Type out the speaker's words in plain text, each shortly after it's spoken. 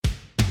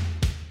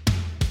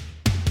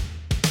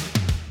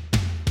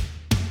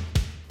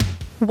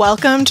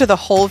Welcome to The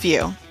Whole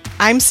View.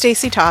 I'm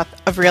Stacey Toth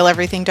of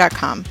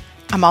RealEverything.com.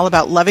 I'm all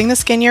about loving the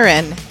skin you're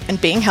in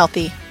and being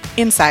healthy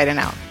inside and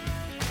out.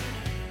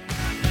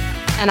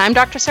 And I'm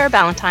Dr. Sarah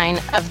Ballantyne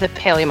of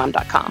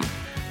thepaleomom.com.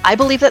 I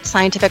believe that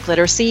scientific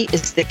literacy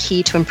is the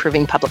key to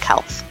improving public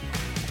health.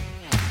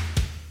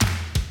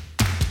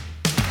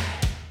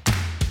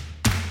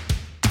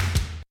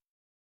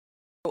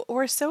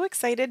 We're so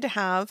excited to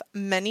have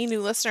many new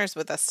listeners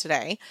with us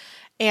today.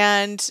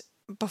 And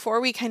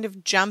before we kind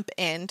of jump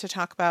in to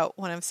talk about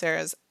one of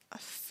Sarah's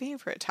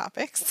favorite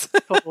topics.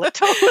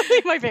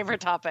 Totally my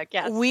favorite topic,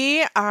 yes.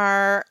 We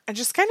are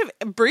just kind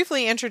of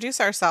briefly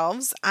introduce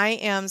ourselves. I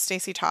am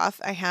Stacey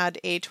Toth. I had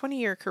a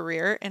 20-year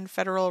career in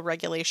federal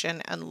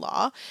regulation and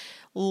law.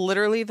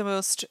 Literally the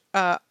most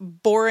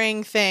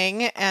boring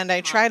thing, and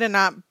I try to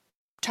not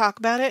talk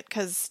about it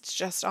because it's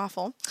just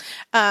awful.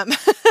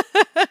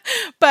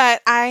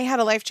 But I had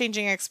a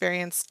life-changing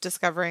experience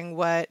discovering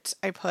what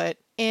I put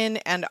in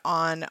and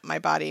on my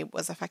body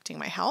was affecting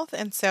my health.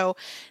 And so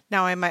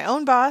now I'm my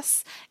own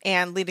boss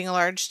and leading a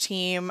large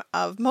team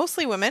of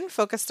mostly women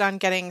focused on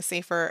getting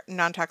safer,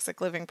 non-toxic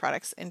living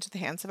products into the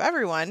hands of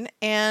everyone.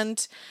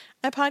 And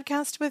I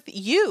podcast with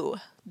you,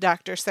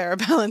 Dr. Sarah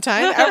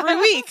Ballantyne, every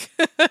week.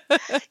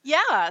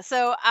 Yeah.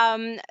 So,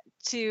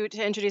 to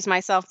introduce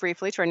myself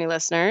briefly to our new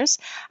listeners,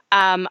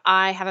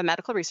 I have a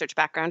medical research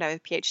background. I have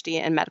a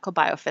PhD in medical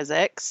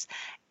biophysics.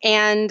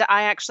 And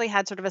I actually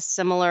had sort of a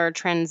similar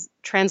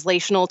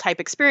translational type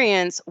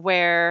experience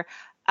where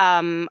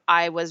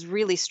I was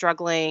really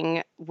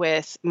struggling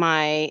with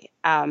my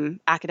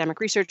academic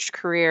research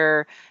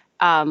career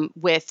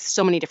with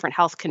so many different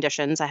health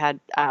conditions. I had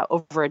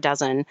over a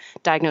dozen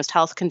diagnosed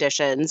health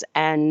conditions.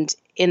 And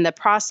in the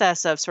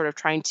process of sort of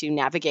trying to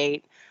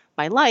navigate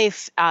my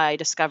life, I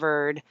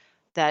discovered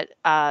that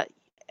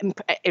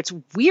it's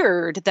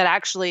weird that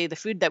actually the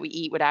food that we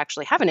eat would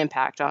actually have an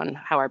impact on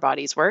how our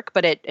bodies work,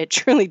 but it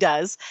truly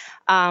does,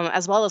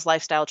 as well as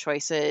lifestyle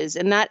choices.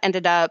 And that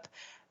ended up,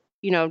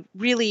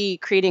 really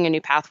creating a new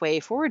pathway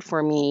forward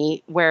for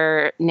me,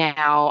 where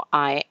now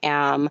I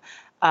am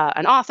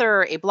an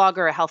author, a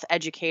blogger, a health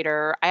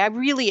educator. I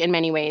really, in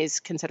many ways,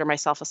 consider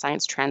myself a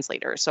science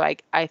translator. So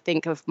I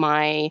think of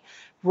my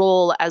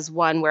role as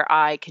one where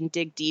I can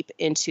dig deep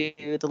into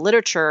the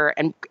literature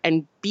and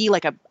be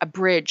like a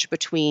bridge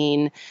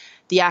between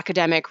the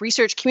academic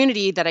research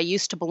community that I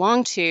used to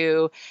belong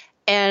to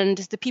and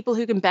the people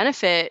who can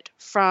benefit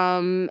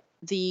from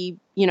the,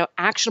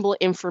 actionable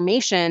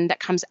information that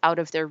comes out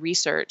of their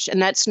research.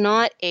 And that's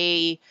not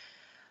a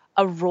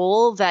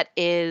role that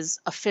is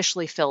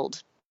officially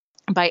filled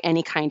by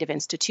any kind of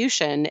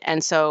institution.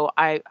 And so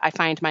I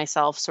find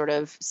myself sort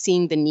of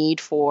seeing the need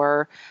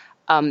for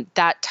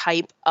that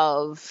type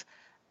of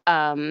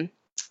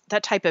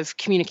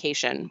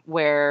communication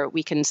where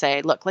we can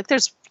say, look, like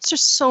there's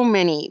just so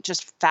many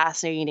just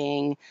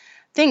fascinating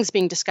things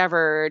being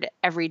discovered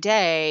every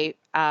day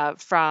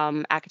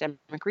from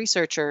academic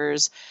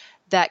researchers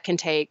that can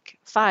take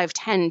 5,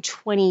 10,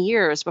 20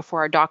 years before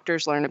our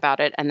doctors learn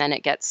about it, and then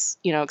it gets,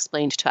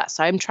 explained to us.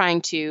 So I'm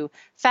trying to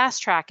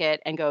fast track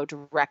it and go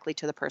directly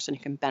to the person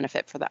who can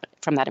benefit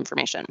from that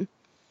information.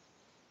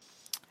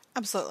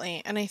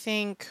 Absolutely. And I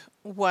think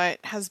what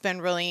has been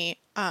really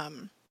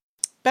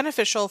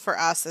beneficial for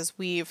us as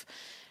we've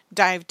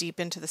dived deep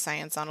into the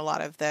science on a lot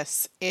of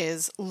this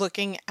is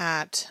looking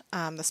at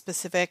the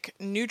specific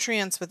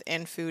nutrients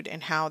within food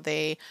and how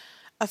they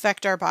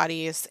affect our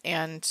bodies,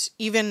 and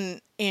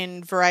even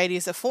in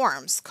varieties of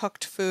forms,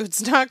 cooked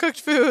foods, not cooked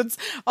foods,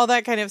 all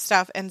that kind of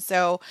stuff. And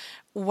so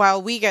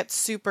while we get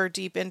super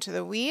deep into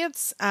the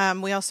weeds,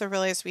 we also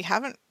realize we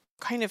haven't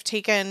kind of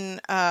taken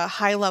a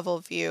high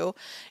level view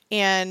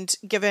and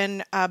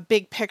given a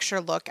big picture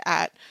look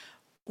at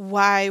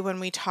why, when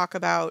we talk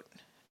about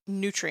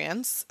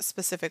nutrients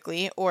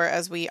specifically, or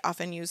as we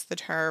often use the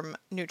term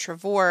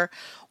Nutrivore,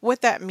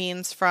 what that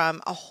means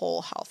from a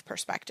whole health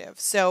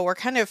perspective. So we're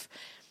kind of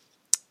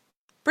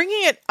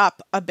bringing it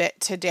up a bit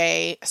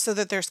today so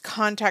that there's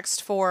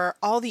context for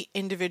all the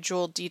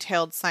individual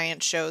detailed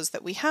science shows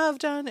that we have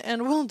done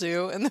and will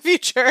do in the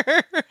future.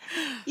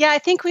 Yeah, I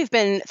think we've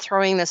been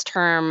throwing this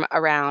term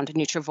around,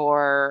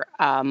 Nutrivore,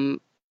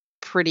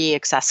 pretty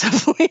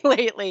excessively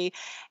lately.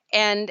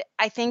 And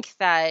I think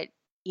that,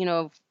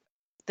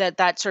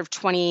 that sort of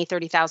 20,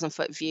 30,000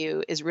 foot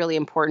view is really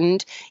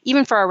important,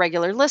 even for our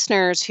regular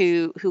listeners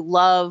who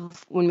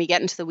love when we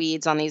get into the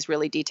weeds on these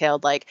really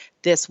detailed, like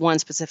this one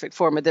specific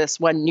form of this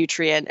one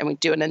nutrient, and we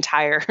do an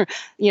entire,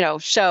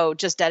 show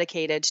just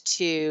dedicated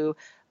to,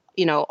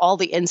 all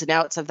the ins and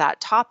outs of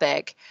that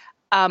topic.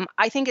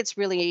 I think it's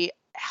really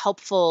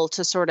helpful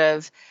to sort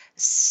of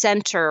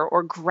center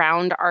or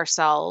ground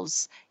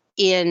ourselves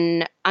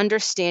in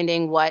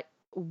understanding what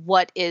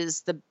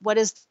is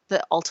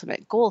the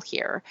ultimate goal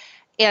here.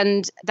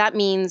 And that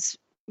means,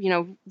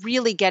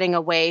 really getting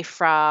away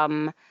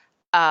from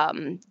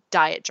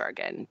diet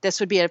jargon.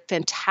 This would be a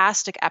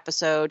fantastic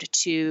episode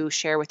to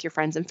share with your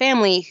friends and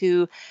family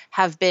who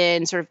have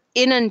been sort of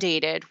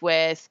inundated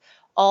with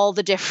all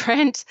the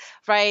different,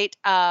 right?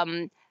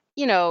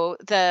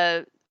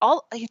 The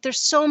there's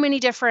so many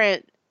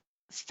different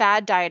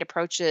fad diet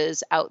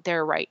approaches out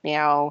there right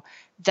now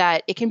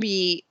that it can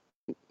be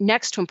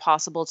next to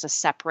impossible to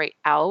separate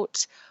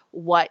out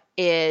what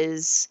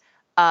is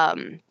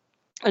an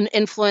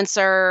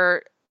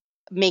influencer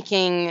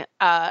making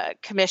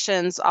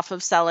commissions off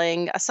of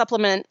selling a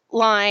supplement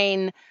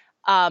line,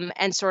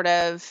 and sort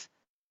of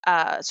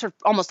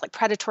almost like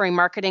predatory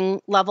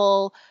marketing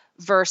level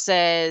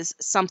versus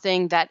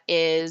something that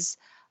is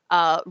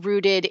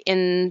rooted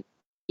in,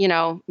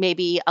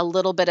 maybe a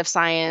little bit of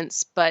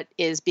science, but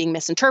is being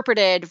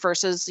misinterpreted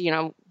versus,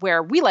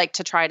 where we like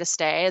to try to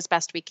stay as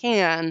best we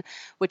can,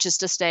 which is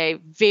to stay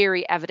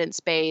very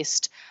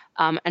evidence-based,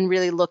 and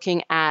really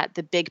looking at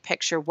the big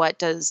picture.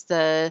 What is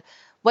the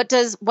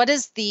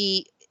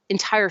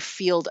entire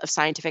field of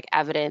scientific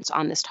evidence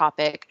on this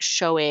topic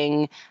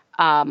showing,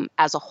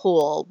 as a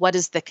whole? What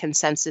is the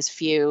consensus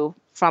view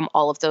from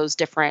all of those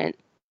different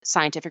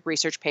scientific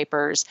research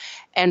papers,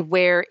 and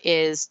where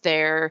is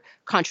there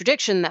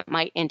contradiction that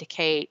might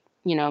indicate,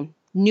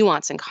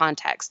 nuance and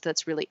context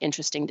that's really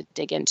interesting to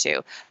dig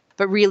into,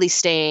 but really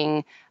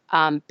staying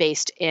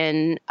based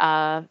in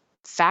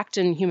fact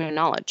and human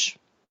knowledge.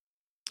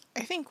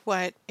 I think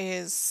what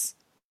is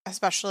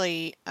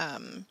especially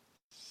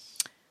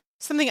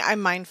something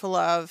I'm mindful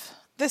of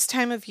this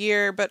time of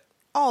year, but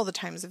all the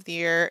times of the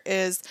year,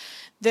 is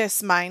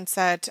this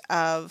mindset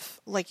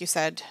of, like you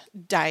said,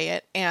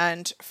 diet.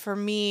 And for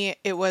me,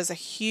 it was a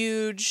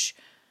huge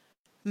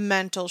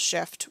mental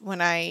shift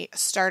when I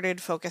started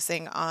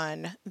focusing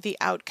on the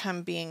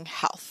outcome being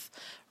health,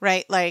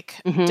 right? Like,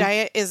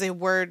 diet is a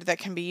word that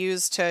can be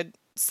used to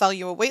sell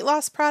you a weight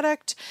loss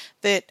product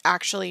that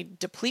actually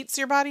depletes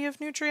your body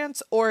of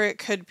nutrients, or it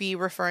could be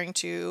referring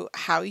to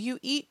how you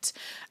eat.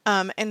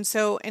 And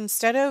so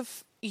instead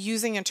of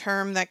using a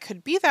term that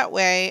could be that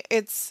way,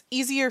 it's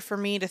easier for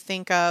me to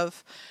think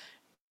of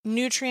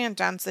nutrient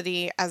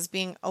density as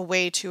being a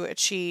way to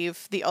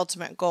achieve the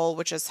ultimate goal,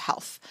 which is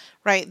health,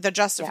 right? The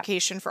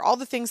justification for all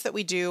the things that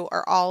we do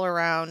are all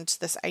around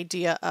this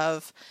idea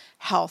of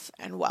health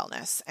and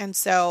wellness. And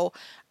so,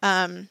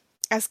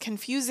 as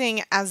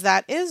confusing as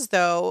that is,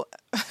 though,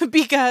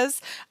 because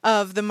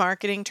of the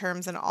marketing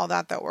terms and all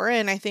that we're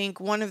in, I think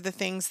one of the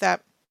things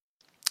that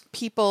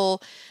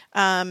people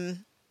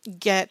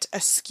get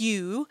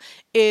askew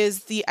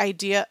is the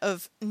idea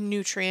of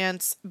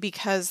nutrients,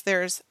 because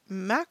there's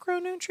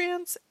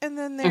macronutrients and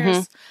then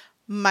there's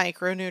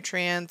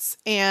micronutrients,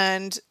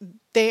 and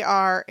they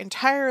are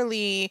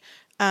entirely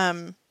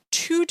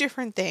two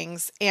different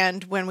things.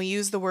 And when we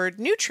use the word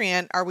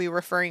nutrient, are we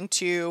referring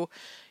to,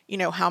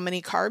 how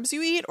many carbs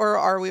you eat, or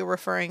are we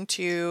referring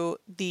to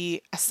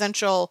the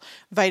essential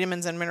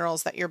vitamins and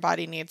minerals that your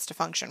body needs to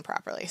function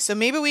properly? So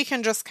maybe we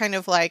can just kind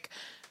of like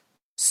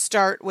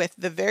start with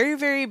the very,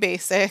 very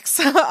basics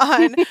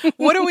on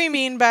what do we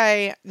mean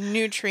by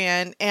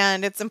nutrient.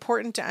 And it's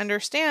important to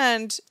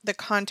understand the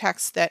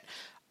context that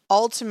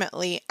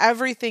ultimately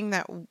everything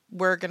that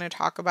we're going to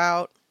talk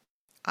about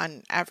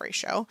on every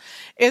show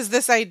is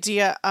this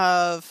idea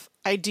of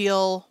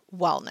ideal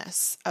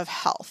wellness, of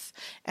health.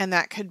 And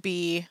that could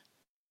be,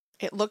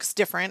 it looks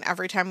different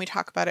every time we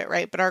talk about it,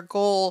 right? But our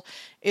goal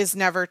is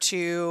never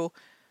to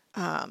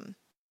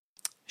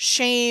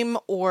shame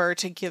or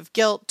to give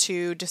guilt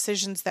to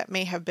decisions that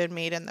may have been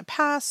made in the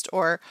past,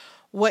 or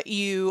what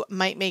you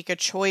might make a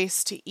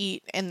choice to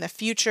eat in the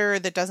future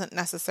that doesn't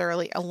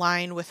necessarily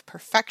align with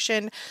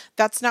perfection.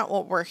 That's not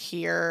what we're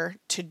here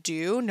to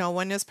do. No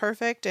one is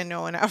perfect and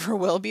no one ever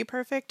will be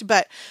perfect,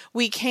 but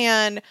we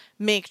can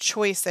make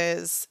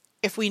choices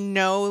if we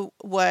know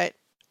what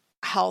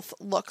health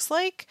looks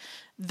like,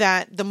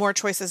 that the more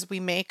choices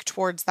we make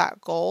towards that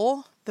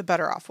goal, the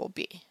better off we'll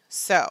be.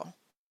 So,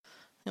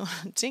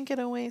 take it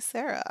away,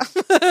 Sarah.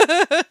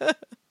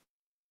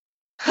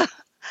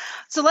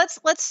 So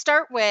let's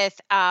start with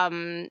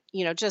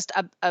just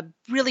a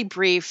really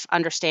brief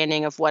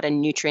understanding of what a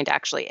nutrient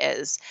actually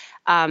is.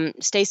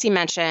 Stacy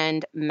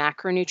mentioned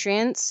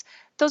macronutrients.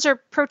 Those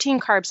are protein,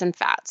 carbs, and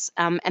fats,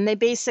 and they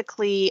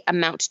basically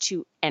amount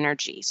to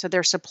energy. So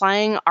they're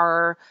supplying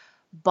our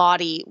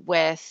body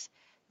with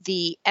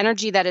the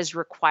energy that is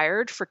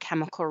required for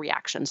chemical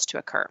reactions to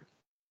occur.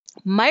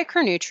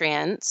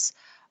 Micronutrients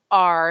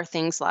are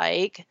things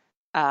like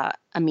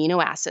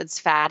amino acids,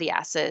 fatty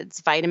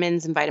acids,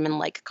 vitamins, and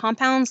vitamin-like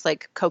compounds.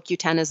 Like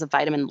CoQ10 is a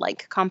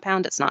vitamin-like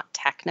compound. It's not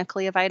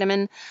technically a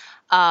vitamin.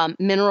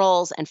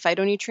 Minerals and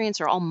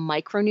phytonutrients are all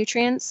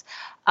micronutrients.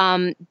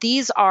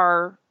 These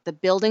are the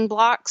building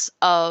blocks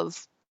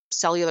of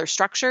cellular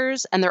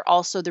structures, and they're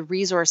also the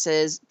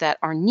resources that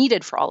are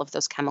needed for all of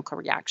those chemical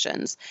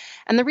reactions.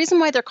 And the reason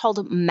why they're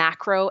called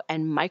macro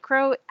and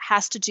micro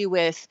has to do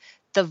with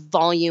the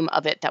volume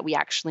of it that we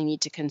actually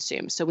need to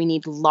consume. So we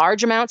need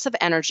large amounts of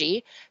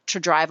energy to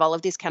drive all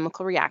of these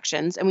chemical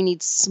reactions, and we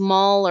need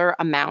smaller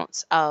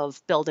amounts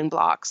of building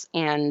blocks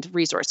and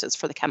resources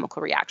for the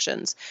chemical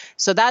reactions.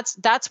 So that's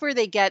where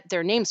they get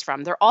their names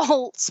from. They're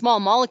all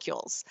small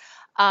molecules.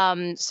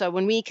 So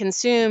when we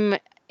consume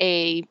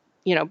a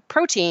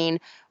protein,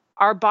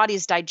 our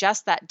bodies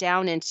digest that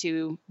down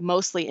into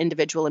mostly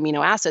individual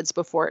amino acids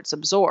before it's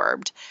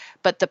absorbed.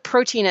 But the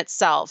protein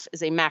itself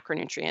is a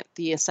macronutrient.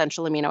 The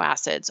essential amino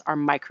acids are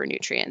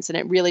micronutrients. And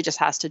it really just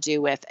has to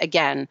do with,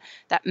 again,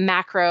 that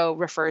macro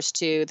refers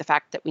to the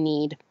fact that we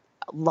need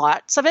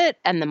lots of it,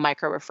 and the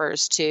micro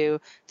refers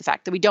to the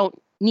fact that we don't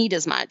need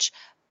as much.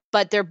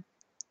 But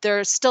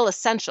they're still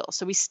essential.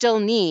 So we still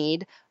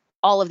need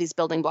all of these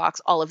building blocks,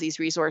 all of these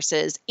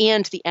resources,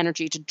 and the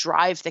energy to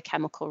drive the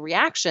chemical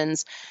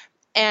reactions.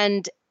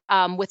 And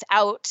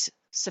without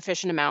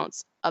sufficient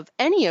amounts of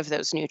any of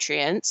those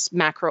nutrients,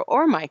 macro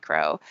or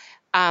micro,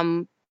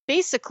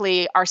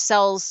 basically our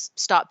cells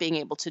stop being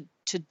able to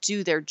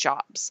do their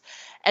jobs.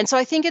 And so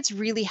I think it's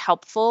really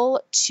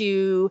helpful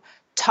to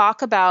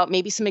talk about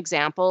maybe some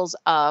examples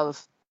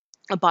of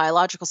a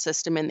biological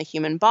system in the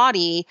human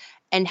body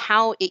and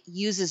how it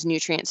uses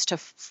nutrients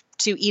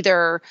to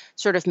either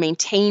sort of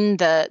maintain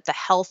the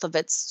health of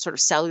its sort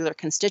of cellular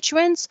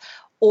constituents,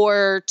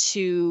 or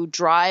to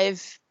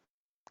drive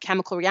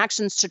chemical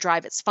reactions to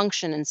drive its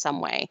function in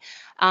some way,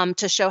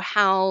 to show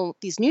how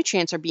these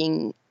nutrients are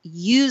being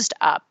used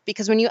up.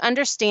 Because when you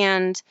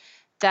understand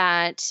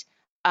that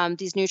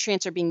these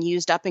nutrients are being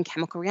used up in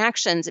chemical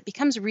reactions, it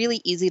becomes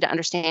really easy to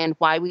understand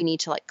why we need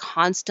to like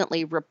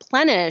constantly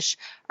replenish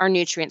our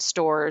nutrient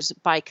stores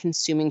by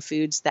consuming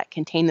foods that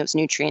contain those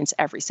nutrients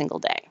every single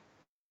day.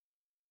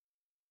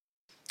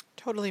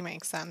 Totally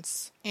makes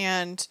sense.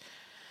 And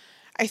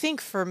I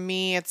think for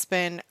me, it's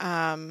been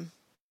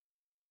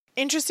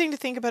interesting to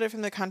think about it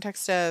from the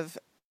context of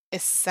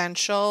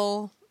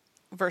essential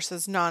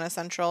versus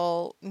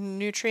non-essential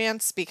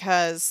nutrients,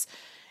 because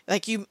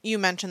like you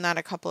mentioned that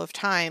a couple of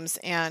times,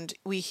 and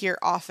we hear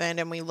often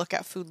and we look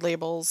at food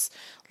labels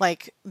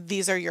like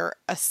these are your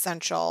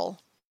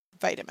essential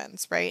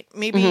vitamins, right?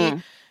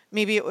 Maybe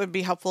it would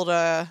be helpful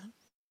to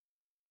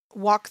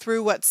walk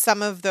through what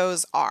some of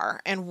those are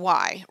and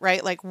why,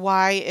 right? Like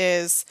why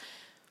is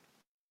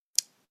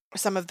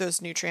some of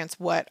those nutrients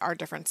what our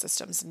different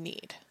systems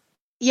need?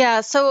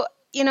 Yeah, so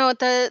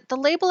the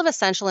label of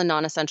essential and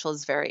non-essential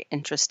is very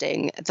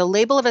interesting. The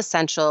label of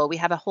essential, we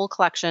have a whole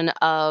collection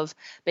of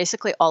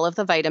basically all of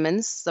the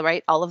vitamins,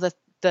 right? All of the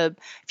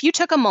if you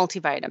took a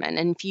multivitamin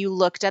and if you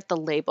looked at the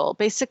label,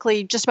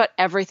 basically just about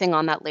everything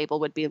on that label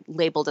would be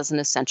labeled as an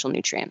essential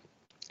nutrient.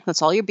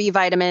 That's all your B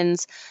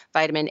vitamins,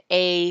 vitamin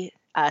A,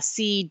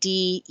 C,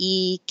 D,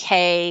 E,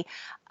 K,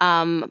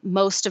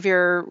 most of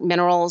your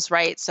minerals,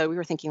 right? So we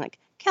were thinking like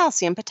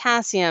calcium,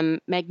 potassium,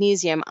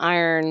 magnesium,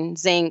 iron,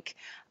 zinc,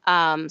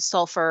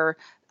 sulfur.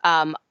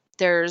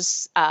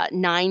 There's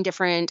 9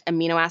 different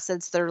amino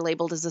acids that are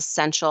labeled as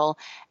essential.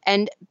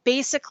 And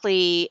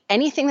basically,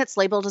 anything that's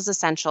labeled as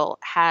essential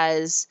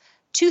has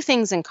 2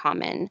 things in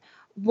common.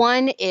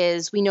 One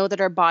is we know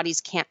that our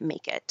bodies can't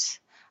make it.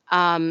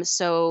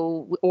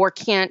 Or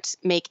can't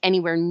make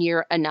anywhere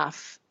near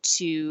enough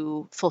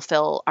to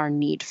fulfill our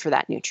need for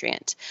that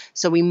nutrient.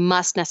 So we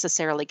must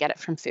necessarily get it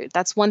from food.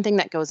 That's one thing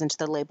that goes into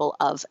the label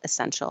of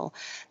essential.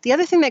 The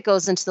other thing that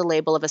goes into the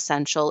label of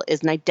essential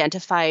is an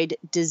identified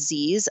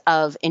disease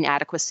of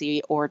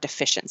inadequacy or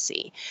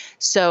deficiency.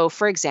 So,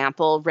 for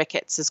example,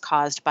 rickets is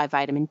caused by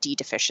vitamin D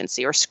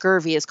deficiency, or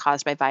scurvy is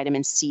caused by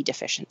vitamin C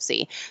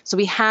deficiency. So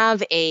we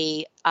have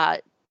a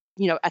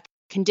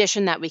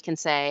condition that we can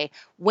say,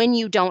 when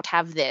you don't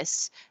have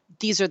this,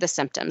 these are the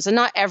symptoms. And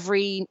not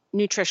every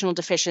nutritional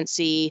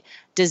deficiency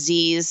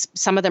disease,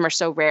 some of them are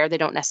so rare they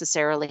don't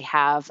necessarily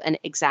have an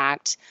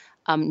exact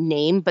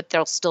name, but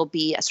there'll still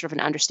be a sort of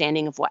an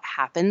understanding of what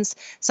happens.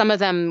 Some of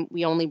them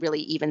we only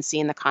really even see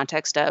in the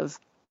context of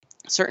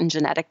certain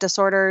genetic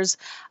disorders.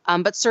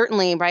 But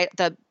certainly, right,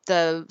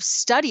 the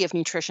study of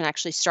nutrition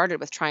actually started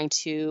with trying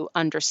to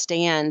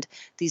understand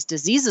these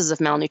diseases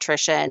of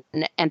malnutrition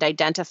and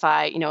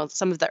identify,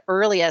 some of the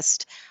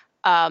earliest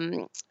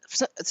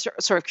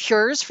sort of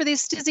cures for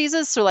these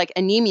diseases. So like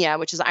anemia,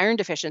 which is iron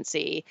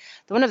deficiency,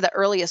 one of the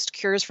earliest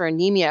cures for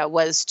anemia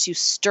was to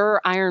stir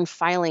iron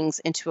filings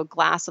into a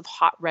glass of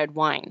hot red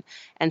wine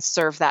and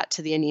serve that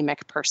to the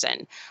anemic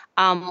person,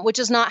 which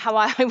is not how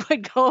I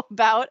would go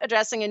about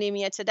addressing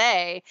anemia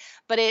today.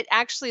 But it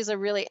actually is a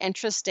really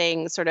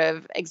interesting sort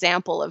of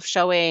example of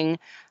showing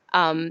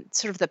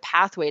sort of the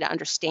pathway to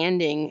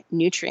understanding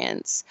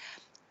nutrients.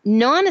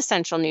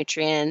 Non-essential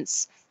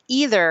nutrients,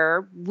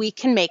 either we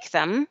can make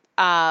them,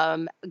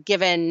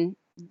 given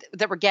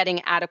that we're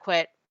getting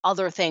adequate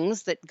other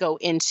things that go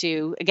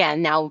into,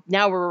 again, now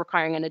we're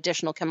requiring an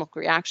additional chemical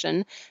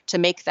reaction to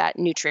make that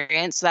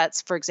nutrient. So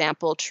that's, for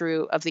example,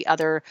 true of the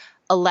other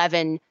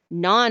 11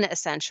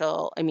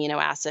 non-essential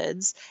amino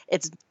acids.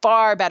 It's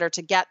far better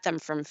to get them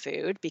from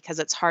food because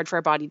it's hard for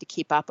our body to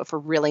keep up if we're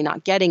really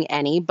not getting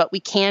any, but we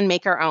can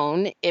make our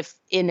own if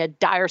in a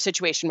dire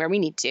situation where we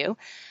need to.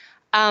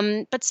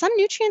 But some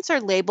nutrients are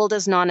labeled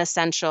as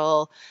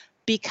non-essential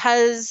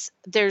because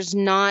there's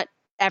not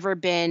ever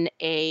been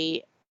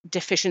a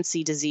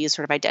deficiency disease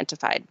sort of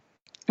identified.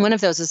 One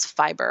of those is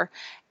fiber.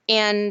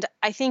 And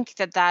I think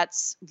that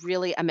that's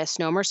really a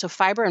misnomer. So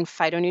fiber and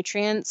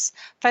phytonutrients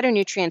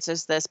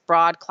is this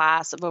broad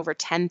class of over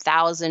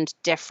 10,000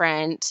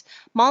 different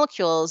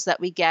molecules that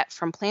we get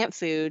from plant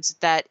foods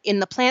that in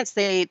the plants,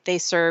 they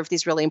serve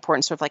these really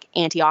important sort of like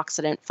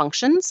antioxidant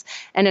functions.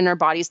 And in our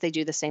bodies, they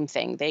do the same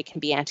thing. They can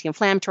be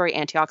anti-inflammatory,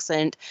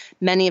 antioxidant.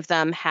 Many of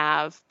them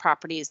have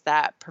properties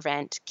that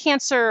prevent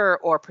cancer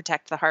or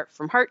protect the heart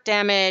from heart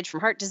damage, from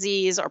heart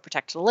disease, or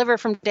protect the liver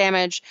from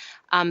damage.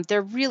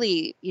 They're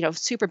really,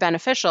 super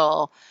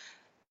beneficial,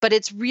 but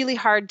it's really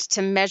hard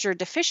to measure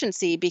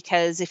deficiency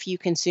because if you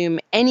consume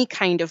any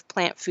kind of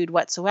plant food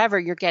whatsoever,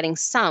 you're getting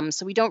some.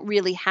 So we don't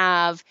really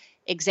have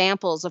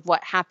examples of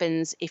what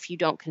happens if you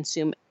don't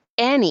consume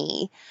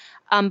any.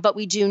 But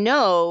we do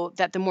know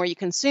that the more you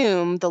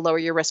consume, the lower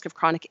your risk of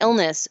chronic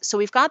illness. So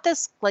we've got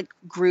this like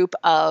group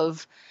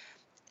of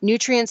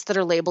nutrients that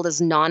are labeled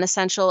as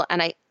non-essential,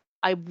 and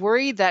I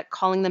worry that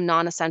calling them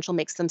non-essential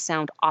makes them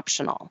sound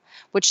optional,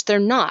 which they're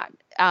not.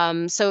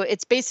 So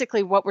it's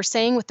basically what we're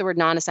saying with the word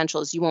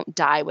non-essential is you won't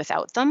die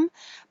without them,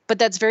 but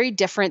that's very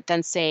different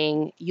than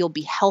saying you'll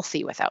be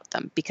healthy without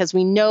them, because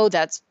we know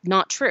that's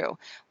not true.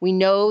 We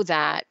know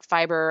that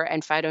fiber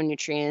and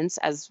phytonutrients,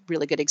 as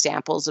really good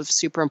examples of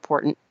super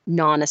important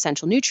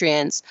non-essential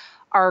nutrients,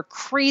 are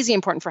crazy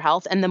important for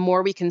health. And the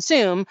more we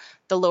consume,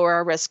 the lower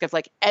our risk of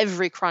like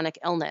every chronic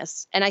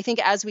illness. And I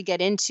think as we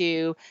get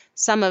into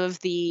some of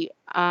the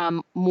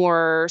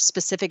more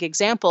specific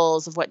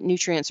examples of what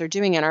nutrients are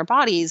doing in our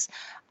bodies,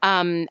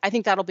 I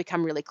think that'll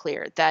become really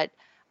clear that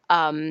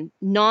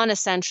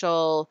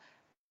non-essential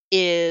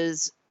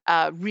is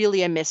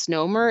really a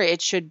misnomer.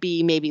 It should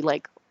be maybe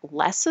like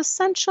less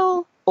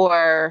essential,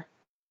 or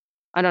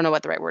I don't know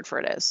what the right word for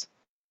it is.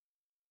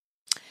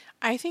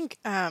 I think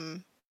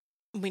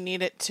we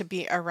need it to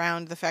be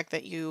around the fact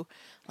that you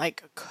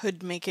like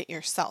could make it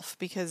yourself,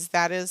 because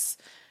that is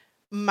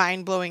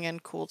mind-blowing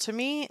and cool to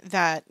me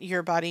that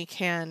your body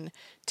can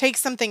take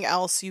something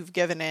else you've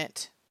given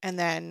it and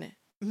then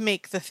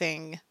make the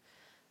thing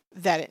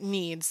that it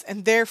needs,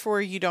 and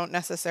therefore you don't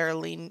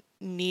necessarily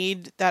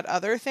need that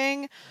other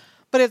thing.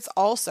 But it's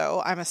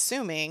also, I'm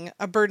assuming,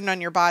 a burden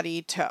on your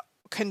body to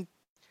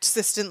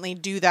consistently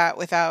do that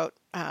without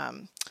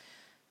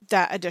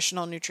that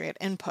additional nutrient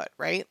input,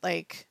 right?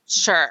 Like,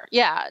 sure.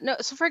 Yeah. No.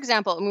 So for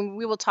example, I mean,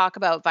 we will talk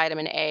about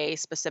vitamin A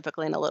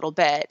specifically in a little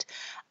bit.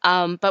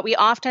 But we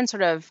often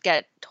sort of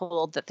get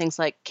told that things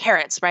like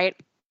carrots, right,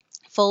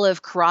 full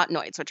of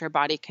carotenoids, which our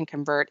body can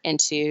convert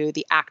into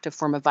the active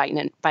form of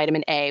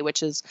vitamin A,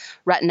 which is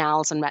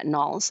retinols and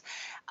retinols.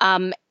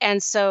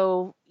 And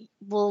so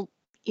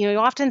you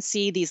often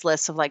see these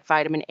lists of like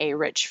vitamin A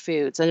rich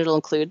foods, and it'll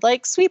include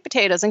like sweet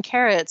potatoes and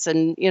carrots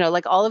and,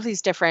 like all of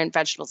these different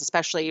vegetables,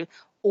 especially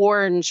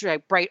orange,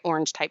 like bright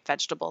orange type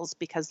vegetables,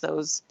 because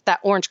that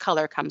orange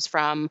color comes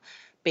from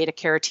beta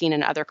carotene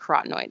and other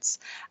carotenoids.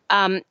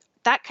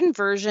 That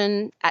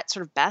conversion at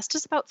sort of best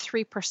is about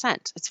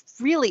 3%. It's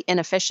really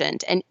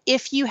inefficient. And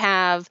if you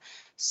have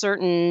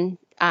certain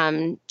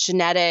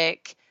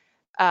genetic,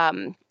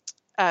 well,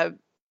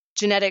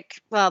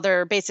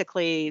 they're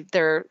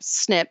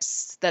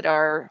SNPs that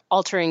are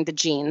altering the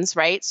genes,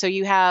 right? So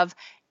you have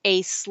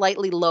a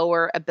slightly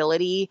lower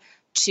ability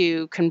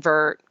to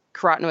convert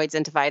carotenoids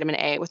into vitamin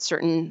A with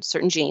certain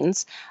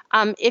genes.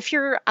 If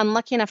you're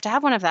unlucky enough to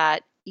have one of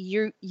that,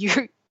 your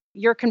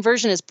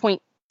conversion is 0.3%.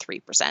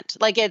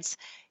 Like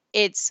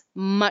it's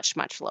much,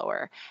 much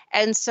lower.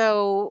 And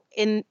so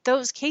in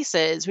those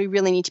cases, we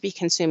really need to be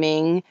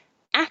consuming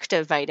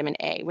active vitamin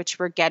A, which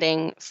we're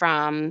getting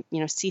from,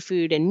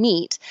 seafood and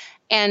meat.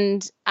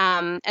 And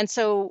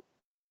so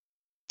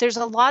there's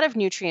a lot of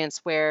nutrients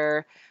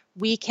where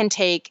we can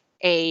take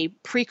a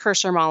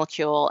precursor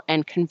molecule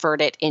and convert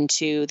it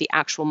into the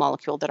actual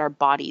molecule that our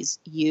bodies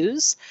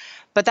use.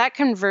 But that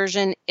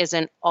conversion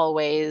isn't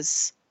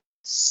always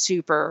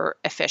super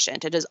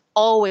efficient. It is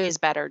always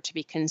better to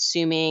be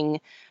consuming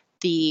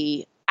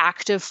the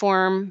active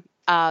form,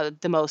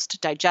 the most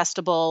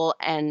digestible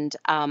and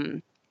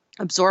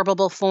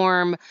absorbable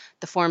form,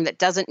 the form that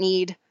doesn't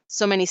need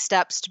so many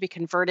steps to be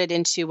converted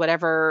into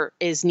whatever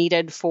is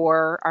needed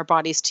for our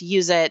bodies to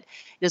use it.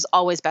 It is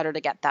always better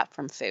to get that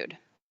from food.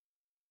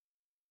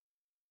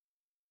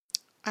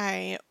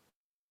 I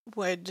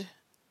would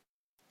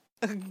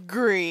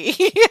agree.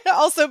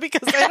 Also,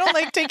 because I don't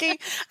like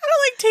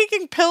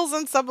taking pills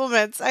and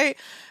supplements.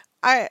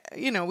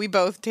 We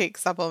both take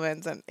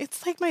supplements, and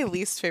it's like my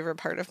least favorite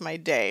part of my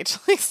day to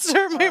like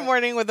start my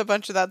morning with a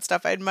bunch of that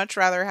stuff. I'd much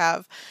rather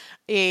have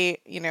a,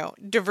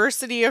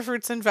 diversity of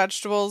fruits and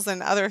vegetables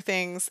and other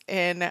things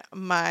in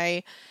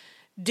my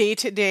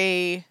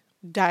day-to-day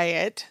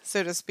diet,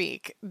 so to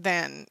speak,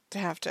 than to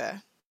have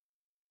to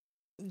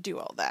do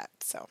all that.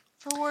 So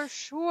for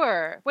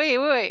sure.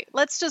 Wait.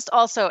 Let's just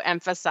also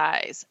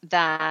emphasize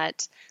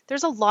that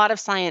there's a lot of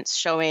science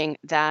showing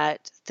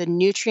that the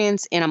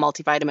nutrients in a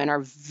multivitamin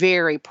are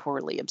very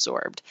poorly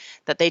absorbed,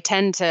 that they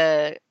tend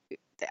to,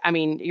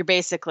 you're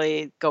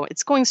basically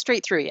it's going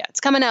straight through you.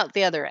 It's coming out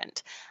the other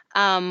end.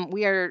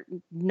 we are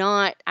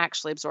not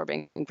actually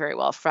absorbing very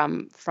well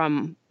from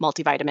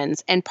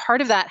multivitamins. And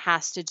part of that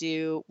has to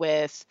do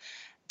with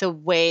the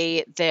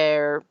way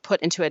they're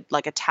put into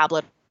a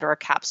tablet or a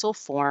capsule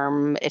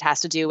form. It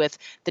has to do with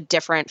the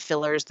different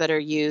fillers that are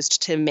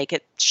used to make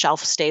it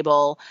shelf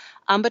stable.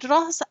 But it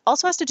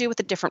also has to do with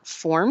the different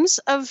forms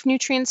of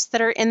nutrients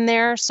that are in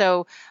there.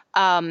 So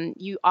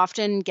you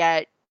often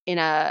get in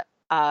a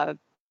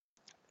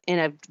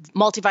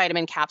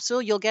multivitamin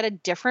capsule, you'll get a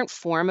different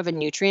form of a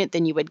nutrient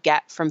than you would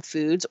get from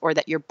foods or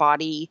that your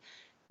body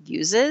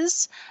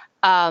uses.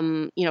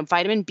 Vitamin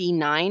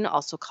B9,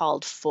 also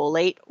called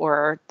folate,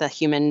 or the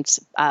human's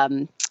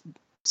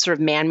sort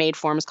of man-made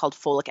form is called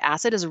folic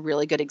acid, is a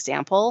really good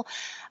example.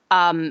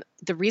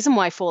 The reason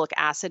why folic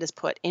acid is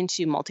put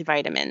into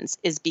multivitamins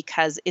is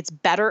because it's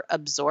better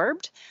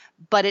absorbed,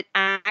 but it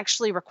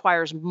actually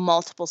requires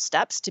multiple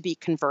steps to be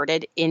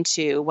converted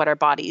into what our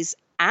bodies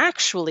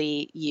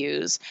actually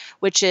use,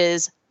 which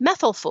is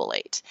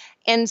methylfolate.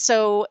 And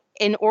so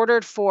in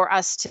order for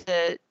us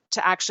to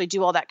actually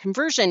do all that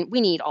conversion,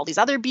 we need all these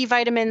other B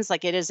vitamins.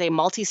 Like, it is a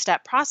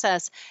multi-step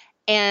process.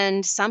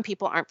 And some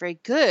people aren't very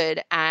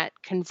good at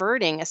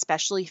converting,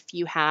 especially if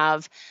you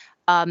have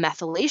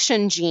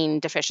methylation gene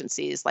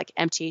deficiencies like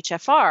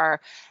MTHFR.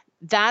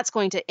 That's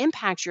going to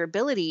impact your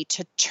ability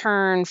to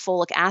turn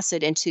folic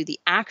acid into the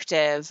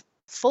active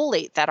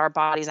folate that our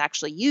bodies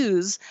actually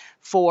use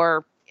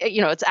for,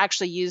 it's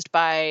actually used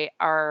by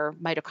our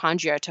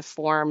mitochondria to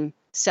form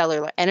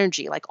cellular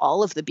energy, like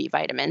all of the B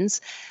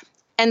vitamins.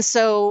 And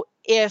so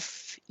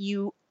if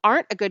you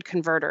aren't a good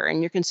converter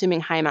and you're consuming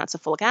high amounts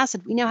of folic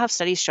acid, we now have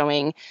studies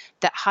showing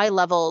that high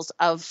levels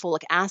of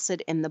folic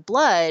acid in the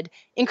blood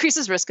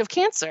increases risk of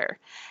cancer.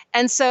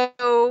 And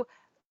so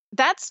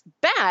that's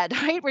bad,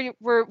 right?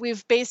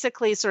 We've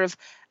basically sort of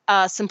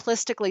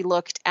simplistically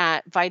looked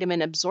at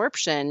vitamin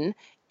absorption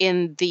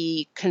in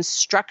the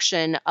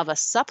construction of a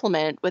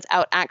supplement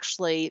without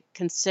actually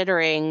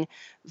considering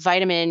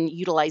vitamin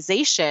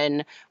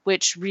utilization,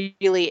 which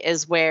really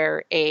is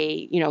where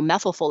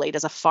methylfolate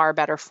is a far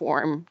better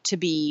form to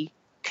be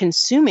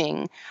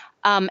consuming.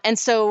 And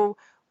so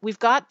we've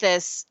got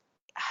this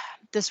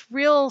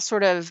real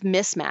sort of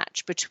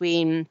mismatch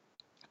between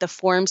the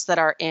forms that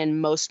are in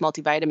most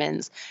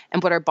multivitamins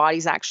and what our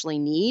bodies actually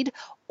need.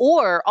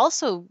 Or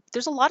also,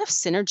 there's a lot of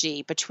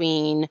synergy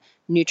between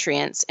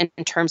nutrients in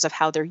terms of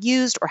how they're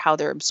used or how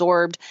they're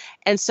absorbed.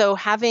 And so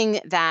having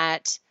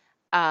that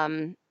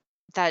synergy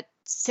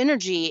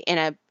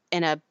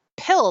in a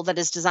pill that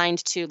is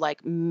designed to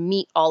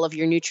meet all of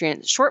your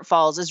nutrient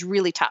shortfalls is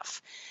really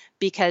tough,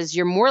 because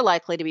you're more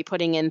likely to be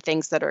putting in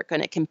things that are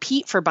going to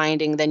compete for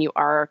binding than you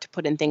are to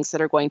put in things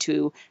that are going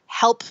to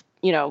help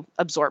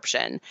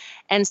absorption.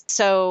 And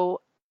so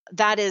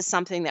that is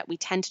something that we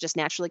tend to just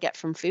naturally get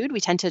from food.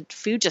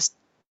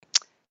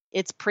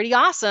 It's pretty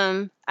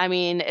awesome. I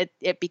mean,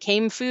 it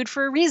became food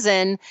for a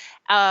reason.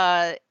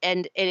 And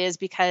it is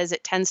because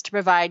it tends to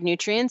provide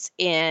nutrients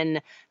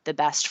in the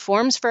best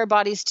forms for our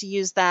bodies to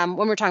use them.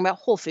 When we're talking about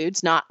whole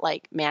foods, not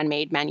like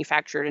man-made,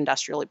 manufactured,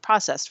 industrially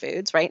processed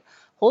foods, right?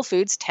 Whole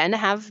foods tend to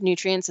have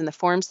nutrients in the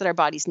forms that our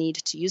bodies need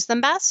to use them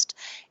best,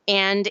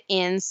 and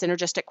in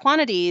synergistic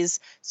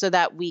quantities so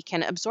that we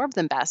can absorb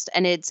them best.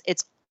 And it's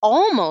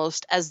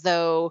almost as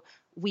though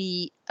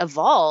we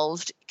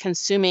evolved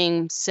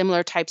consuming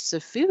similar types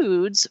of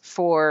foods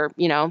for,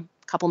 a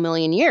couple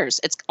million years.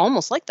 It's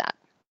almost like that.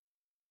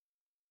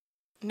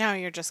 Now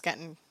you're just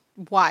getting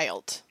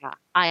wild. Yeah,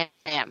 I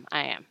am.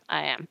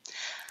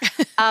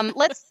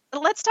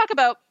 Let's talk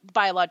about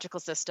biological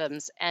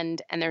systems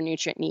and their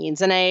nutrient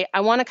needs. And I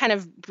want to kind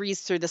of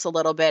breeze through this a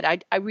little bit.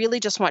 I really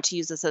just want to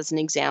use this as an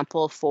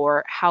example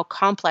for how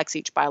complex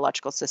each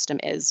biological system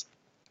is.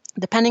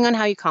 Depending on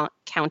how you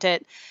count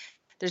it,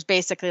 there's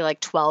basically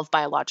 12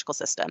 biological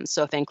systems.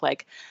 So think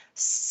like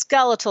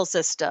skeletal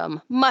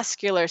system,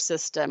 muscular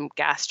system,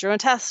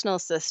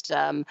 gastrointestinal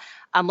system.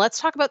 Let's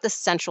talk about the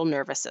central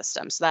nervous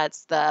system. So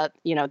that's the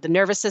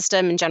nervous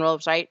system in general,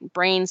 right?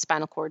 Brain,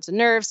 spinal cords, and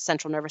nerves,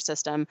 central nervous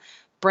system,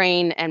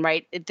 brain. And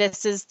right,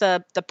 this is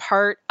the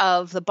part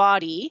of the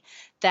body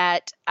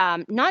that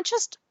not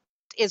just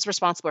is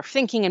responsible for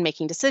thinking and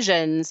making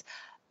decisions,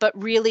 but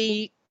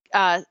really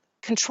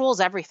controls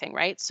everything,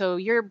 right? So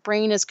your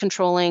brain is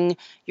controlling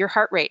your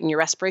heart rate and your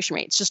respiration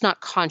rate. It's just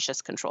not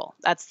conscious control.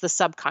 That's the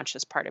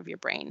subconscious part of your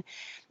brain.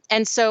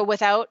 And so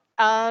without,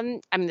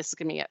 this is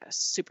going to be a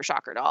super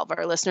shocker to all of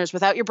our listeners.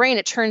 Without your brain,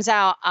 it turns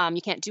out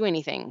you can't do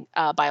anything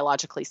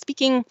biologically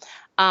speaking.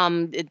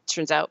 It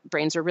turns out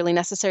brains are really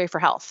necessary for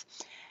health.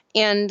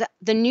 And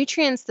the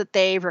nutrients that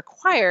they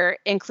require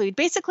include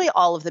basically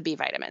all of the B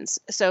vitamins.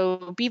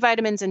 So B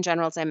vitamins in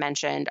general, as I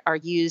mentioned, are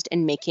used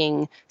in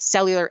making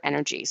cellular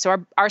energy.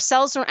 So our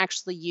cells don't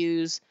actually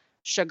use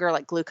sugar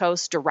like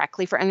glucose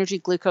directly for energy.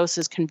 Glucose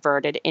is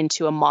converted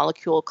into a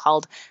molecule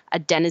called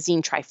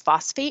adenosine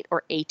triphosphate,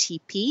 or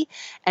ATP.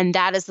 And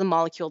that is the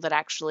molecule that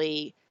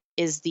actually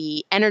is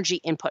the energy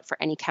input for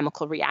any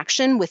chemical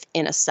reaction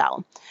within a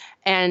cell.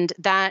 And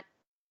that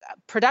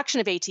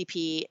production of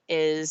ATP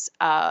is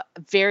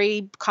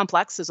very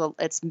complex.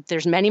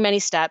 There's many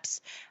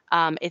steps.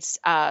 It's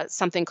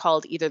something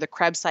called either the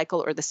Krebs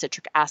cycle or the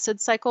citric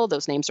acid cycle.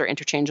 Those names are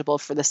interchangeable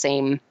for the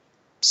same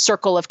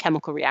circle of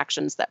chemical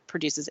reactions that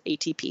produces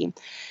ATP.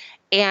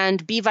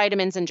 And B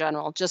vitamins in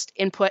general just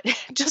input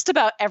just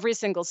about every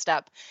single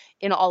step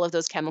in all of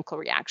those chemical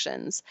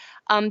reactions.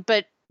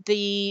 But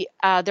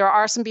there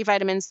are some B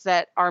vitamins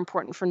that are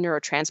important for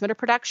neurotransmitter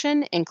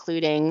production,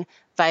 including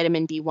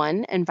vitamin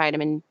B1 and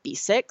vitamin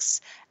B6,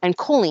 and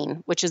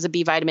choline, which is a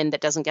B vitamin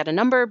that doesn't get a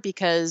number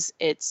because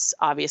it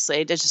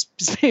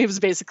was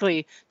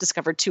basically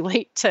discovered too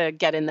late to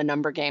get in the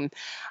number game.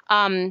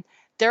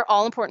 They're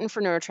all important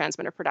for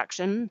neurotransmitter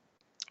production.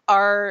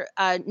 Our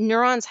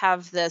neurons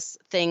have this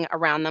thing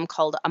around them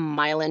called a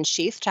myelin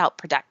sheath to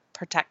help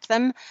protect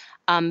them.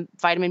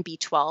 Vitamin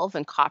B12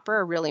 and copper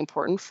are really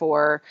important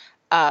for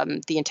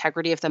the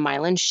integrity of the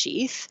myelin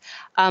sheath.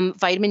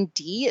 Vitamin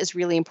D is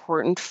really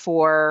important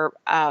for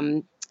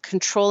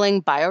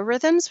controlling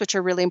biorhythms, which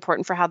are really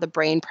important for how the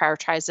brain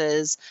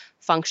prioritizes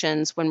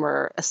functions when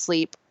we're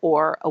asleep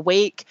or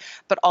awake,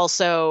 but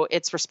also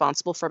it's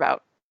responsible for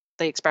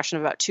the expression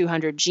of about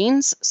 200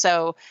 genes.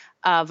 So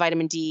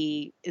vitamin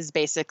D is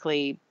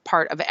basically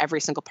part of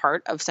every single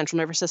part of central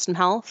nervous system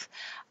health.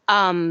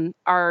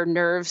 Our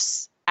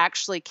nerves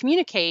actually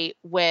communicate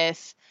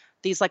with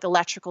these like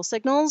electrical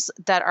signals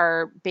that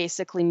are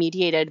basically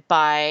mediated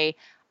by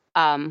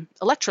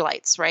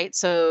electrolytes, right?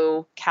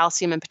 So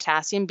calcium and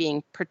potassium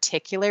being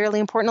particularly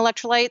important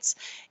electrolytes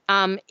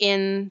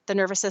in the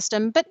nervous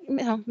system, but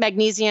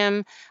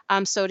magnesium,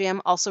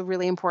 sodium also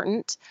really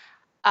important.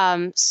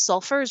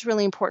 Sulfur is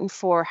really important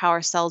for how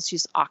our cells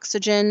use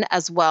oxygen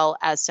as well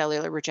as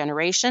cellular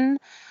regeneration.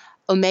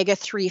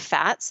 Omega-3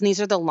 fats, and these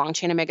are the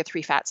long-chain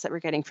omega-3 fats that we're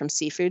getting from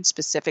seafood,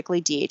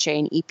 specifically DHA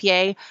and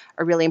EPA,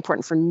 are really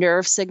important for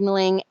nerve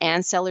signaling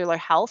and cellular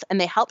health, and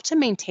they help to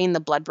maintain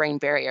the blood-brain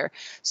barrier.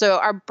 So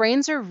our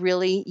brains are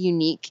really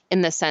unique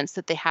in the sense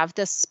that they have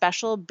this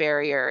special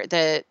barrier.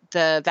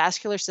 The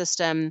vascular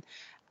system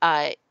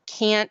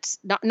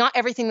not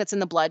everything that's in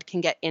the blood can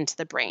get into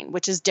the brain,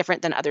 which is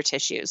different than other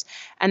tissues.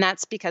 And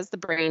that's because the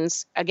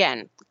brain's,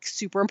 again,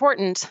 super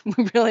important.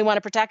 We really want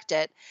to protect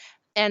it.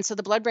 And so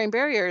the blood-brain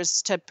barrier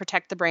is to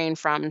protect the brain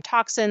from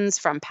toxins,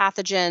 from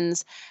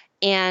pathogens,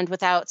 and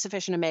without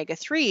sufficient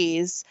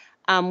omega-3s,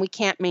 we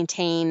can't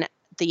maintain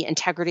the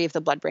integrity of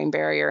the blood-brain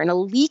barrier. And a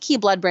leaky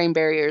blood-brain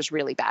barrier is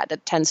really bad.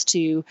 It tends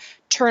to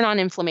turn on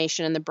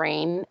inflammation in the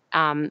brain,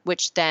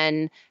 which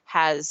then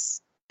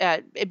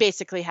it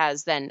basically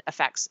has then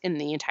effects in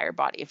the entire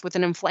body. With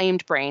an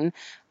inflamed brain,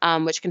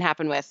 which can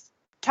happen with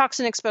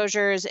toxin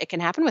exposures, it can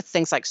happen with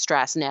things like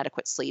stress and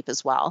inadequate sleep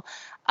as well,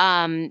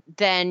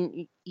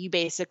 then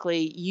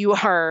you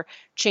are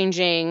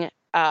changing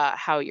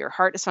how your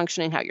heart is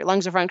functioning, how your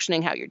lungs are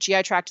functioning, how your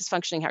GI tract is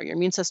functioning, how your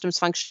immune system is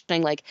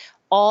functioning. Like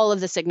all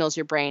of the signals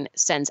your brain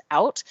sends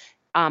out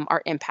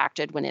are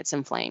impacted when it's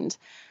inflamed.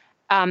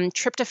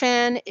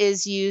 Tryptophan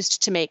is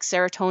used to make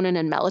serotonin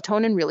and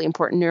melatonin, really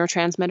important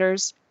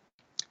neurotransmitters.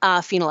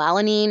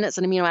 Phenylalanine is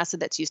an amino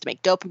acid that's used to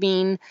make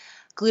dopamine.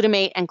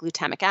 Glutamate and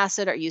glutamic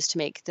acid are used to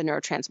make the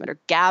neurotransmitter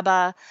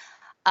GABA.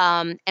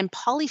 And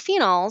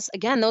polyphenols,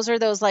 again, those are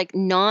those like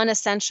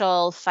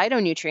non-essential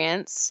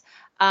phytonutrients,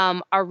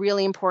 are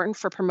really important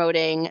for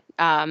promoting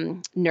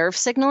nerve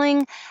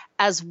signaling,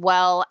 as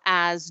well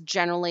as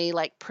generally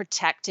like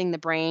protecting the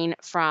brain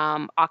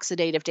from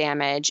oxidative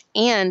damage,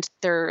 and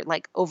they're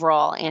like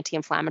overall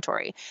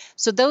anti-inflammatory.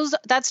 So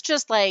that's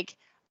just like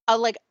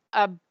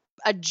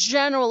a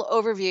general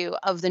overview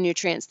of the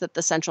nutrients that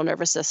the central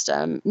nervous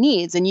system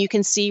needs. And you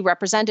can see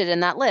represented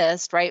in that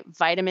list, right?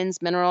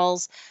 Vitamins,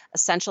 minerals,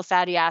 essential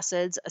fatty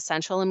acids,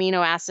 essential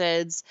amino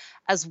acids,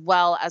 as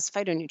well as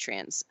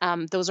phytonutrients.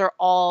 Those are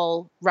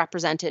all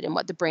represented in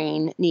what the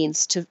brain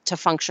needs to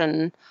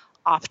function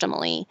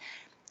optimally.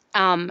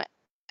 And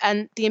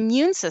the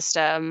immune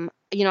system,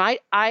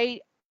 I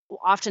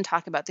often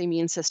talk about the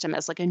immune system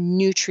as like a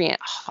nutrient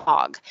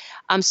hog.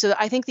 So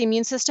I think the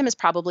immune system is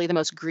probably the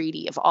most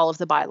greedy of all of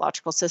the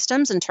biological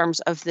systems in terms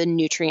of the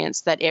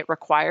nutrients that it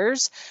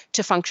requires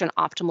to function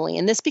optimally.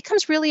 And this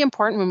becomes really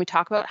important when we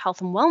talk about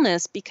health and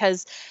wellness,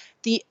 because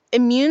the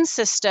immune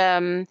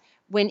system,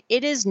 when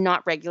it is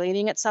not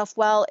regulating itself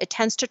well, it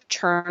tends to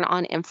turn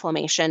on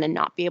inflammation and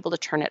not be able to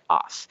turn it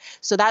off.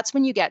 So that's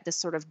when you get this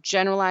sort of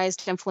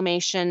generalized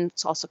inflammation.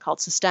 It's also called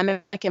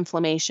systemic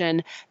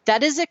inflammation.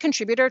 That is a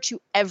contributor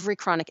to every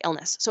chronic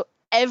illness. So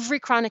every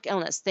chronic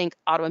illness, think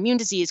autoimmune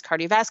disease,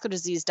 cardiovascular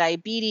disease,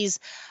 diabetes,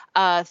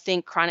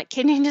 think chronic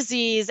kidney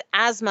disease,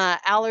 asthma,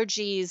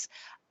 allergies,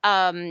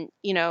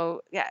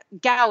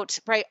 gout,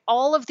 right?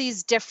 All of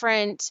these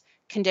different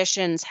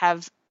conditions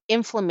have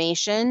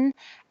inflammation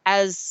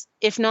as,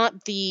 if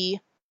not the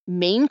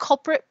main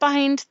culprit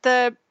behind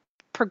the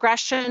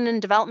progression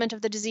and development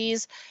of the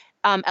disease,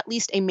 at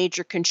least a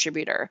major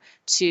contributor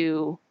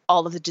to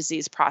all of the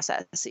disease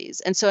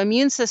processes. And so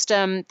immune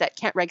system that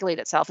can't regulate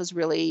itself is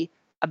really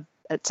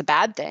it's a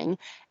bad thing.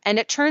 And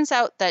it turns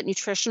out that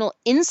nutritional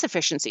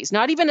insufficiencies,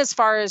 not even as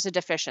far as a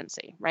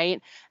deficiency,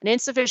 right? An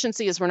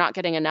insufficiency is we're not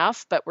getting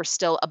enough, but we're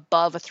still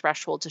above a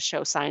threshold to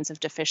show signs of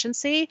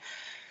deficiency.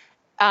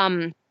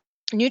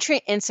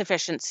 Nutrient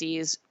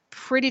insufficiencies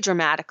pretty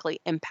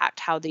dramatically impact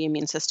how the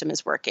immune system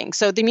is working.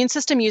 So the immune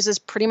system uses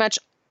pretty much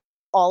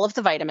all of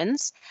the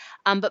vitamins,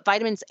 but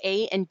vitamins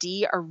A and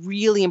D are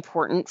really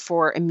important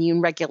for immune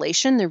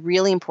regulation. They're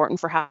really important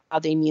for how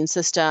the immune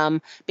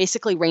system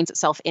basically reins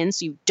itself in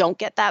so you don't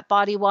get that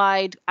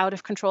body-wide out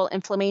of control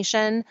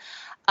inflammation.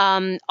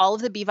 All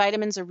of the B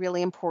vitamins are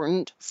really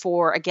important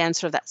for, again,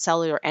 sort of that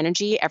cellular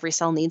energy. Every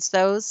cell needs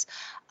those.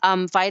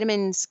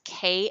 Vitamins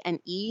K and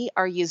E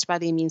are used by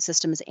the immune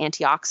system as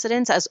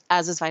antioxidants,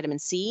 as is vitamin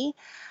C.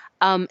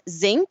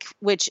 Zinc,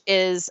 which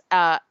is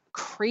a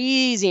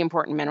crazy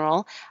important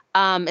mineral,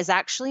 is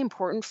actually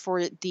important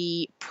for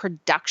the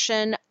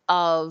production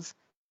of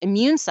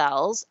immune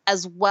cells,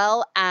 as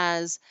well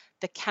as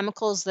the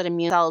chemicals that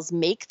immune cells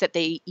make that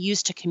they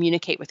use to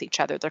communicate with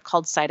each other. They're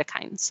called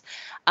cytokines.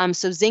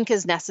 So zinc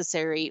is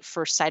necessary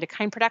for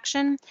cytokine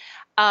production.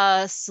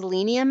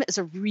 Selenium is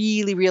a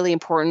really, really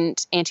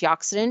important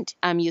antioxidant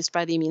used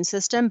by the immune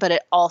system, but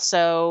it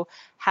also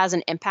has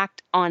an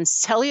impact on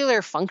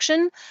cellular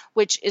function,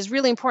 which is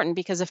really important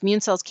because if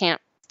immune cells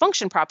can't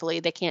function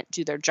properly, they can't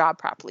do their job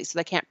properly. So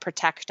they can't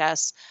protect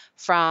us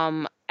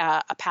from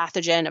a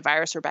pathogen, a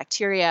virus or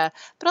bacteria.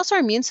 But also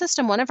our immune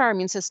system, one of our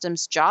immune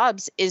system's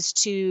jobs is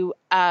to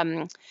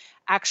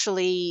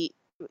actually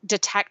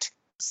detect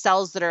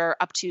cells that are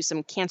up to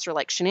some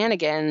cancer-like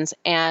shenanigans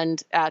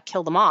and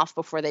kill them off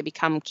before they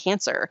become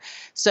cancer.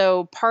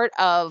 So part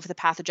of the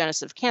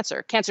pathogenesis of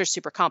cancer is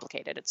super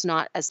complicated. It's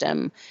not as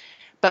dim,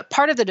 but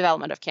part of the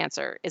development of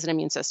cancer is an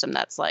immune system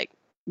that's like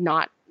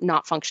not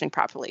functioning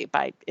properly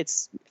by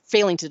it's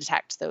failing to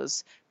detect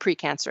those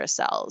precancerous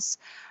cells.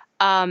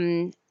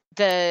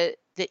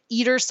 The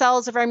eater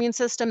cells of our immune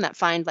system that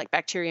find like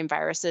bacteria and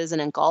viruses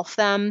and engulf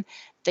them,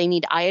 they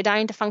need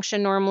iodine to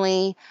function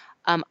normally.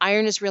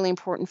 Iron is really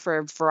important for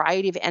a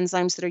variety of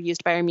enzymes that are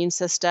used by our immune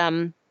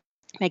system.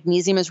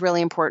 Magnesium is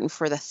really important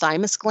for the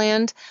thymus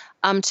gland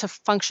to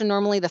function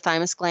normally. The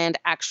thymus gland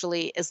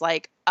actually is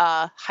like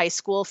a high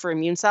school for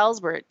immune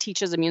cells where it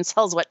teaches immune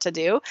cells what to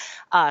do.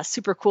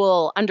 Super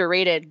cool,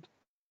 underrated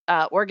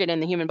organ in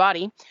the human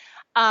body.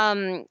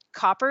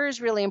 Copper is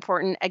really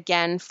important,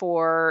 again,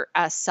 for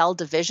cell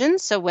division.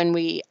 So when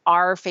we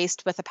are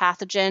faced with a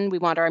pathogen, we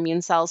want our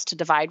immune cells to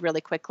divide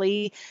really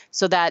quickly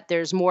so that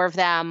there's more of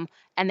them.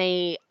 And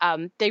they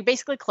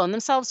basically clone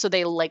themselves. So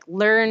they like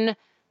learn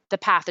the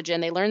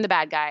pathogen, they learn the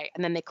bad guy,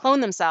 and then they clone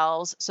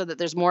themselves so that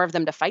there's more of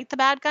them to fight the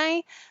bad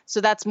guy.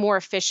 So that's more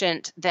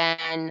efficient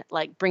than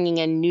like bringing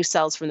in new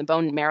cells from the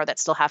bone marrow that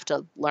still have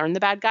to learn the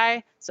bad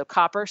guy. So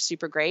copper,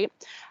 super great.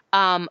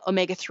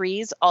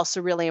 Omega-3s,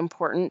 also really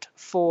important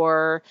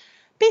for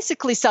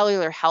basically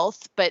cellular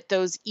health, but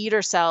those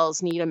eater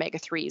cells need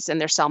omega-3s in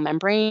their cell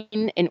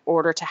membrane in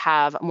order to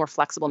have a more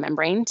flexible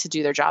membrane to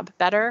do their job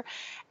better.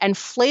 And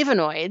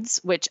flavonoids,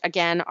 which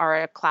again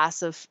are a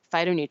class of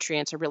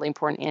phytonutrients, are really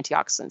important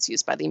antioxidants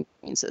used by the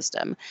immune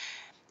system.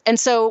 And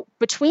so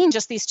between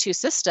just these two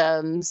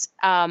systems,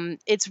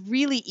 it's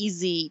really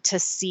easy to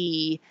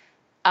see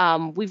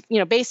we've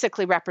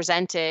basically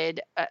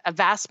represented a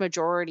vast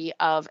majority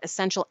of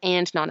essential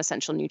and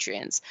non-essential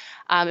nutrients.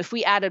 If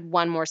we added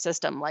one more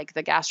system like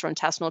the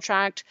gastrointestinal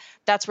tract,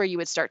 that's where you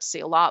would start to see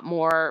a lot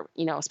more,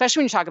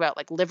 especially when you talk about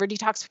like liver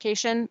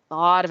detoxification, a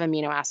lot of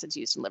amino acids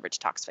used in liver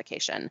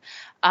detoxification.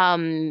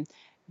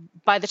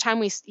 By the time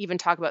we even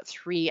talk about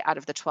 3 out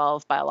of the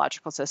 12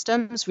 biological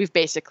systems, we've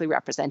basically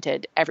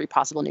represented every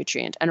possible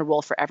nutrient and a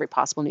role for every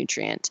possible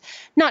nutrient.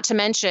 Not to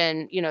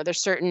mention, there's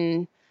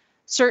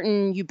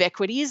certain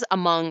ubiquities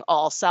among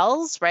all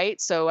cells, right?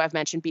 So I've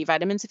mentioned B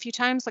vitamins a few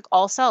times. Like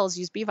all cells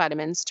use B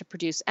vitamins to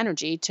produce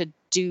energy to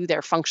do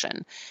their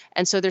function.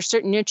 And so there's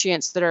certain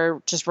nutrients that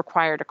are just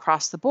required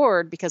across the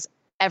board because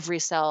every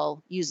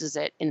cell uses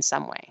it in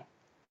some way.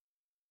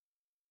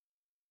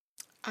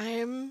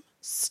 I'm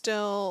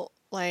still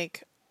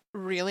like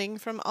reeling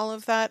from all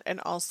of that, and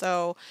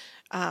also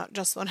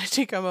just want to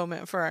take a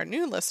moment for our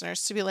new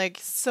listeners to be like,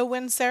 so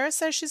when Sarah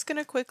says she's going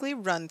to quickly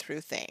run through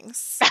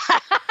things,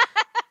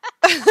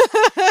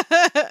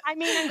 I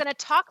mean, I'm going to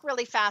talk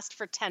really fast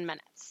for 10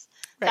 minutes.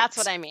 Right. That's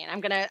what I mean.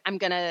 I'm going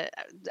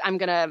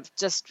to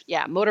just,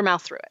 motor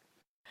mouth through it.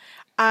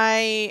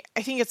 I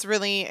think it's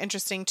really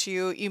interesting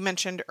too. You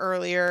mentioned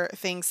earlier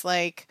things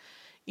like,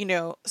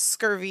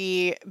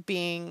 scurvy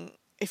being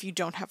if you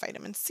don't have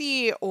vitamin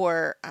C,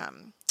 or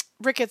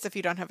rickets if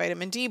you don't have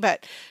vitamin D.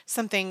 But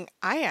something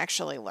I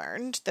actually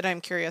learned that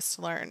I'm curious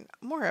to learn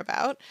more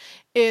about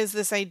is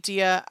this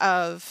idea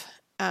of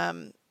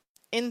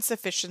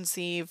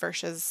insufficiency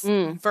versus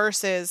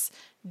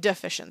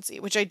deficiency,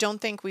 which I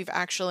don't think we've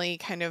actually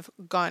kind of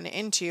gone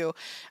into.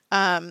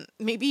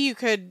 Maybe you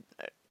could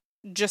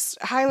just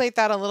highlight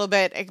that a little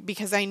bit,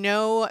 because I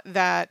know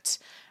that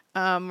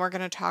we're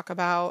going to talk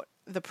about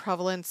the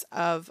prevalence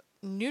of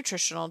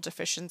nutritional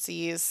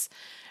deficiencies,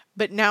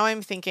 but now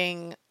I'm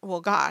thinking,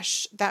 well,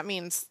 gosh, that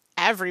means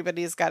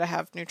everybody's got to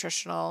have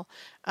nutritional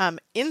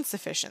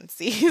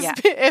insufficiencies Yeah.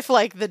 if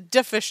like the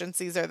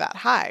deficiencies are that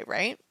high,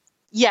 right?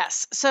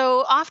 Yes.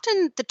 So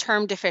often the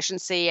term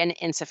deficiency and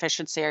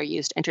insufficiency are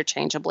used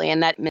interchangeably,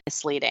 and that's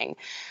misleading.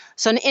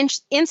 So an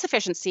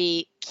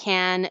insufficiency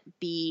can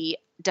be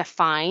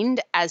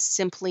defined as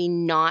simply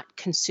not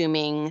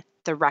consuming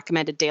the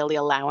recommended daily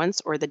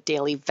allowance or the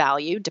daily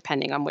value,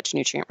 depending on which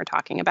nutrient we're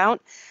talking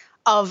about,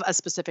 of a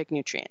specific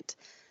nutrient.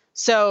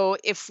 So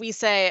if we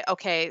say,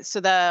 okay,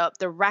 so the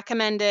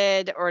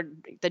recommended or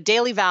the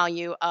daily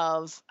value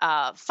of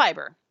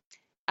fiber,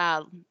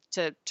 uh,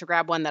 to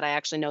grab one that I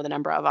actually know the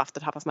number of off the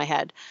top of my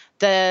head.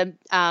 The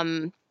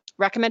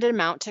recommended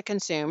amount to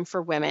consume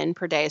for women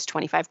per day is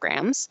 25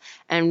 grams,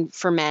 and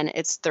for men,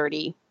 it's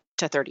 30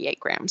 to 38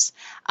 grams.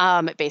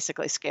 It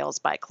basically scales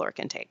by caloric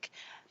intake.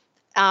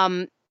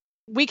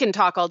 We can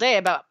talk all day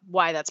about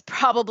why that's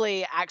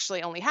probably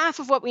actually only half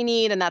of what we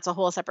need, and that's a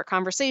whole separate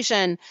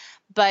conversation.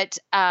 But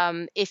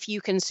if you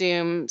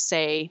consume,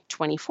 say,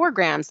 24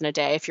 grams in a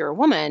day, if you're a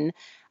woman,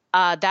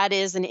 that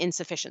is an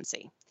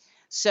insufficiency.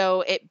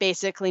 So it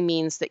basically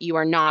means that you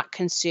are not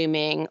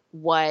consuming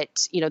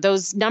what,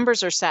 those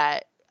numbers are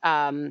set.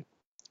 The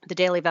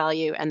daily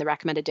value and the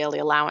recommended daily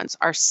allowance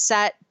are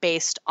set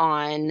based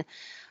on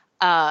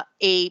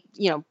a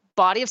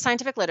body of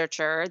scientific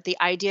literature. The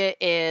idea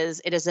is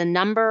it is a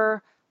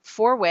number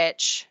for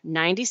which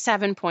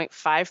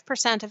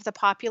 97.5% of the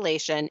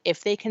population,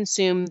 if they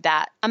consume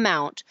that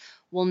amount,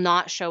 will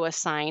not show a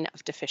sign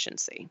of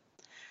deficiency.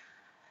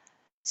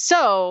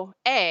 So,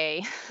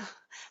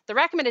 the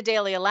recommended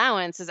daily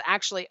allowance is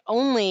actually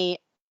only,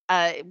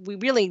 we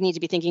really need to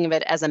be thinking of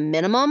it as a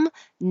minimum,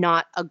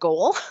 not a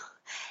goal.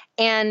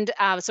 And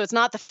so it's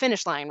not the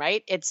finish line,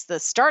 right? It's the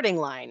starting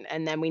line.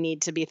 And then we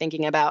need to be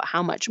thinking about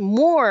how much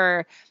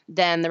more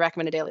than the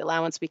recommended daily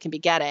allowance we can be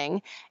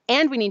getting.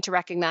 And we need to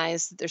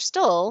recognize that there's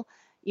still,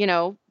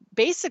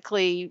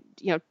 basically,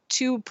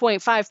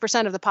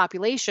 2.5% of the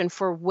population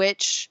for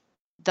which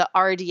the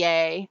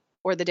RDA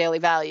or the daily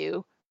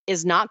value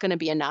is not going to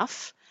be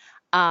enough.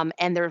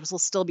 And there will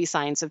still be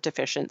signs of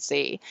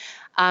deficiency.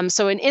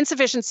 So an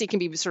insufficiency can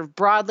be sort of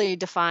broadly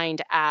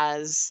defined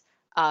as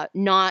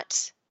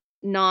not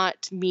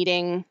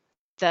meeting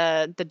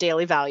the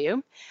daily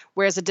value,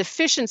 whereas a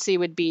deficiency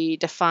would be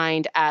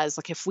defined as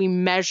like if we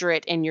measure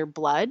it in your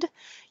blood,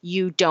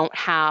 you don't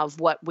have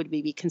what would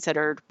be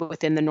considered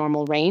within the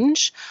normal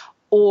range,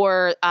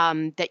 or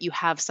that you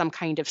have some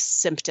kind of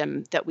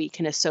symptom that we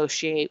can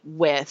associate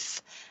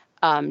with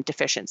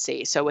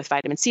deficiency. So with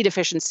vitamin C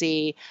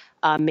deficiency,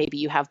 maybe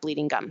you have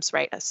bleeding gums,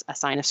 right? A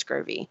sign of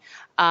scurvy.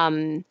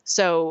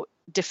 So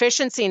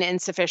deficiency and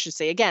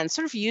insufficiency, again,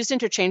 sort of used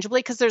interchangeably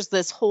because there's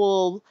this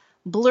whole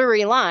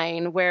blurry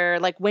line where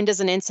like, when does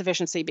an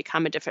insufficiency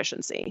become a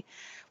deficiency?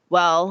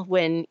 Well,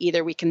 when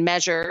either we can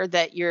measure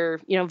that your,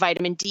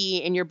 vitamin D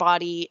in your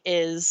body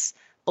is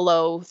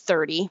below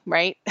 30,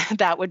 right?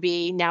 That would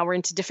be, now we're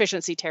into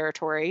deficiency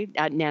territory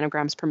at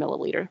nanograms per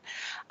milliliter.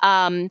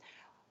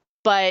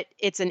 But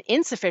it's an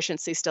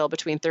insufficiency still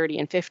between 30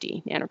 and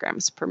 50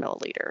 nanograms per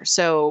milliliter.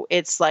 So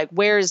it's like,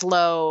 where is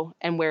low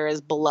and where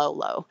is below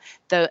low?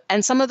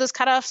 And some of those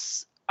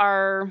cutoffs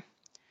are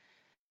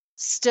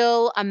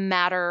still a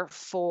matter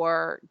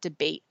for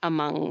debate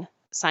among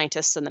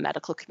scientists in the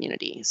medical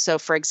community. So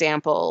for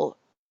example,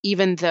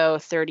 even though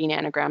 30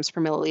 nanograms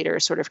per milliliter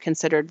is sort of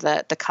considered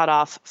the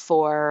cutoff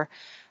for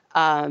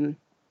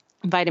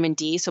vitamin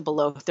D, so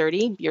below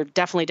 30, you're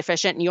definitely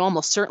deficient, and you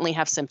almost certainly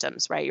have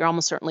symptoms, right? You're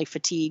almost certainly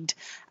fatigued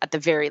at the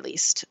very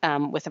least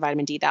with the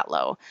vitamin D that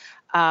low.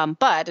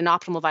 But an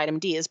optimal vitamin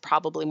D is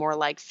probably more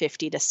like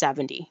 50 to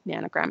 70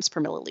 nanograms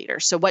per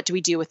milliliter. So what do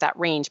we do with that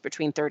range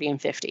between 30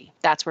 and 50?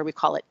 That's where we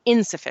call it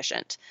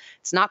insufficient.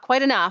 It's not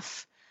quite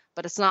enough,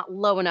 but it's not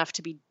low enough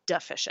to be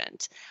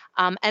deficient.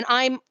 And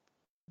I'm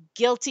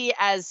guilty,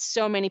 as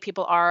so many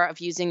people are, of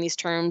using these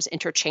terms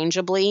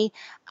interchangeably.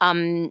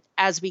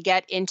 As we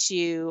get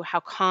into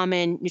how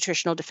common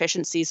nutritional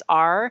deficiencies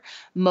are,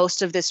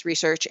 most of this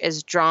research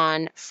is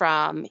drawn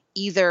from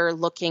either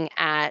looking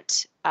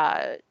at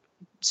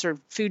sort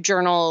of food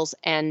journals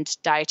and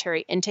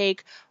dietary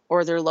intake,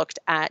 or they're looked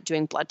at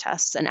doing blood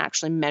tests and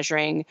actually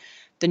measuring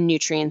the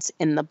nutrients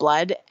in the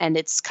blood.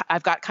 And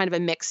I've got kind of a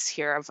mix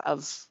here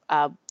of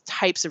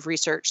types of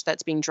research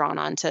that's being drawn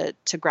on to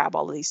grab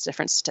all of these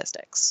different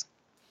statistics.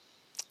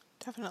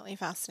 Definitely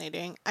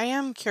fascinating. I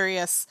am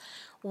curious,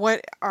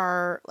 what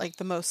are like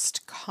the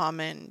most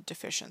common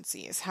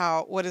deficiencies?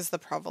 What is the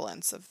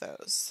prevalence of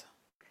those?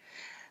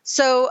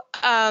 So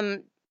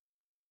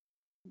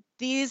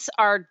these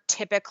are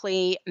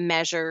typically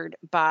measured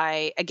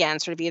by, again,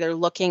 sort of either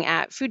looking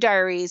at food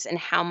diaries and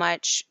how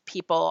much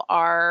people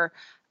are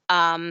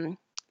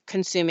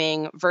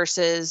consuming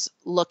versus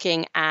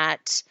looking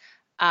at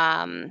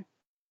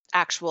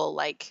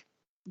actual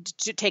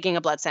taking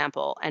a blood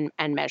sample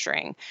and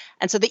measuring.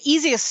 And so the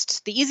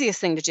easiest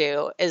thing to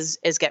do is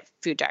get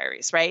food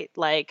diaries, right?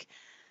 Like,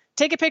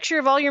 take a picture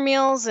of all your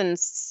meals and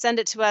send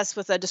it to us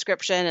with a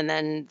description, and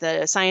then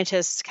the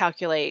scientists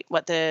calculate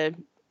what the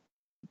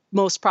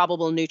most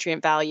probable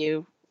nutrient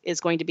value is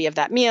going to be of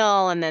that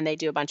meal. And then they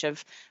do a bunch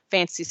of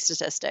fancy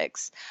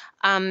statistics.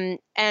 And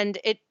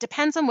it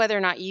depends on whether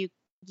or not you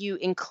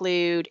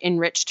include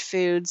enriched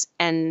foods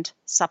and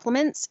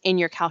supplements in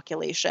your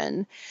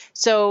calculation.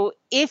 So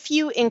if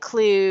you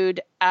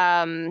include,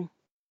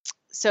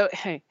 so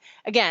it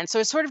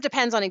sort of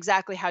depends on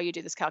exactly how you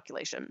do this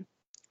calculation.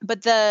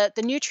 But the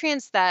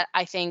nutrients that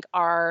I think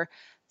are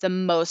the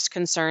most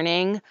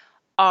concerning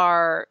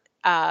are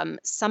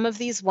some of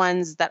these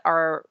ones that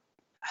are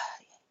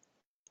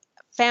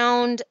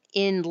found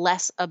in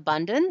less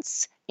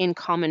abundance in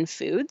common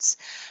foods.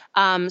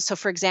 So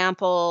for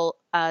example,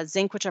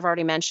 zinc, which I've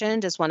already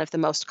mentioned, is one of the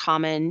most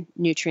common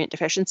nutrient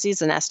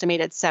deficiencies. An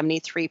estimated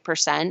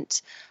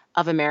 73%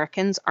 of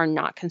Americans are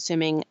not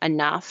consuming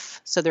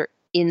enough, so they're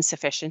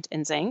insufficient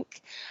in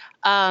zinc.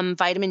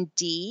 Vitamin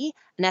D,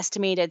 an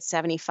estimated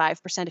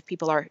 75% of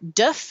people are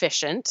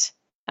deficient.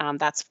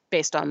 That's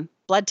based on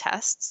blood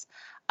tests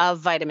of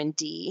vitamin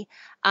D.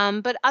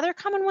 But other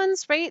common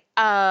ones, right?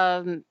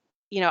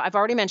 I've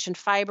already mentioned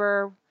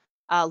fiber,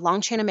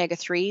 long chain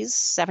omega-3s,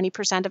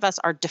 70% of us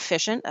are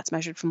deficient. That's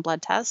measured from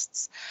blood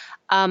tests.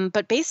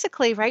 But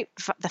basically, right,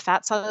 the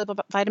fat soluble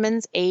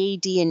vitamins, A,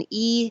 D, and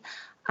E,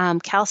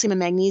 calcium and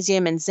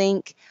magnesium and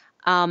zinc,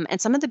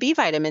 and some of the B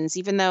vitamins,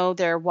 even though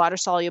they're water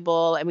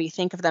soluble and we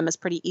think of them as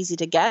pretty easy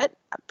to get,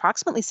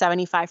 approximately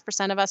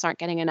 75% of us aren't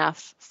getting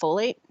enough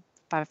folate,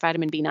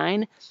 vitamin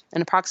B9,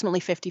 and approximately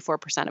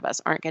 54% of us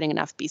aren't getting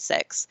enough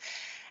B6.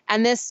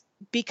 And this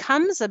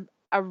becomes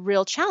a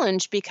real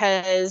challenge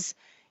because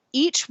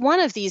each one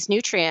of these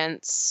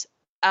nutrients,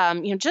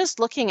 just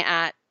looking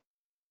at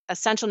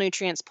essential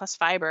nutrients plus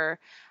fiber,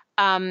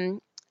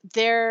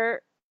 they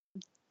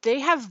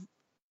have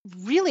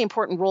really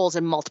important roles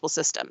in multiple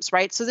systems,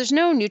 right? So there's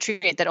no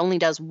nutrient that only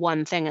does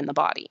one thing in the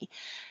body.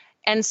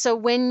 And so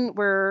when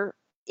we're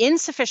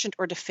insufficient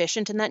or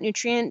deficient in that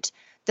nutrient,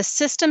 the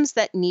systems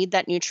that need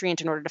that nutrient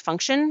in order to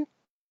function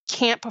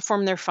can't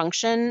perform their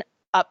function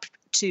up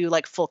to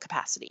like full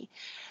capacity.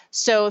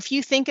 So if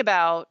you think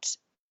about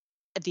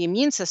the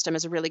immune system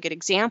as a really good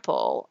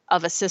example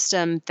of a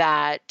system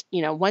that,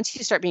 once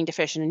you start being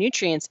deficient in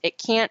nutrients, it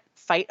can't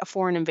fight a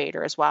foreign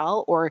invader as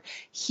well or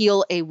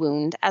heal a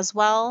wound as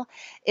well.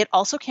 It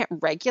also can't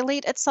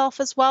regulate itself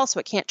as well, so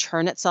it can't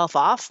turn itself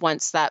off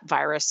once that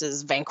virus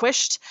is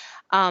vanquished.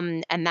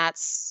 And that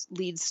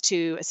leads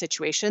to a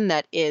situation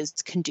that is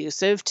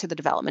conducive to the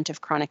development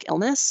of chronic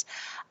illness.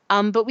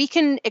 But we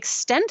can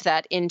extend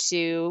that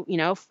into,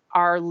 if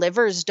our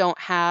livers don't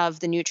have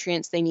the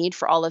nutrients they need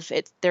for all of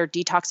their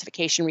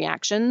detoxification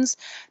reactions,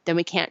 then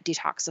we can't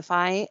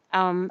detoxify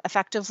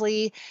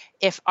effectively.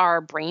 If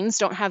our brains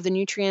don't have the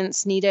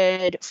nutrients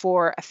needed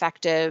for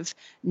effective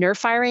nerve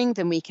firing,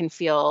 then we can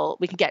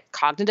get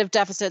cognitive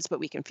deficits, but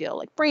we can feel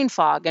like brain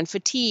fog and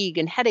fatigue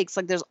and headaches.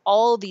 Like there's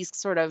all these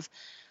sort of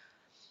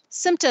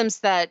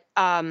symptoms that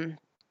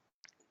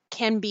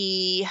can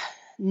be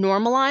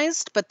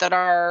normalized, but that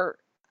are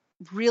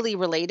really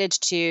related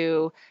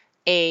to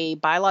a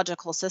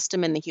biological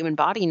system in the human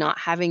body not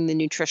having the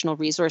nutritional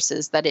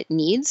resources that it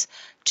needs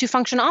to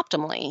function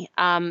optimally.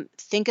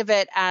 Think of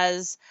it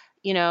as,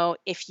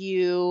 if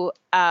your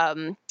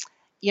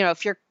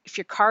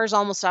car's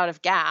almost out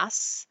of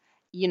gas,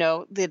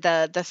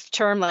 the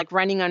term like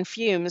running on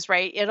fumes,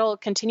 right? It'll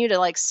continue to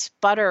like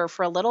sputter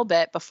for a little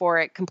bit before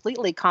it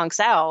completely conks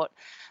out.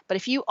 But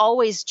if you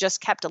always just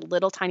kept a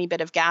little tiny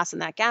bit of gas in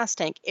that gas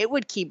tank, it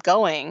would keep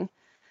going.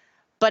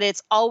 But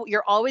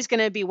you're always going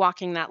to be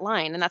walking that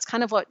line. And that's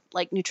kind of what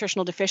like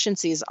nutritional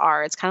deficiencies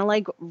are. It's kind of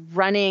like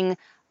running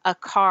a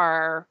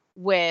car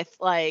with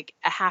like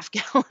a half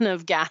gallon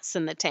of gas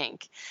in the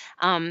tank.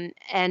 And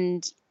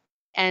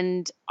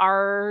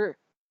our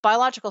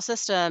biological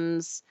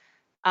systems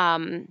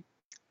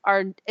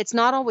it's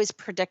not always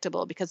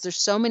predictable because there's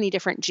so many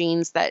different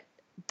genes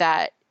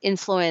that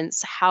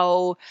influence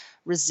how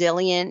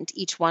resilient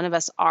each one of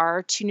us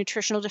are to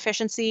nutritional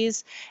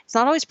deficiencies. It's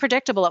not always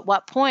predictable at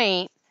what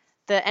point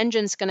the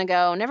engine's going to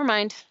go, never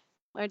mind,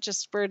 we're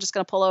just going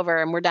to pull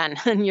over and we're done.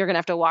 And you're going to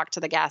have to walk to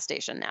the gas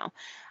station now.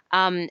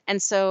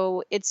 And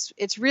so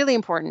it's really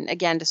important,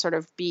 again, to sort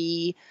of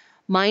be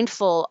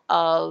mindful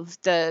of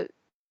the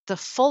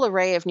full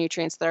array of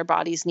nutrients that our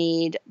bodies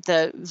need,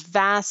 the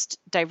vast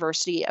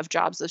diversity of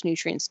jobs those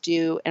nutrients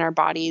do in our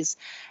bodies,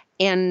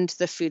 and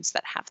the foods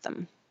that have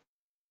them.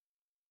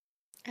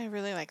 I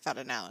really like that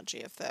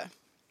analogy of the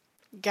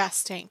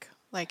gas tank.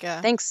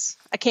 Thanks.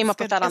 I came up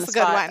with that on the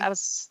spot.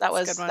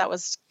 That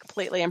was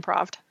completely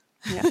improv.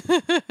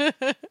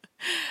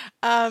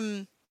 Yeah.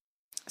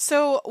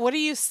 So what do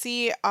you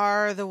see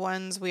are the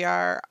ones we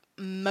are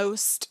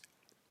most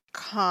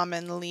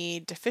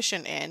commonly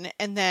deficient in?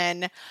 And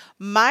then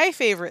my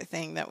favorite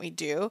thing that we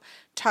do,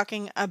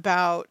 talking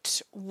about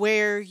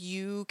where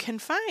you can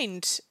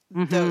find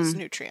those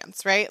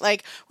nutrients, right?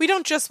 Like we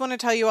don't just want to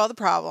tell you all the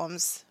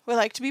problems. We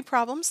like to be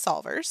problem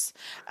solvers.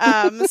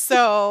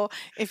 So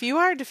if you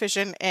are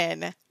deficient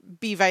in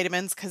B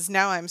vitamins, because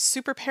now I'm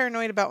super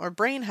paranoid about my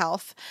brain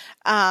health,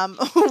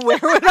 where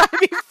would I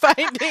be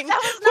finding?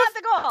 That was not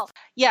the goal.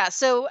 Yeah.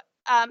 So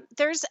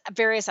There's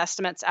various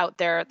estimates out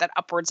there that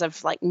upwards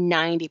of like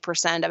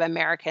 90% of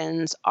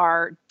Americans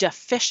are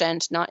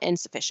deficient, not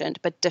insufficient,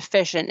 but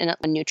deficient in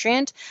a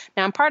nutrient.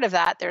 Now, in part of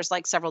that, there's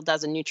like several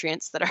dozen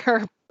nutrients that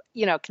are,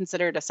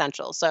 considered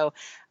essential. So,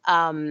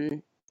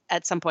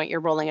 at some point, you're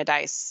rolling a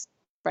dice,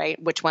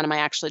 right? Which one am I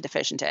actually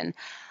deficient in?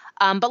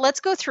 But let's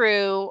go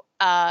through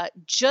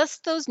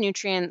just those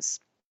nutrients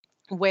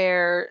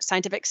where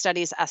scientific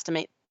studies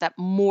estimate that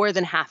more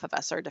than half of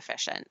us are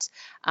deficient.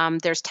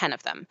 There's 10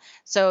 of them.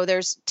 So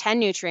there's 10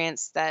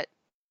 nutrients that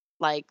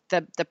like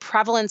the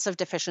prevalence of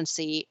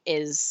deficiency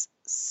is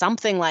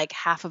something like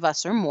half of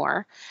us or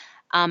more.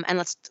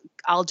 And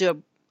I'll do a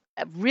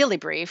really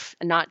brief,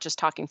 and not just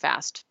talking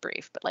fast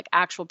brief, but like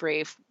actual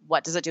brief.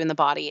 What does it do in the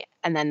body?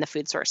 And then the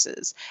food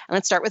sources. And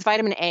let's start with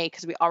vitamin A,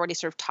 because we already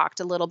sort of talked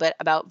a little bit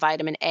about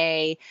vitamin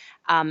A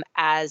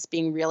as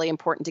being really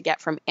important to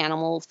get from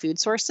animal food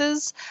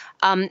sources.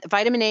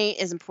 Vitamin A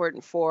is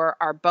important for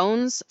our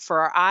bones, for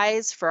our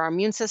eyes, for our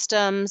immune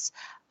systems,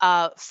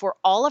 for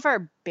all of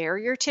our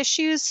barrier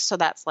tissues. So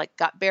that's like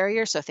gut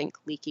barrier. So think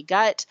leaky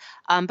gut,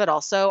 but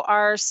also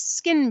our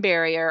skin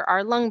barrier,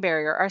 our lung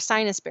barrier, our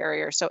sinus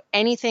barrier. So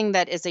anything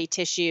that is a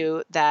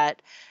tissue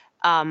that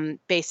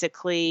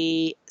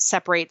basically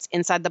separates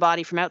inside the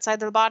body from outside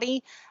the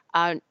body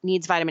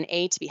needs vitamin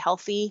A to be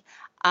healthy.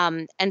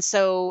 And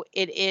so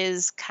it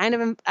is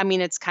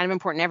it's kind of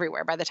important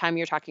everywhere. By the time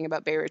you're talking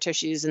about barrier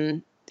tissues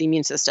and the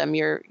immune system,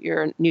 you're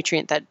a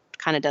nutrient that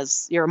kind of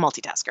you're a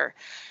multitasker.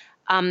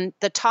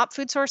 The top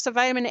food source of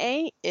vitamin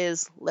A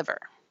is liver.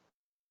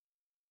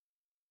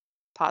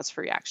 Pause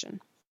for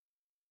reaction.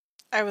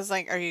 I was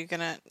like, are you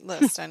going to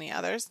list any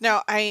others?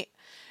 No,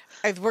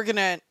 we're going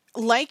to,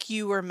 like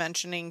you were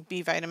mentioning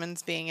B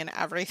vitamins being in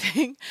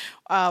everything,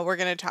 we're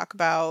going to talk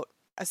about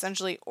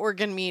essentially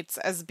organ meats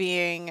as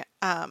being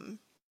a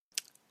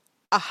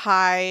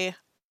high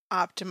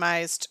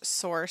optimized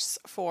source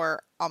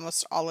for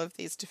almost all of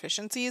these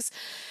deficiencies.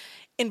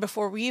 And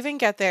before we even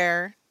get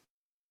there,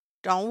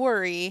 don't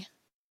worry,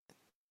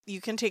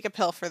 you can take a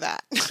pill for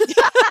that.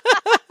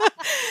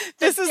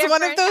 This is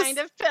one of those kind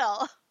of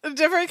pill. A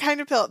different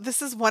kind of pill.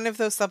 This is one of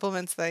those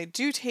supplements that I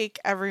do take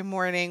every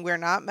morning. We're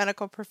not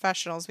medical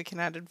professionals. We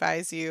cannot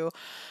advise you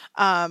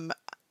on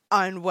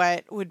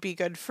what would be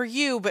good for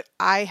you, but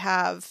I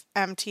have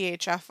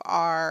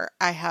MTHFR.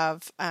 I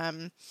have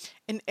an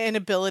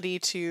inability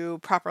to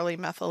properly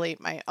methylate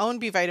my own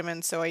B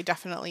vitamins, so I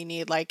definitely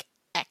need like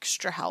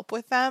extra help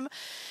with them.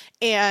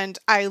 And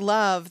I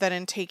love that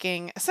in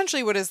taking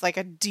essentially what is like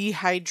a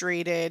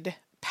dehydrated,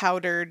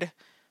 powdered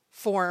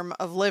form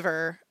of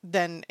liver,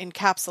 then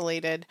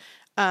encapsulated,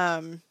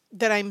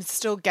 that I'm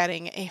still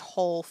getting a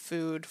whole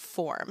food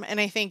form.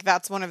 And I think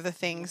that's one of the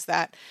things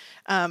that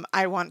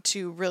I want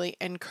to really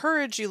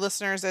encourage you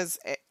listeners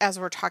as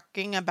we're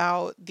talking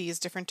about these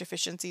different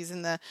deficiencies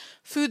in the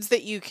foods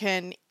that you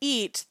can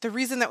eat. The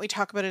reason that we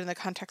talk about it in the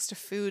context of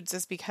foods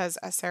is because,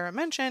 as Sarah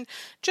mentioned,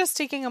 just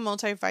taking a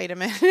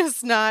multivitamin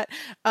is not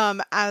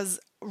as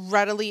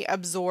readily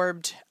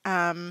absorbed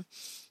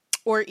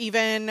or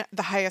even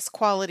the highest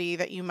quality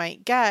that you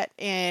might get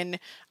in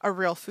a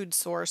real food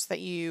source that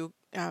you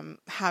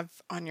have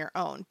on your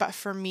own. But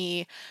for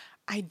me,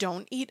 I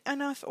don't eat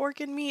enough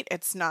organ meat.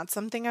 It's not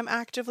something I'm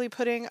actively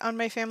putting on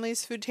my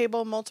family's food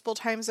table multiple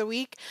times a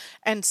week.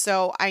 And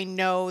so I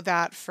know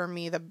that for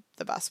me, the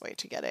best way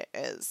to get it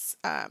is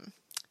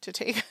to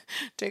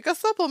take a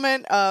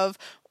supplement and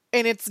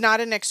it's not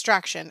an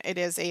extraction. It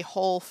is a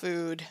whole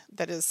food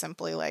that is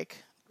simply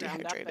like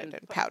dehydrated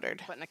and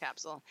powdered. Put in a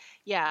capsule.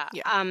 Yeah.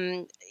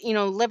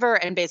 Liver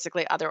and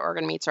basically other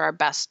organ meats are our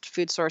best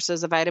food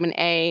sources of vitamin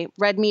A.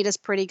 Red meat is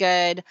pretty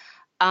good.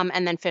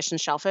 And then fish and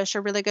shellfish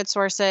are really good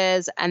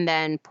sources. And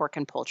then pork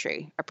and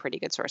poultry are pretty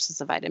good sources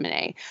of vitamin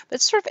A.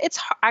 But it's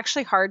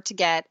actually hard to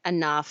get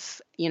enough,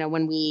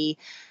 when we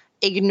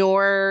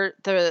ignore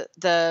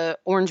the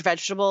orange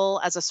vegetable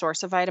as a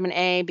source of vitamin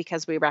A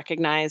because we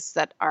recognize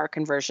that our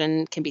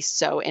conversion can be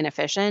so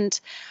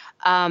inefficient.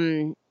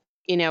 And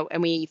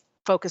we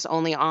focus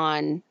only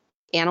on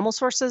animal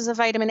sources of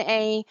vitamin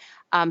A.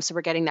 So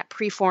we're getting that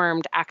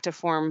preformed active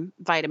form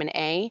vitamin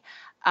A.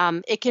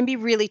 It can be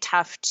really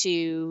tough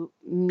to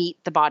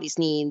meet the body's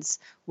needs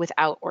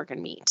without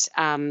organ meat.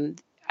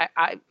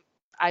 I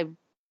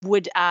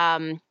would,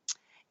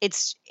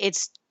 it's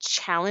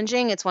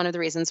challenging. It's one of the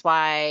reasons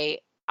why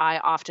I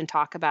often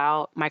talk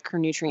about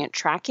micronutrient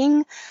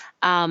tracking.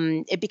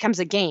 It becomes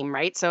a game,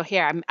 right? So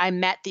here I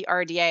met the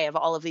RDA of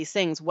all of these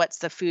things. What's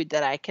the food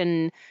that I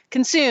can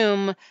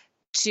consume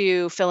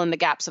to fill in the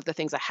gaps of the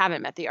things I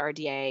haven't met the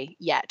RDA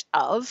yet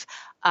of?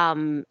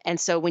 And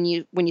so when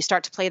you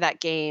start to play that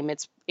game,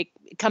 it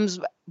becomes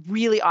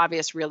really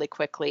obvious really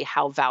quickly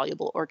how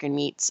valuable organ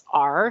meats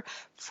are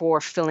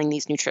for filling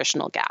these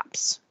nutritional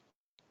gaps.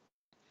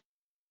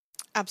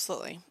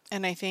 Absolutely.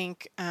 And I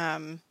think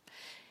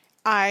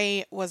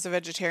I was a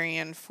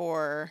vegetarian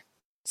for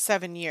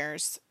 7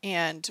 years,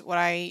 and what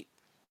I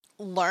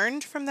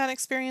learned from that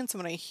experience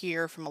and what I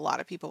hear from a lot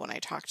of people when I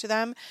talk to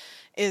them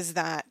is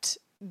that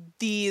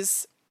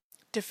these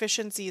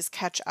deficiencies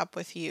catch up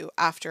with you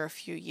after a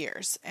few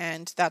years.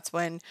 And that's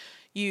when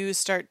you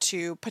start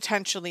to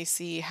potentially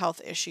see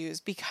health issues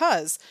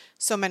because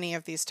so many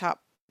of these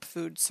top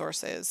food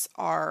sources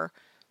are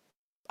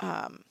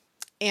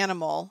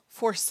animal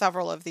for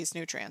several of these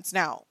nutrients.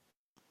 Now,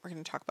 we're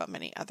going to talk about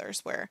many others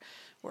where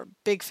we're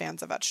big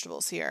fans of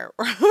vegetables here.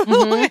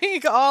 We're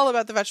like all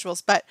about the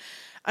vegetables. But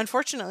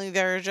unfortunately,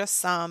 there are just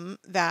some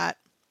that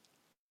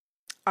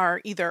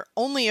are either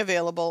only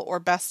available or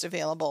best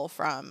available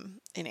from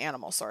an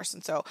animal source.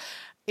 And so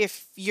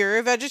if you're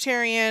a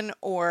vegetarian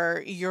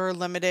or you're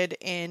limited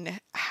in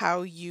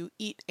how you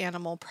eat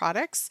animal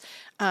products,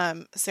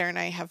 Sarah and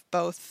I have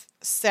both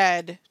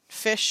said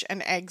fish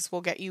and eggs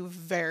will get you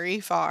very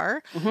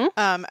far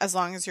as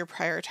long as you're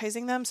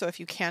prioritizing them. So if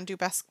you can do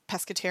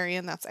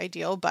pescatarian, that's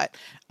ideal. But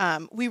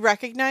we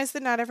recognize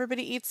that not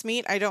everybody eats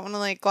meat. I don't want to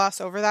like gloss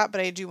over that,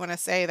 but I do want to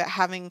say that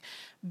having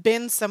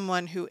been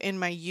someone who in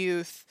my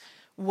youth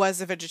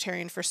was a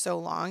vegetarian for so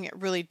long, it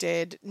really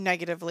did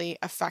negatively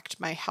affect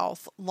my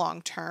health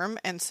long term.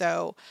 And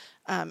so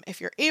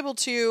if you're able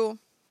to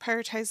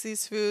prioritize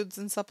these foods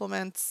and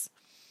supplements,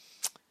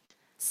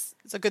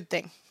 it's a good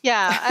thing.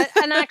 Yeah,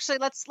 and actually,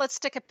 let's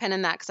stick a pin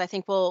in that because I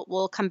think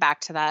we'll come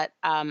back to that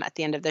at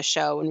the end of this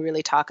show and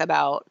really talk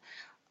about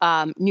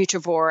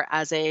Nutrivore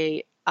as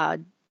a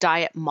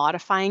diet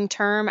modifying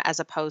term as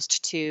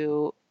opposed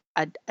to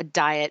a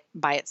diet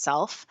by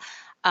itself.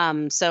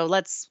 So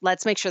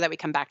let's make sure that we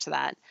come back to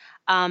that.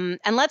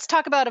 And let's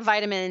talk about a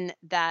vitamin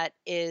that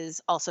is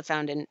also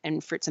found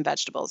in fruits and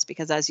vegetables,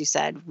 because as you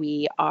said,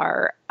 we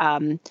are,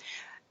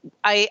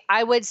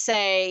 I would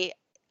say,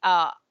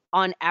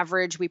 on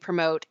average, we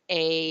promote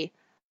a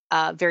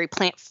very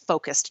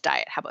plant-focused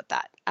diet. How about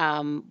that?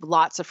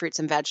 Lots of fruits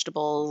and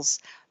vegetables,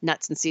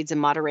 nuts and seeds in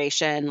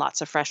moderation,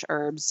 lots of fresh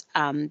herbs.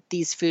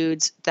 These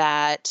foods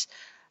that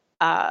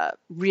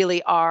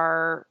really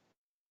are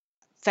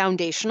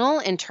foundational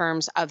in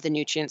terms of the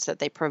nutrients that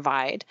they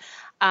provide.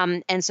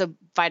 And so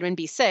vitamin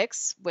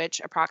B6,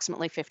 which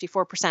approximately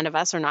 54% of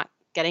us are not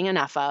getting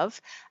enough of.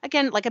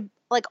 Again,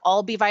 like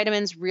all B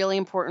vitamins, really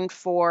important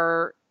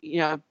for,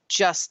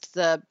 just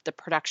the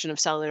production of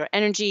cellular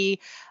energy,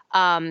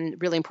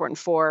 really important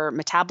for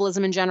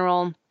metabolism in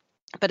general.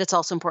 But it's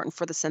also important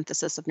for the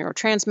synthesis of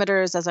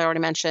neurotransmitters, as I already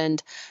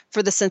mentioned,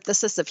 for the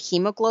synthesis of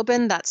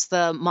hemoglobin. That's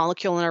the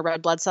molecule in our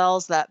red blood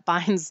cells that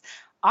binds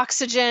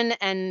oxygen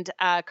and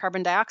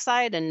carbon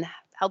dioxide and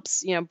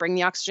helps, bring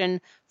the oxygen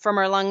from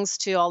our lungs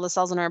to all the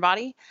cells in our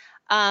body.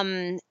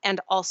 And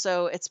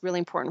also, it's really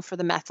important for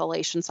the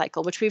methylation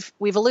cycle, which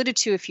we've alluded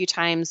to a few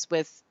times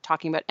with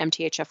talking about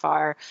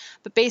MTHFR.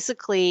 But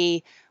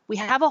basically, we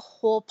have a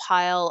whole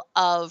pile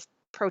of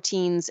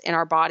proteins in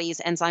our bodies,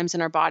 enzymes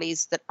in our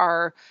bodies that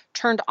are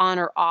turned on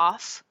or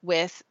off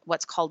with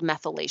what's called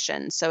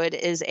methylation. So it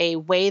is a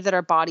way that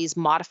our bodies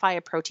modify a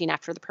protein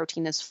after the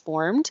protein is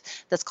formed.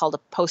 That's called a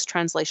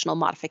post-translational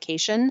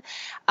modification.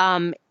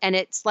 And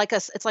it's like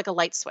a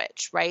light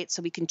switch, right?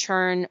 So we can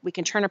turn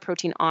a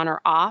protein on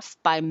or off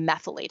by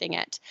methylating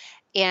it.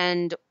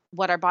 And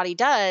what our body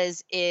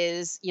does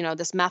is,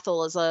 this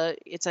methyl is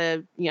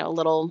a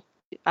little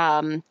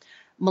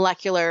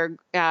molecular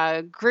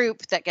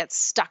group that gets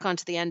stuck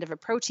onto the end of a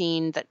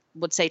protein that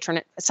would say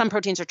some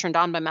proteins are turned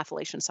on by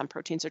methylation, some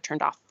proteins are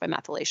turned off by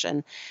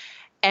methylation.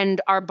 And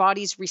our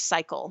bodies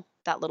recycle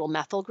that little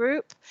methyl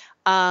group.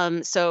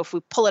 So if we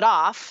pull it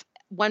off,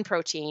 one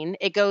protein,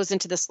 it goes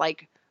into this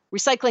like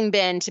recycling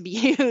bin to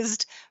be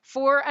used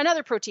for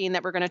another protein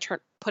that we're going to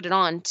put it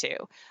on to.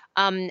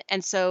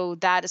 And so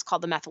that is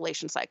called the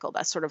methylation cycle.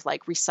 That's sort of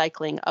like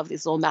recycling of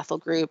these little methyl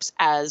groups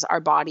as our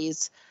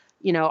bodies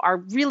are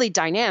really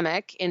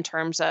dynamic in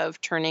terms of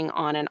turning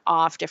on and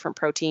off different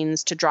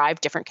proteins to drive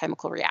different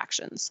chemical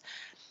reactions.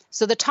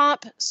 So the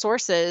top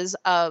sources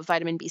of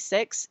vitamin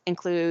B6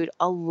 include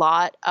a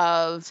lot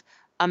of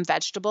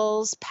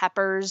vegetables,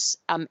 peppers,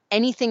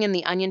 anything in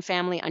the onion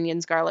family,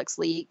 onions, garlics,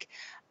 leek,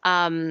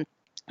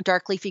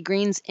 dark leafy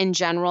greens in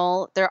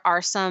general. There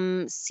are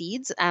some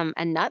seeds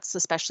and nuts,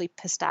 especially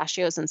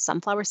pistachios and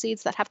sunflower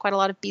seeds, that have quite a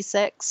lot of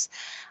B6.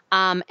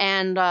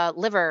 And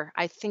liver.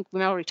 I think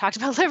we already talked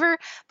about liver.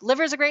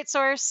 Liver is a great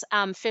source.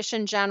 Fish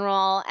in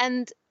general,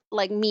 and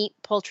like meat,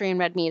 poultry, and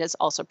red meat is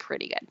also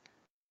pretty good.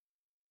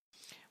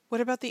 What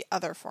about the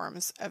other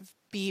forms of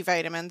B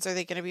vitamins? Are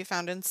they going to be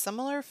found in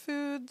similar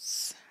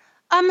foods?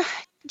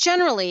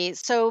 Generally,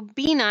 so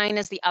B9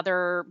 is the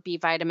other B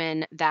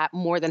vitamin that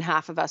more than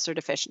half of us are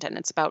deficient in.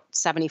 It's about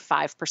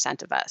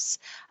 75% of us.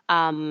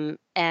 And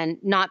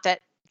not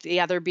that the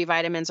other B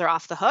vitamins are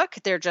off the hook.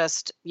 They're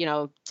just,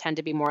 tend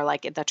to be more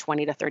like the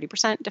 20 to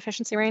 30%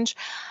 deficiency range.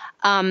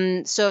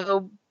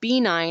 So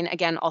B9,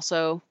 again,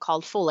 also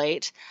called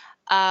folate,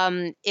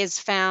 is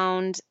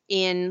found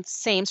in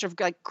same sort of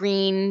like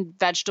green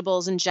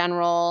vegetables in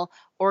general,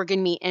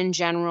 organ meat in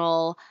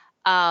general.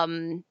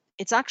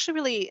 It's actually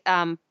really,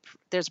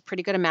 there's a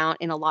pretty good amount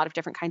in a lot of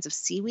different kinds of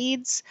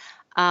seaweeds.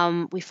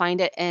 We find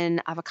it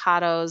in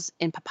avocados,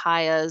 in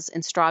papayas,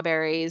 in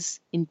strawberries,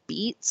 in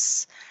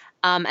beets.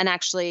 And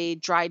actually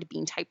dried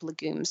bean type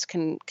legumes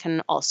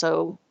can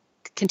also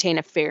contain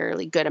a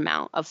fairly good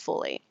amount of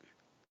folate.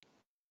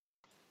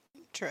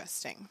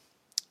 Interesting.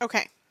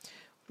 Okay.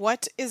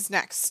 What is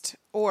next?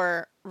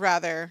 Or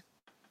rather,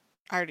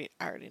 I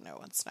already know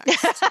what's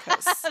next.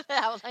 The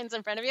outlines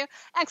in front of you.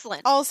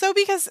 Excellent. Also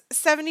because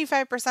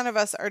 75% of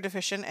us are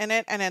deficient in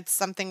it, and it's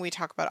something we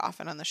talk about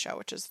often on the show,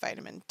 which is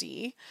vitamin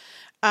D.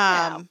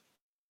 I'm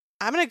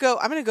gonna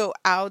go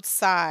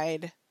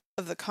outside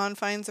of the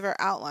confines of our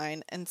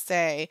outline and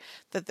say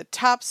that the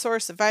top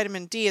source of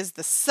vitamin D is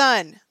the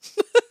sun.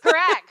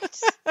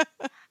 Correct.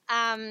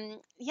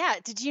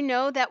 Did you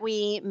know that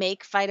we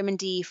make vitamin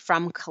D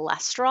from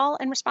cholesterol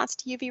in response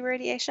to UV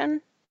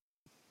radiation?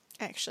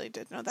 I actually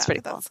did know that, That's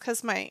pretty but cool. that's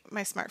because my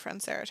smart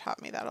friend Sarah taught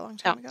me that a long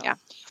time ago. Yeah.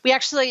 We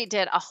actually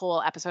did a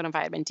whole episode on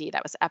vitamin D.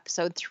 That was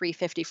episode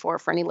 354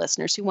 for any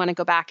listeners who want to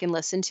go back and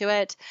listen to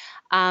it.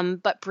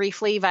 But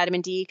briefly,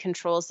 vitamin D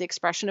controls the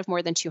expression of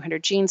more than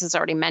 200 genes, as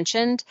already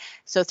mentioned.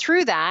 So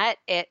through that,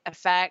 it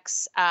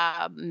affects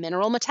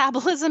mineral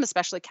metabolism,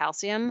 especially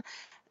calcium.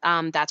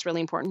 That's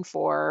really important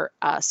for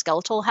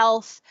skeletal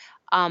health.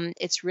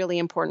 It's really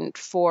important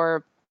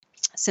for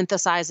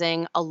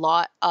synthesizing a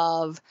lot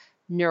of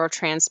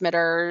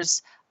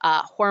neurotransmitters,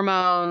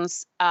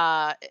 hormones.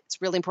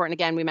 It's really important.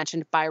 Again, we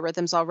mentioned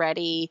biorhythms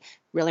already,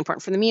 really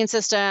important for the immune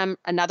system.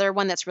 Another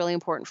one that's really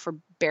important for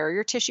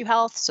barrier tissue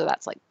health. So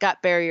that's like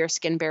gut barrier,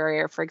 skin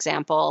barrier, for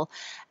example,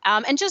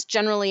 and just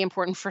generally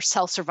important for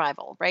cell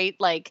survival, right?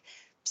 Like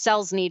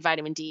cells need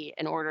vitamin D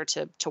in order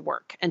to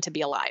work and to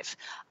be alive.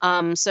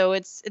 So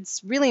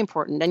it's really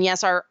important. And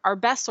yes, our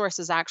best source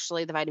is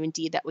actually the vitamin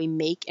D that we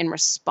make in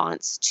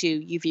response to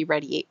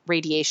UV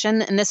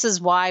radiation. And this is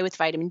why with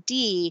vitamin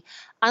D,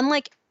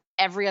 unlike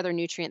every other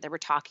nutrient that we're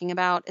talking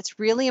about, it's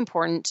really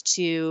important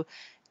to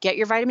get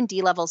your vitamin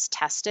D levels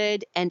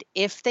tested. And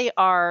if they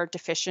are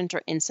deficient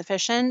or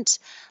insufficient,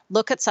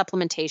 look at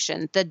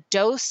supplementation. The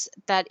dose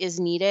that is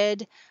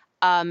needed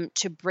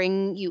to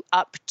bring you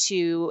up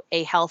to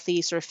a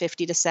healthy sort of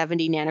 50 to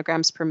 70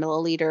 nanograms per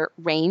milliliter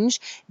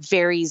range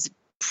varies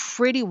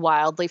pretty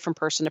wildly from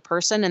person to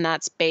person. And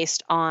that's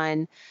based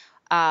on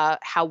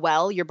how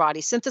well your body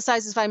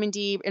synthesizes vitamin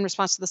D in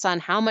response to the sun,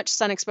 how much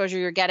sun exposure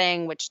you're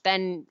getting, which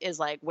then is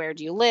like, where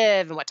do you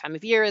live and what time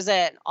of year is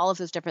it? All of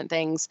those different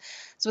things.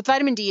 So with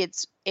vitamin D,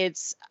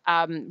 it's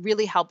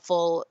really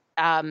helpful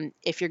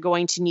if you're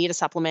going to need a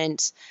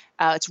supplement.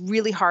 It's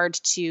really hard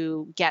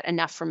to get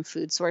enough from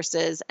food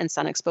sources and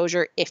sun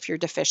exposure if you're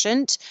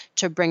deficient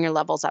to bring your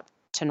levels up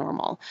to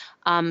normal.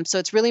 So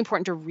it's really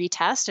important to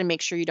retest and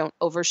make sure you don't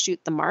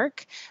overshoot the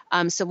mark.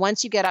 So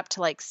once you get up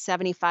to like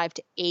 75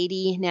 to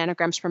 80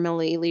 nanograms per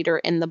milliliter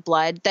in the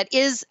blood, that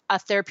is a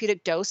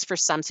therapeutic dose for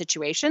some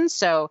situations.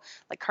 So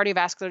like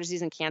cardiovascular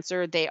disease and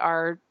cancer, they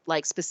are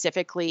like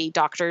specifically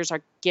doctors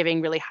are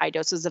giving really high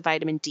doses of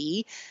vitamin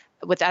D.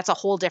 That's a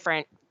whole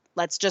different,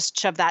 let's just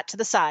shove that to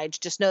the side.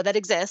 Just know that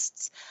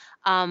exists.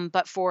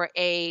 But for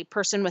a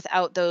person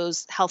without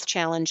those health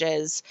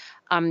challenges,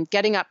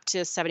 getting up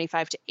to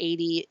 75 to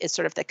 80 is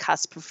sort of the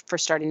cusp for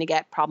starting to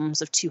get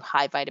problems of too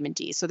high vitamin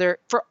D. So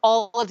for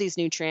all of these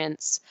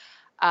nutrients,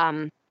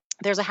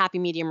 there's a happy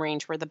medium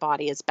range where the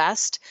body is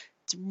best.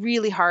 It's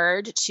really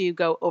hard to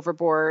go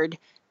overboard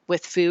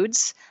with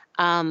foods.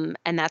 And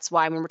that's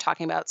why when we're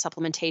talking about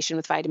supplementation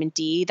with vitamin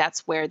D,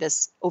 that's where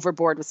this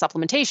overboard with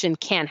supplementation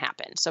can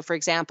happen. So for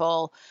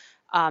example,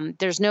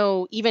 there's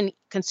no, even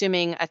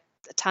consuming a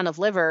ton of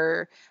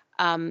liver,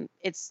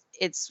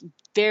 it's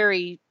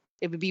very,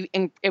 it would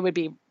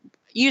be,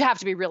 you'd have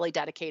to be really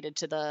dedicated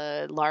to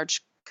the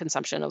large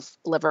consumption of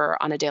liver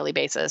on a daily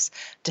basis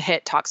to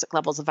hit toxic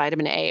levels of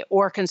vitamin A,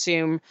 or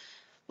consume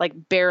like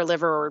bear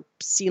liver or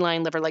sea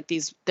lion liver. Like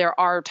these, there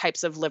are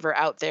types of liver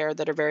out there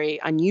that are very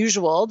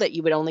unusual that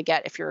you would only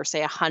get if you're,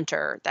 say, a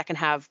hunter, that can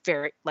have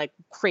very like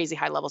crazy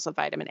high levels of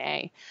vitamin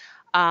A.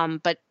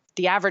 But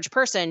the average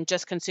person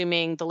just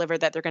consuming the liver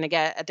that they're going to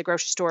get at the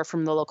grocery store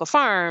from the local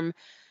farm,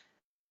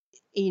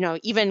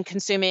 even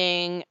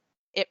consuming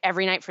it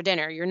every night for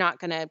dinner, you're not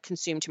going to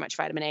consume too much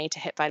vitamin A to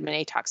hit vitamin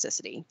A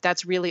toxicity.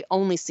 That's really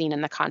only seen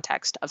in the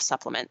context of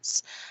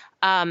supplements.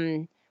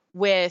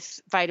 With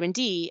vitamin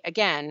D,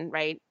 again,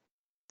 right,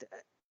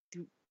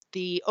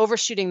 the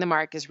overshooting the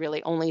mark is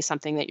really only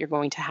something that you're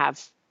going to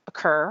have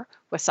occur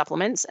with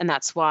supplements, and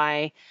that's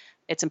why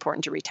it's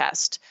important to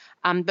retest.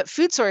 But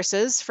food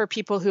sources for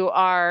people who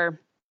are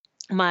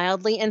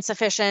mildly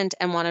insufficient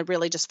and want to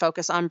really just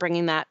focus on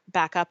bringing that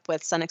back up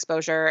with sun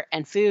exposure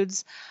and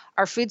foods,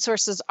 our food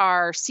sources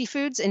are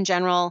seafoods in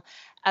general,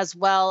 as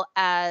well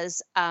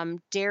as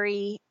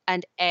dairy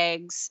and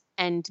eggs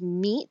and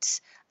meat,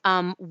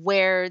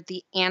 where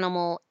the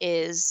animal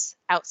is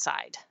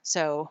outside.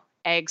 So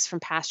eggs from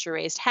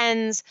pasture-raised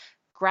hens,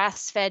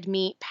 grass-fed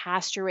meat,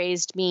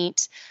 pasture-raised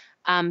meat.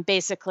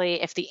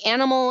 Basically, if the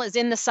animal is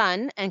in the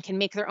sun and can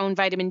make their own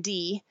vitamin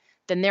D,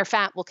 then their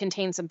fat will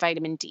contain some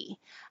vitamin D.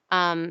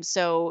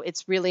 So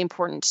it's really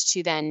important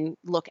to then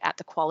look at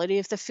the quality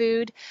of the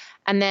food.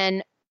 And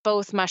then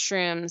both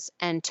mushrooms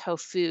and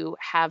tofu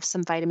have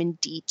some vitamin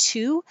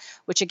D2,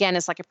 which again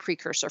is like a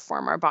precursor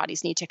form. Our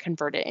bodies need to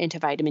convert it into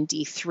vitamin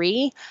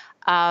D3.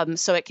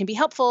 So it can be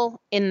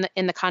helpful in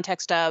the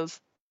context of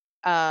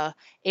a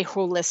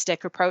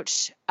holistic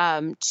approach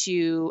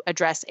to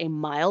address a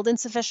mild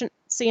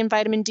insufficiency in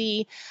vitamin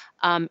D.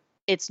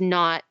 It's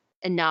not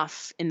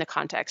enough in the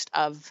context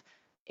of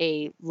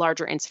a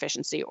larger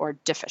insufficiency or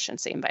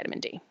deficiency in vitamin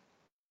D.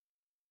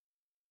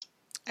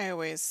 I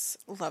always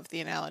love the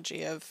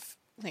analogy of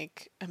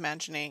like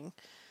imagining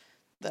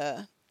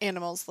the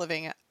animals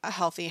living a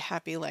healthy,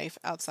 happy life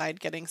outside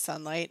getting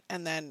sunlight,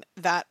 and then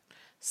that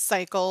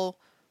cycle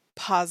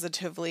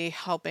positively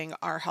helping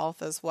our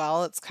health as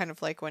well. It's kind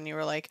of like when you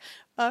were like,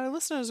 our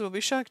listeners will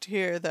be shocked to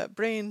hear that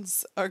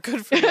brains are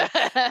good for you.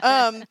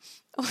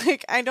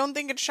 Like, I don't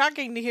think it's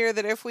shocking to hear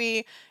that if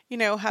we,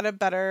 had a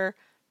better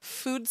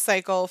food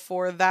cycle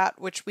for that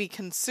which we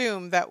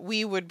consume, that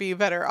we would be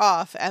better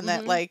off, and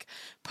that like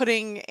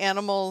putting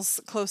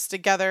animals close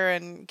together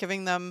and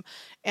giving them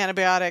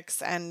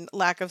antibiotics and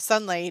lack of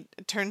sunlight,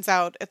 it turns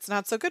out it's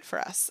not so good for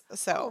us.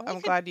 So I'm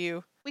glad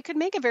you. We could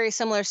make a very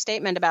similar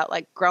statement about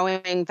like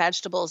growing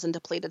vegetables in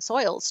depleted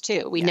soils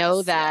too. We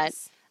know that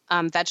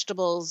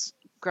vegetables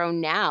grown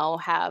now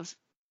have,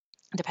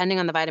 depending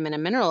on the vitamin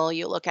and mineral,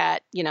 you look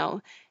at,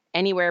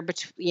 anywhere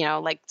between,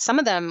 like some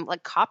of them,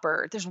 like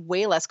copper, there's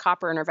way less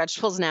copper in our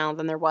vegetables now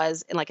than there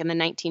was in the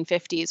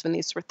 1950s when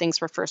these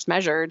things were first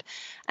measured.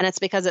 And it's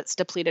because it's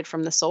depleted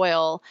from the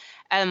soil.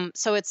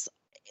 So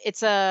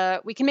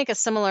we can make a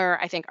similar,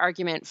 I think,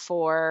 argument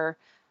for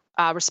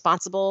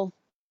responsible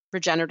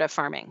regenerative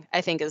farming, I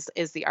think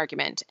is the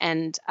argument,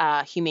 and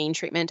humane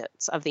treatment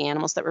of the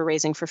animals that we're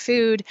raising for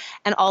food.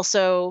 And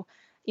also,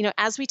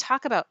 as we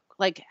talk about,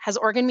 like, has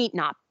organ meat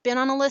not been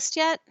on a list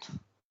yet?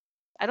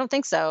 I don't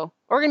think so.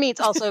 Organ meat's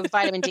also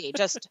vitamin D,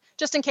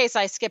 just in case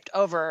I skipped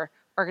over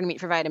organ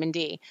meat for vitamin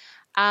D.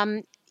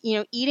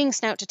 Eating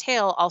snout to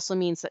tail also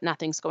means that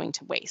nothing's going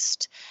to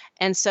waste.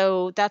 And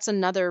so that's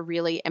another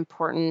really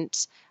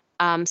important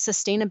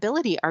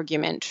sustainability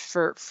argument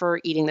for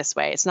eating this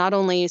way. It's not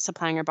only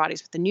supplying our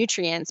bodies with the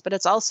nutrients, but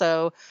it's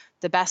also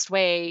the best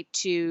way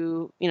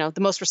to, the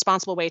most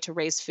responsible way to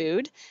raise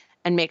food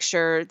and make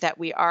sure that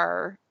we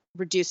are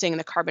reducing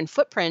the carbon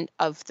footprint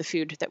of the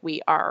food that we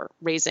are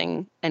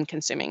raising and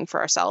consuming for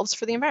ourselves,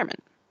 for the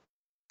environment.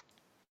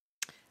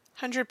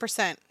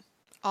 100%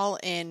 all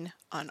in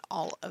on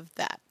all of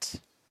that.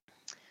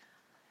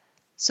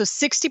 So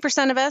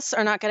 60% of us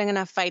are not getting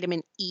enough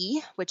vitamin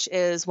E, which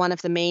is one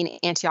of the main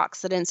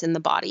antioxidants in the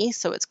body.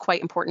 So it's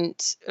quite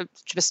important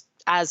just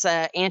as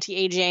an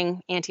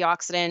anti-aging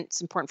antioxidant.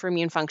 It's important for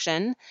immune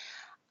function.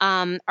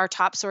 Our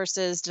top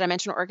sources, did I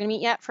mention organ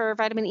meat yet for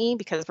vitamin E?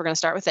 Because we're going to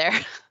start with there.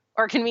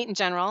 Organ meat in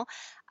general,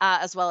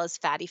 as well as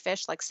fatty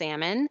fish like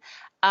salmon.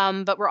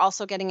 But we're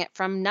also getting it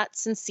from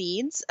nuts and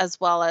seeds, as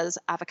well as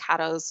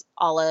avocados,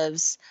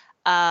 olives,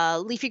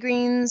 leafy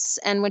greens,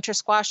 and winter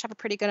squash have a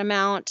pretty good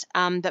amount.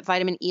 But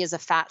vitamin E is a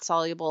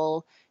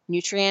fat-soluble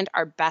nutrient.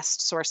 Our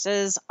best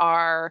sources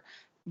are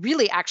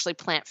really actually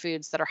plant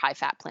foods that are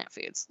high-fat plant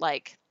foods,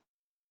 like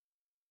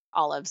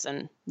olives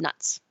and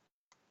nuts.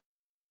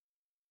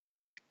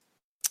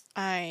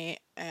 I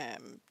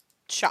am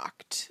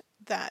shocked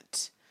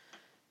that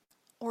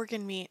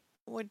organ meat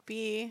would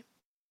be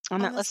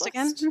on that list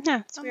again. Yeah,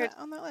 it's on weird.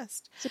 On that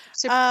list.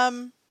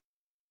 Super.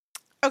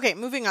 Okay,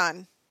 moving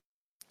on.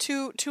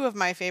 Two of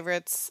my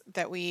favorites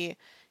that we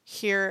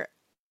hear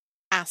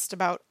asked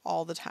about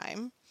all the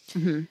time: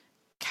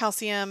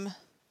 calcium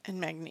and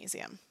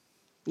magnesium.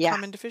 Yeah.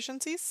 Common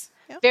deficiencies.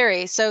 Yeah.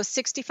 Very. So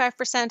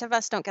 65% of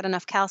us don't get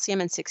enough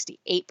calcium and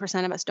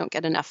 68% of us don't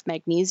get enough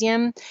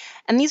magnesium.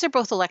 And these are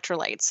both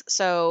electrolytes.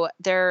 So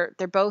they're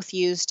both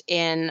used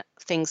in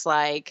things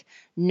like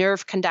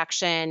nerve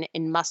conduction,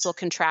 in muscle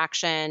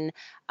contraction.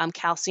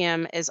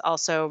 Calcium is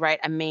also,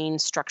 a main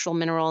structural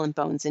mineral in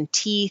bones and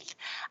teeth.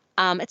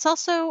 It's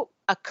also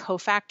a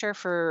cofactor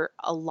for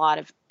a lot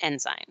of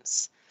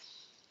enzymes.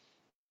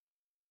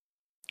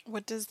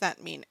 What does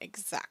that mean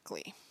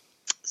exactly?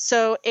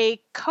 So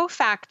a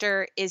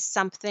cofactor is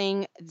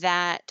something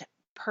that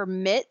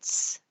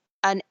permits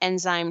an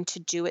enzyme to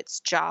do its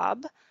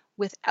job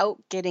without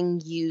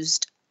getting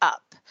used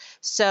up.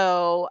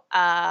 So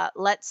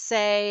let's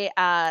say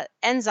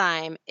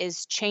enzyme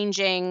is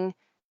changing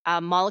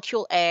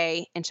molecule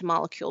A into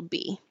molecule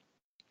B.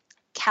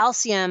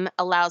 Calcium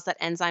allows that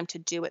enzyme to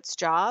do its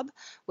job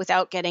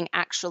without getting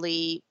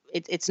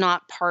it's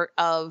not part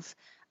of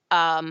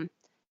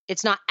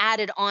it's not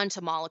added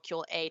onto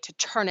molecule A to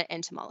turn it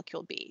into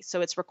molecule B.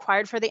 So it's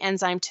required for the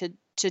enzyme to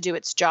do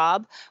its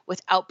job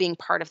without being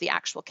part of the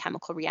actual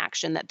chemical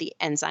reaction that the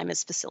enzyme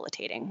is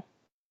facilitating.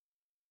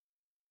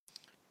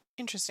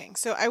 Interesting.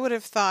 So I would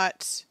have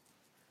thought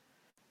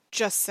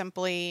just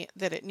simply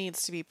that it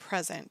needs to be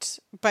present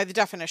by the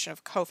definition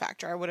of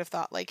cofactor. I would have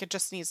thought like it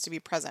just needs to be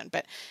present,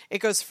 but it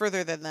goes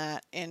further than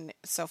that in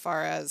so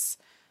far as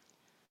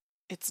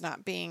it's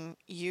not being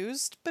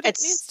used, but it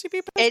needs to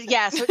be present.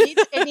 So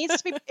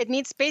it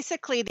needs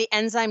basically the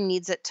enzyme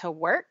needs it to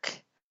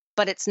work,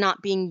 but it's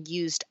not being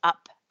used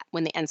up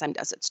when the enzyme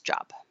does its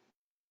job.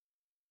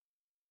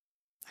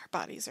 Our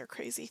bodies are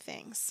crazy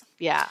things.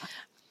 Yeah.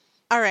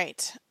 All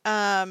right.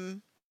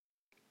 And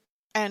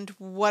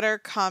what are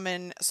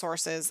common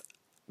sources?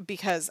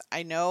 Because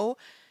I know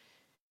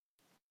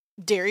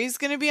dairy's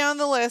going to be on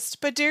the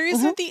list, but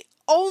dairy's not the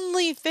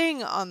only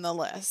thing on the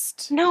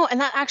list. No, and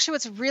that actually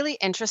what's really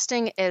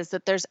interesting is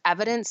that there's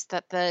evidence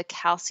that the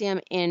calcium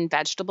in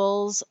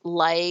vegetables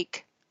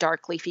like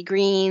dark leafy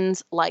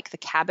greens, like the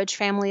cabbage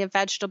family of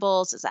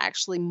vegetables, is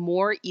actually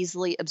more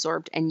easily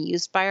absorbed and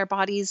used by our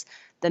bodies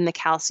than the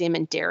calcium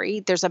in dairy.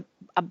 There's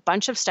a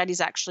bunch of studies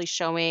actually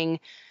showing.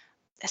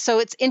 So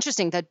it's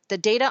interesting that the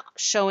data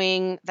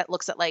showing that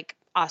looks at like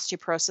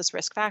osteoporosis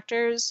risk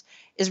factors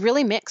is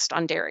really mixed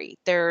on dairy.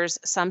 There's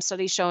some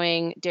studies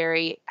showing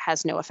dairy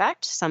has no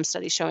effect, some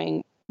studies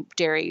showing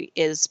dairy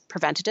is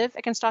preventative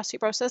against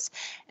osteoporosis,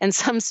 and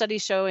some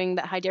studies showing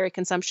that high dairy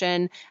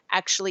consumption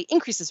actually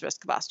increases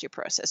risk of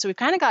osteoporosis. So we've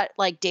kind of got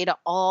like data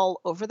all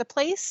over the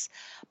place,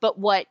 but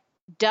what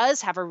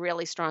does have a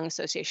really strong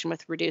association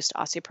with reduced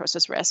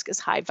osteoporosis risk is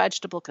high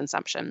vegetable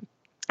consumption.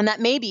 And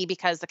that may be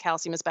because the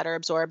calcium is better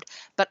absorbed,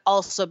 but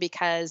also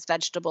because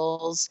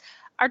vegetables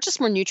are just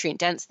more nutrient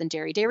dense than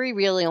dairy. Dairy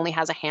really only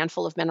has a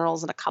handful of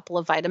minerals and a couple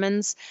of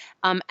vitamins.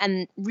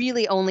 And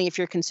really only if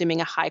you're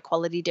consuming a high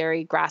quality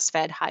dairy,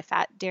 grass-fed,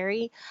 high-fat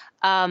dairy.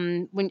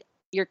 When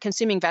you're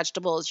consuming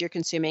vegetables, you're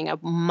consuming a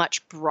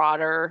much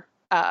broader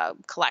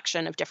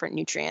collection of different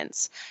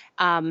nutrients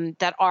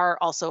that are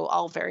also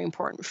all very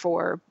important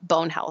for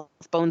bone health.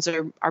 Bones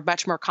are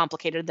much more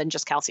complicated than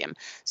just calcium.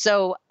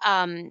 So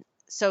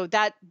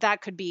that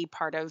could be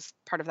part of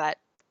that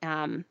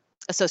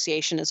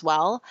association as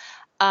well.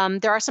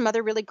 There are some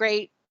other really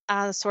great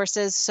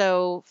sources.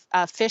 So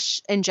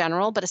fish in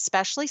general, but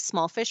especially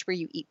small fish where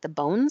you eat the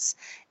bones,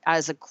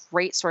 is a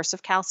great source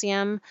of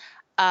calcium.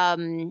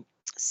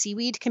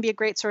 Seaweed can be a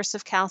great source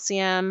of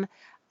calcium.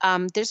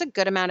 There's a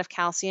good amount of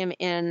calcium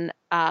in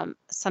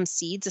some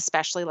seeds,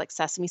 especially like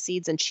sesame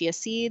seeds and chia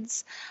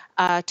seeds.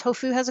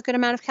 Tofu has a good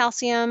amount of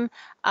calcium,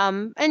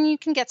 and you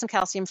can get some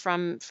calcium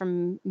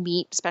from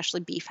meat, especially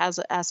beef has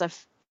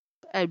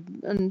a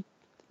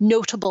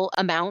notable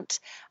amount.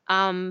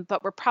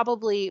 But we're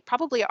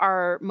probably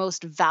our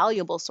most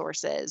valuable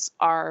sources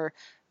are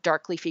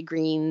dark leafy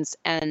greens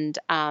and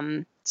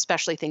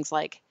especially things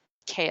like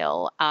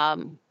kale,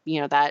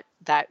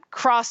 that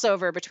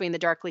crossover between the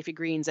dark leafy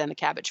greens and the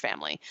cabbage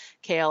family,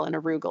 kale and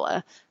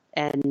arugula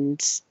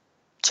and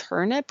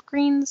turnip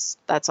greens.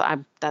 I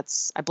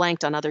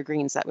blanked on other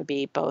greens that would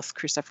be both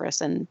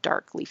cruciferous and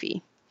dark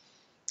leafy.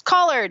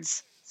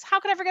 Collards. How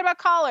could I forget about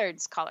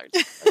collards? Collards.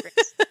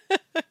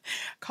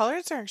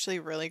 Collards are actually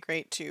really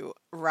great to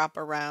wrap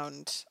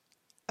around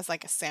as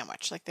like a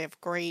sandwich. Like they have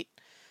great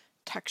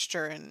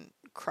texture and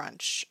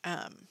crunch.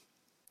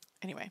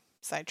 Anyway,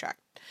 sidetracked.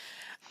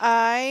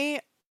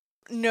 I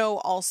know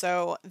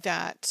also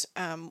that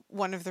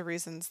one of the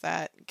reasons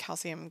that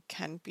calcium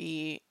can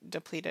be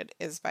depleted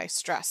is by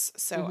stress.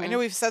 So I know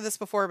we've said this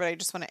before, but I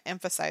just want to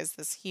emphasize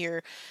this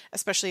here,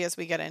 especially as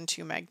we get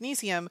into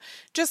magnesium.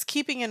 Just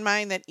keeping in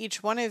mind that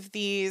each one of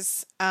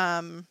these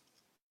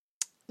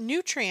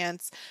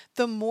nutrients,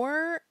 the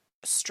more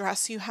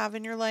stress you have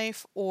in your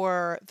life,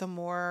 or the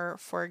more,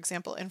 for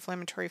example,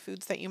 inflammatory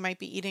foods that you might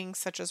be eating,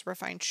 such as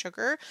refined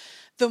sugar,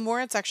 the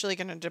more it's actually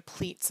going to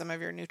deplete some of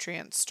your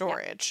nutrient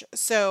storage. Yeah.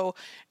 So,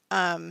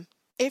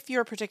 if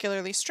you're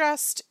particularly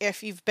stressed,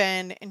 if you've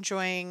been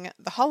enjoying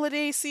the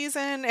holiday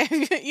season,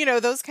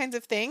 those kinds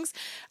of things,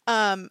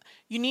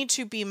 you need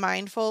to be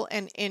mindful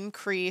and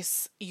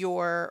increase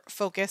your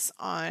focus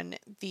on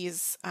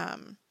these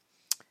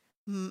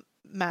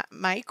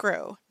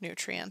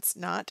micronutrients,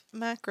 not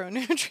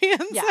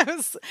macronutrients. Yeah. I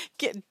was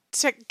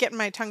getting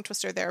my tongue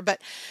twister there,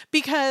 but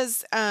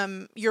because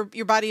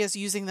your body is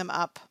using them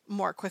up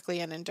more quickly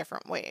and in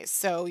different ways,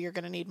 so you're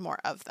going to need more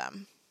of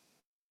them.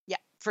 Yeah,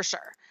 for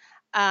sure.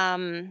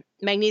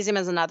 Magnesium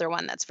is another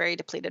one that's very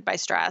depleted by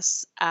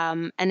stress.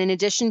 And in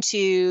addition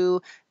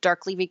to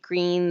dark leafy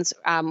greens,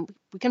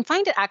 we can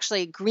find it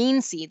actually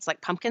green seeds like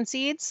pumpkin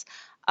seeds.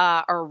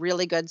 Are a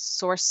really good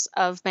source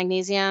of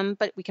magnesium,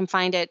 but we can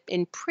find it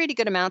in pretty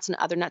good amounts in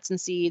other nuts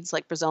and seeds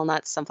like Brazil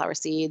nuts, sunflower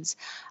seeds.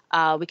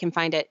 We can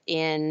find it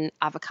in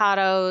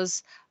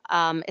avocados.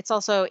 It's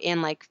also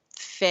in like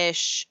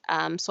fish.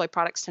 Soy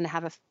products tend to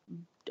have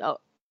a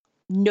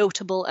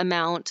notable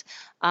amount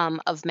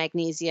of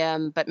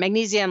magnesium, but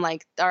magnesium,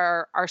 like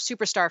our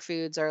superstar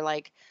foods, are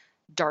like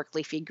dark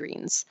leafy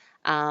greens.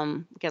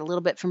 We get a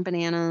little bit from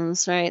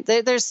bananas, right?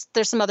 There's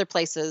some other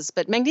places,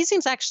 but magnesium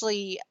is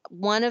actually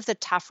one of the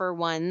tougher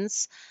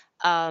ones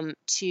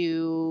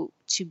to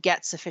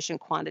get sufficient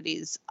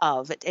quantities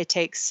of. It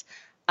takes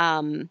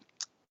the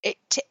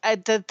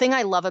thing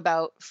I love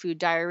about food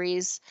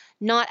diaries,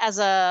 not as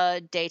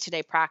a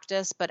day-to-day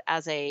practice, but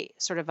as a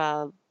sort of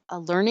a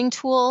learning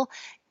tool,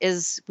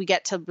 is we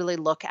get to really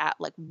look at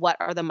like what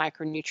are the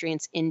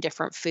micronutrients in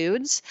different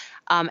foods,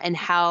 and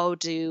how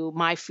do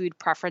my food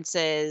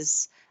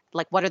preferences,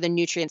 like what are the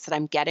nutrients that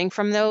I'm getting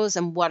from those,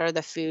 and what are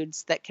the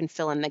foods that can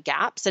fill in the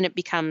gaps. And it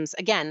becomes,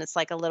 again, it's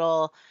like a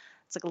little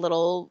it's like a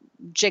little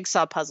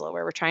jigsaw puzzle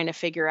where we're trying to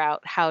figure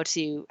out how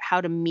to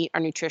meet our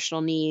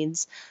nutritional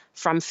needs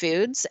from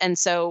foods. And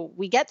so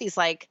we get these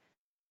like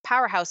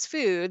powerhouse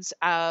foods.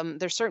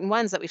 There's certain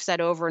ones that we've said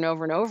over and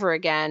over and over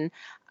again.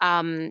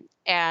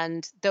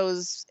 And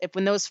those, if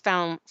when those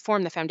form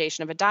the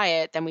foundation of a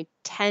diet, then we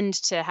tend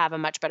to have a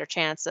much better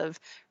chance of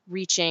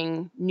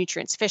reaching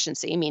nutrient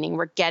sufficiency, meaning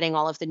we're getting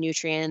all of the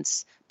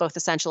nutrients, both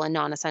essential and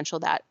non-essential,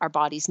 that our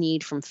bodies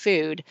need from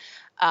food.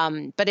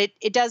 But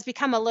it does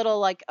become a little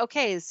like,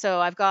 okay, so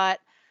I've got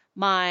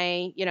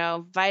my,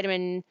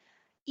 vitamin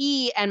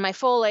E and my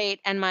folate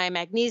and my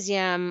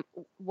magnesium.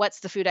 What's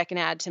the food I can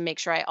add to make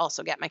sure I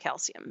also get my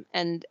calcium?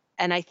 And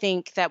I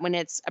think that when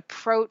it's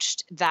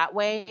approached that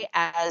way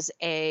as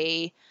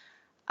a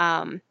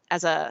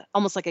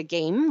almost like a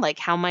game, like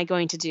how am I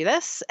going to do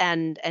this,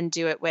 and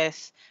do it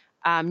with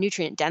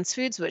nutrient dense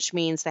foods, which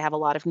means they have a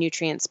lot of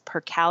nutrients per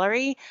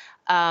calorie,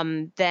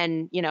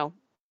 then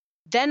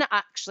then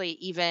actually,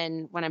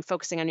 even when I'm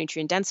focusing on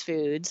nutrient dense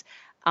foods,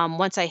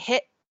 once I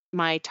hit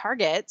my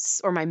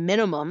targets or my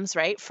minimums,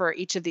 right, for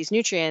each of these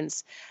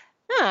nutrients,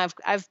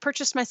 I've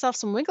purchased myself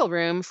some wiggle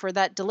room for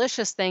that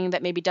delicious thing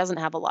that maybe doesn't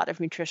have a lot of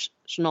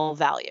nutritional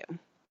value.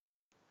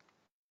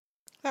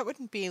 That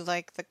wouldn't be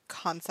like the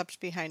concept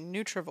behind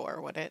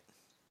Nutrivore, would it?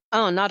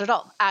 Oh, not at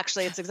all.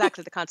 Actually, it's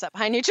exactly the concept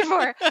behind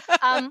Nutrivore.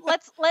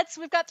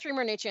 We've got 3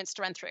 more nutrients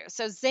to run through.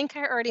 So zinc,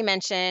 I already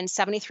mentioned,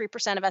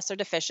 73% of us are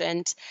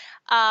deficient.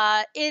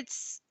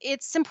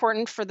 It's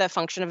important for the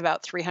function of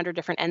about 300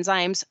 different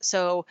enzymes.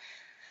 So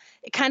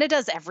it kind of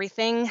does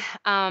everything.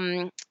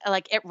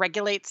 Like it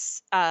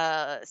regulates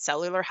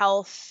cellular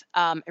health.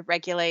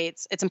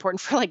 It's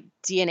important for like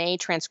DNA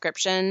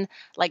transcription,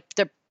 like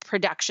the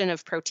production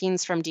of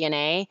proteins from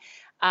DNA.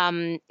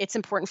 It's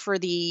important for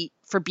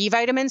B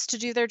vitamins to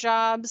do their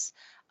jobs.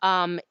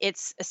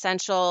 It's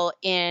essential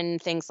in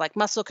things like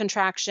muscle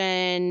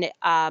contraction.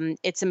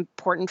 It's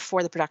important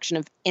for the production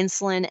of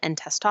insulin and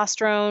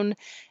testosterone.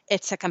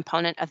 It's a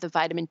component of the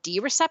vitamin D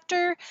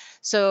receptor.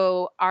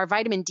 So our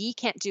vitamin D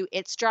can't do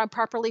its job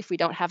properly if we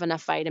don't have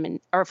enough vitamin,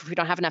 or if we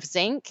don't have enough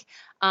zinc.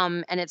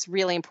 And it's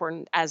really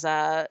important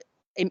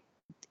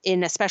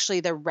in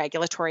especially the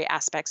regulatory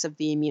aspects of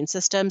the immune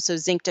system. So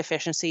zinc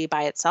deficiency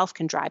by itself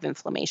can drive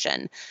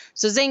inflammation.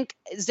 So zinc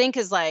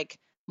is like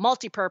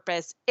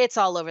multi-purpose. It's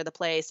all over the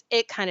place.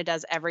 It kind of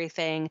does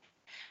everything.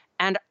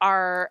 And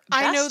our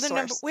best I know the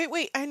source.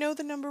 Wait. I know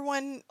the number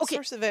one Okay.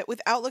 source of it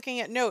without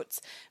looking at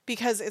notes,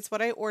 because it's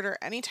what I order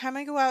anytime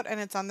I go out and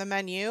it's on the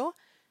menu.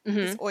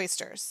 It's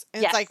oysters.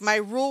 And it's like my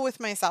rule with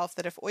myself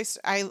that if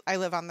I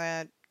live on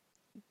the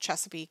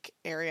Chesapeake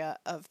area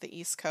of the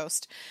East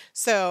Coast.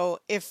 So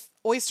if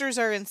oysters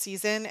are in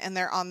season and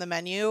they're on the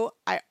menu,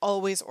 I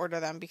always order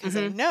them because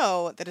I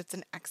know that it's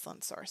an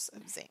excellent source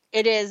of zinc.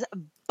 It is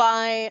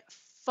by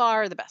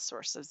far the best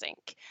source of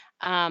zinc.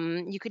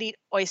 You could eat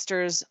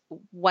oysters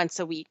once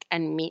a week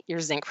and meet your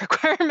zinc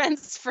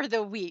requirements for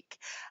the week.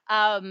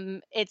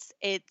 Oysters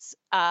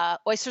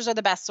are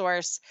the best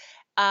source.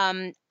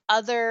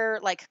 Other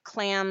like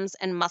clams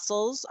and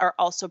mussels are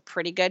also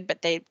pretty good,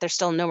 but they're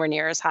still nowhere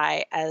near as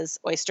high as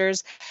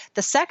oysters.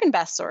 The second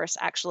best source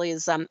actually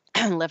is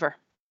liver.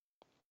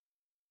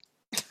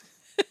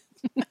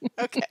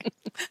 Okay,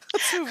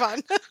 let's move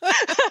on.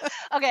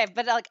 Okay,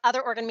 but like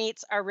other organ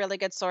meats are really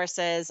good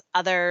sources.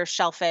 Other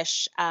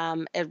shellfish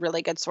are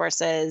really good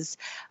sources.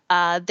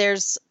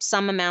 There's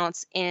some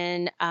amounts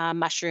in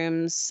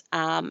mushrooms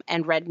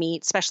and red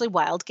meat, especially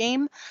wild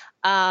game.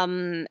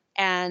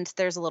 And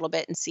there's a little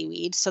bit in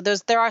seaweed. So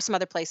there are some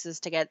other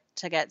places to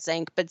get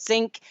zinc, but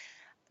zinc,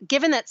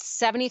 given that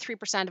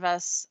 73% of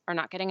us are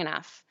not getting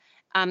enough,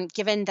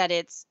 given that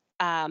it's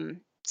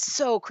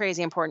so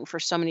crazy important for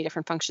so many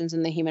different functions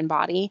in the human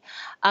body,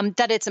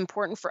 that it's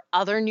important for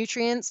other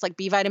nutrients like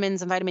B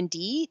vitamins and vitamin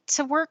D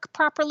to work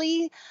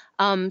properly.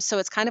 So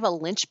it's kind of a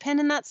linchpin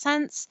in that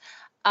sense.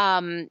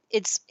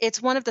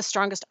 It's one of the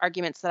strongest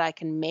arguments that I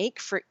can make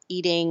for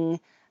eating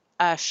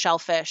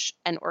shellfish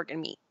and organ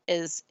meat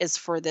is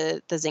for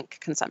the zinc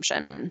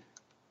consumption.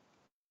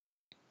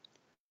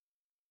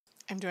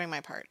 I'm doing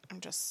my part. I'm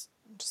just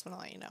want to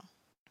let you know.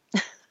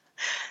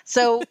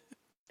 So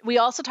we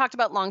also talked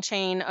about long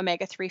chain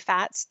omega-3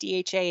 fats,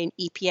 DHA and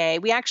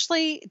EPA. We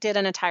actually did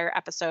an entire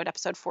episode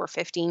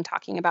 415,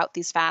 talking about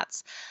these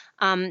fats.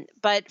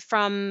 But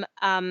from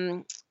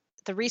the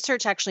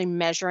research actually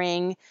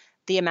measuring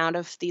the amount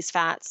of these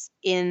fats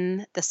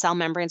in the cell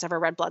membranes of our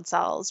red blood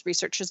cells,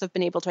 researchers have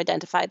been able to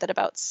identify that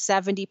about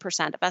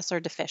 70% of us are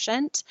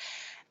deficient.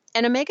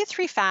 And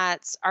omega-3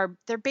 fats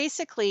they're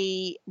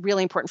basically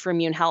really important for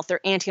immune health. They're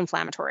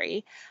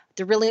anti-inflammatory.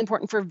 They're really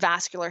important for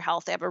vascular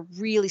health. They have a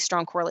really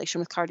strong correlation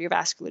with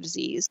cardiovascular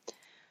disease.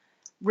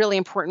 Really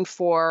important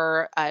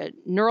for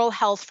neural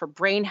health, for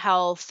brain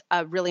health,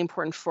 really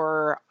important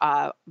for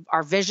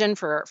our vision,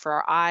 for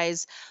our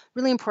eyes,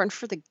 really important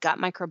for the gut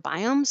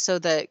microbiome. So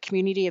the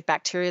community of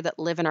bacteria that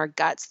live in our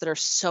guts that are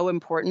so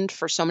important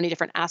for so many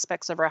different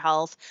aspects of our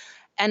health.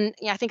 And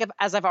I think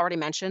as I've already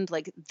mentioned,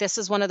 like this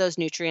is one of those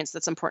nutrients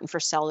that's important for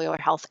cellular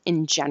health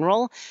in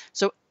general.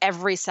 So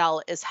every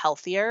cell is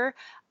healthier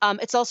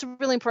It's also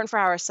really important for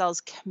how our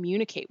cells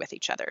communicate with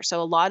each other.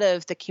 So a lot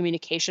of the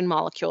communication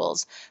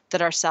molecules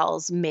that our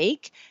cells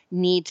make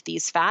need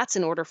these fats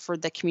in order for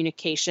the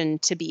communication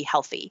to be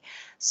healthy.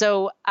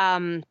 So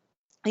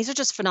these are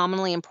just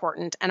phenomenally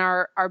important. And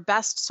our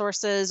best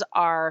sources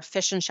are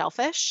fish and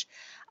shellfish.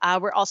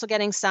 We're also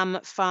getting some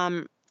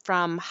from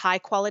high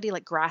quality,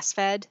 like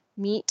grass-fed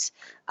meat,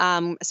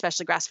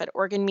 especially grass-fed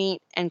organ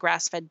meat and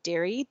grass-fed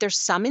dairy. There's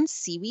some in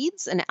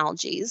seaweeds and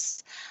algae.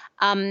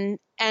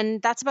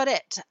 And that's about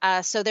it.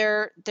 So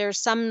there's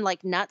some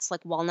like nuts,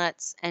 like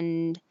walnuts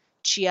and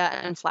chia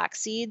and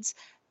flax seeds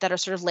that are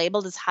sort of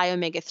labeled as high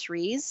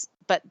omega-3s,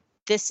 but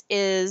this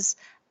is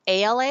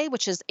ALA,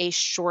 which is a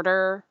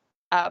shorter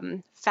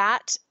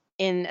fat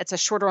it's a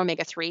shorter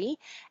omega-3,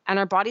 and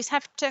our bodies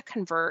have to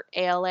convert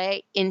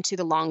ALA into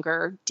the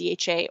longer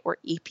DHA or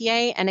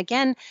EPA. And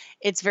again,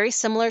 it's very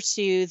similar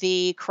to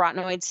the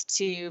carotenoids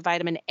to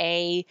vitamin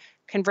A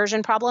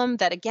conversion problem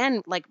that,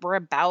 again, like we're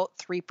about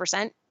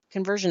 3%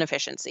 conversion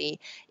efficiency.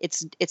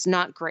 It's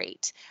not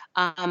great.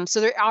 So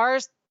there are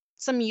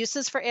some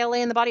uses for ALA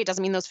in the body. It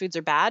doesn't mean those foods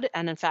are bad.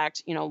 And in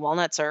fact,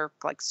 walnuts are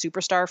like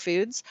superstar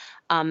foods.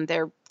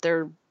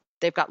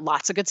 They've got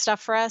lots of good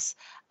stuff for us.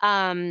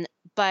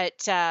 But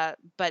the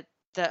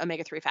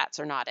omega-3 fats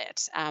are not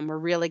it. We're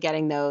really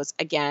getting those.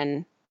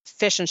 Again,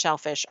 fish and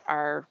shellfish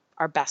are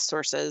our best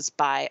sources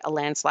by a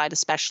landslide,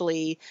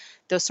 especially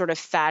those sort of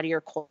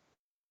fattier cold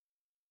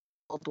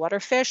water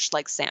fish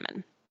like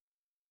salmon.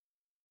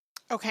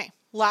 Okay,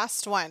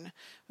 last one.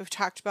 We've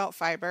talked about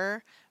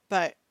fiber,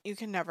 but you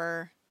can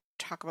never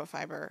talk about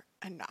fiber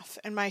enough.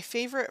 And my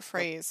favorite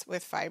phrase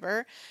with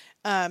fiber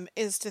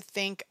is to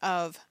think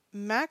of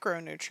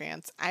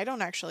macronutrients. I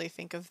don't actually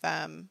think of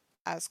them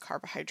as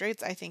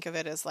carbohydrates. I think of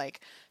it as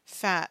like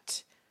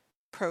fat,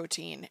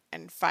 protein,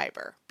 and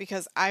fiber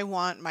because I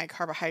want my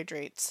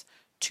carbohydrates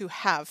to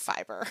have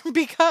fiber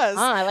because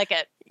I like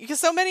it.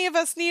 So many of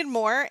us need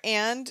more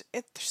and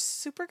it's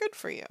super good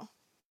for you.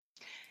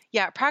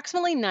 Yeah,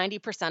 approximately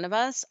 90% of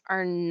us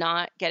are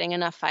not getting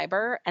enough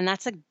fiber. And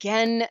that's,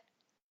 again,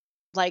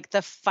 like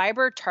the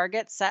fiber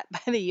targets set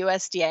by the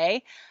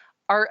USDA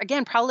are,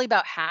 again, probably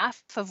about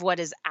half of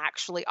what is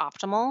actually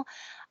optimal.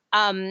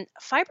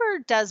 Fiber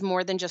does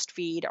more than just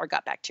feed our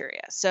gut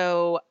bacteria.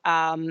 So,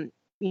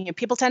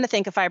 people tend to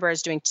think of fiber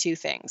as doing two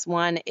things.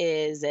 One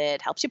is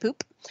it helps you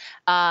poop,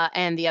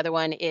 and the other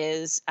one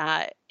is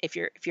if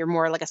you're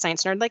more like a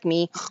science nerd like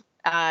me,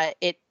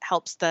 it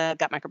helps the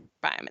gut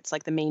microbiome. It's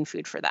like the main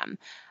food for them.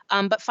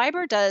 But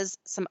fiber does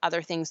some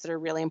other things that are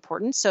really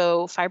important.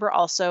 So fiber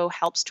also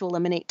helps to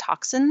eliminate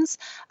toxins.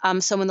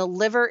 So when the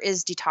liver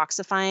is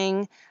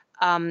detoxifying,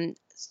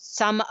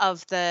 some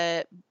of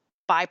the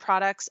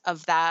byproducts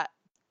of that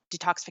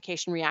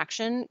detoxification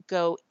reaction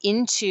go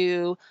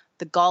into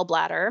the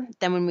gallbladder.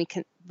 Then when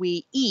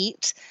we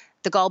eat,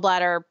 the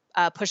gallbladder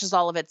pushes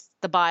all of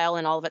the bile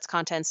and all of its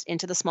contents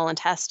into the small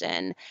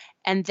intestine.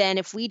 And then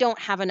if we don't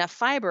have enough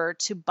fiber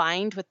to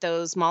bind with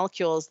those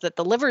molecules that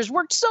the liver's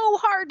worked so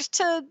hard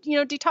to,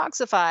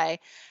 detoxify,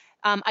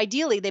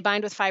 ideally they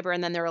bind with fiber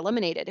and then they're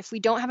eliminated. If we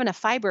don't have enough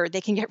fiber,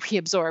 they can get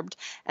reabsorbed,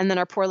 and then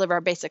our poor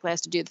liver basically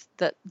has to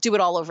do it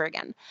all over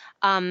again.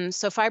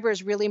 So fiber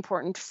is really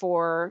important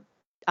for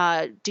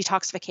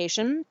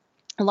detoxification.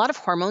 A lot of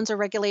hormones are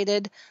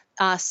regulated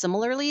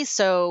similarly.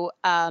 So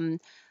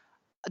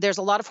there's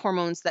a lot of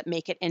hormones that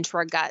make it into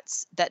our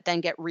guts that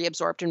then get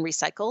reabsorbed and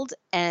recycled.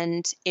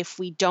 And if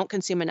we don't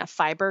consume enough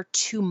fiber,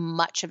 too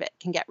much of it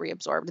can get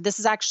reabsorbed. This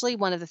is actually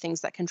one of the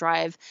things that can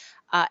drive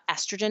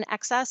estrogen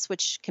excess,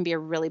 which can be a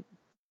really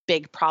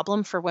big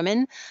problem for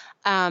women,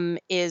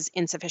 is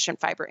insufficient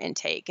fiber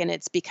intake. And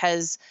it's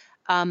because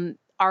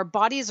our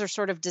bodies are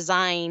sort of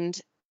designed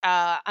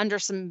under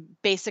some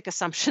basic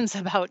assumptions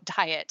about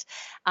diet.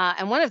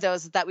 And one of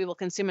those is that we will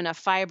consume enough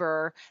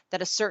fiber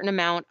that a certain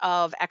amount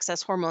of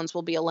excess hormones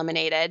will be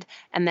eliminated,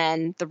 and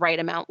then the right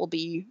amount will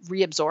be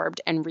reabsorbed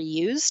and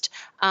reused.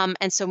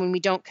 And so when we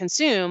don't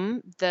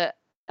consume the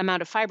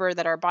amount of fiber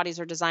that our bodies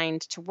are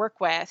designed to work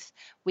with,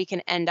 we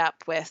can end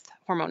up with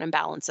hormone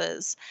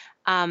imbalances.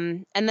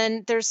 And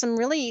then there's some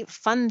really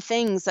fun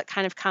things that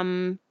kind of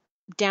come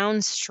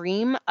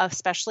downstream,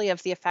 especially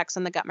of the effects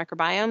on the gut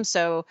microbiome.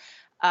 So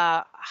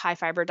high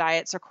fiber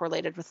diets are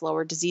correlated with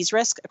lower disease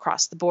risk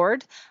across the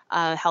board,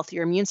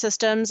 healthier immune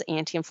systems,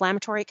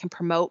 anti-inflammatory. It can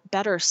promote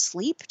better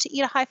sleep to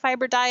eat a high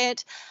fiber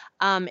diet.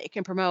 It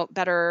can promote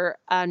better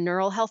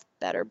neural health,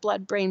 better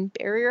blood-brain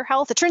barrier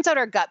health. It turns out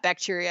our gut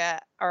bacteria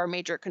are a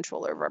major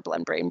controller of our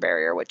blood-brain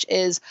barrier, which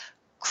is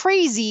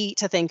crazy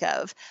to think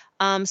of.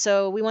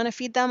 So we want to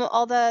feed them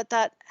all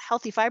that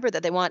healthy fiber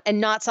that they want, and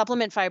not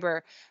supplement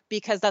fiber,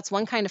 because that's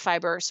one kind of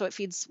fiber, so it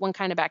feeds one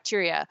kind of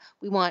bacteria.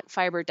 We want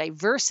fiber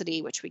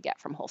diversity, which we get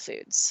from whole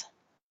foods.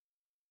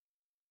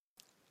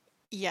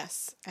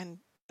 Yes, and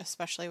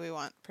especially we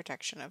want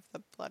protection of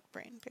the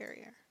blood-brain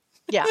barrier.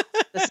 Yeah.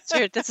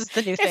 This is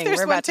the new If thing there's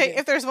we're about to do.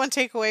 if there's one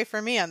takeaway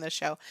for me on this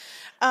show.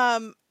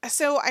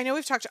 So I know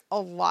we've talked a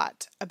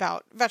lot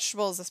about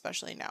vegetables,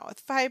 especially now with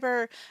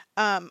fiber.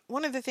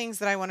 One of the things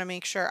that I want to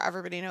make sure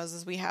everybody knows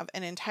is we have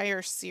an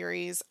entire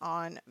series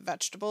on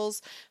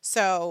vegetables.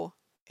 So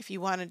if you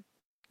want to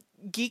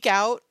geek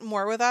out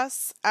more with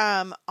us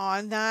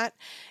on that,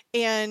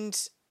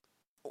 and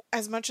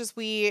as much as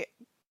we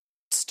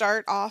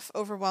start off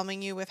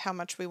overwhelming you with how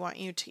much we want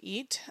you to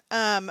eat,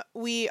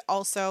 we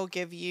also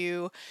give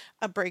you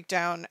a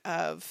breakdown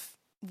of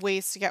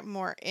ways to get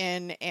more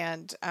in.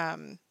 And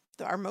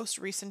our most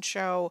recent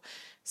show,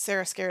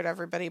 Sarah scared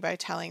everybody by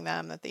telling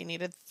them that they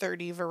needed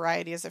 30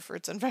 varieties of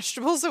fruits and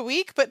vegetables a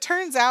week. But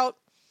turns out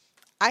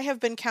I have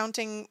been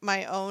counting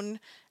my own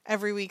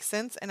every week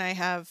since, and I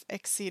have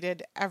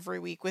exceeded every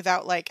week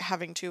without like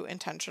having to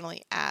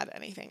intentionally add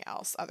anything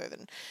else other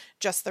than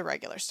just the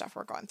regular stuff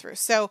we're going through.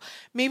 So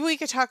maybe we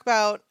could talk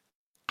about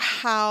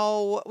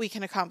how we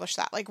can accomplish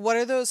that. Like, what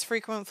are those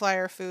frequent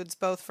flyer foods,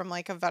 both from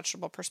like a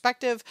vegetable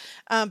perspective,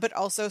 but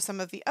also some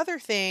of the other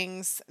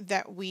things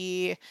that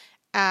we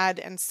add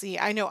and see.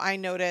 I know I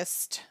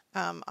noticed,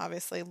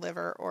 obviously,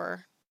 liver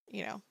or,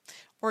 you know,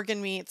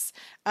 organ meats.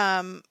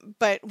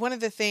 But one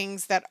of the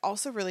things that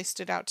also really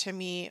stood out to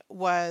me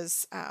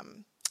was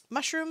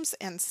mushrooms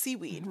and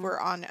seaweed Mhm.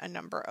 were on a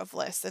number of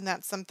lists. And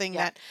that's something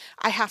Yeah. that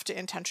I have to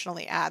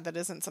intentionally add. That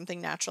isn't something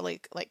naturally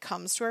like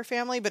comes to our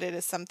family, but it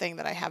is something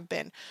that I have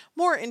been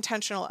more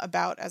intentional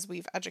about as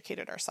we've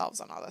educated ourselves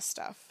on all this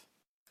stuff.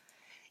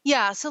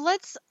 Yeah, so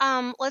let's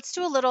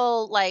do a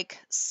little like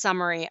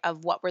summary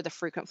of what were the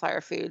frequent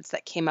flyer foods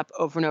that came up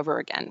over and over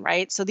again,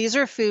 right? So these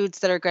are foods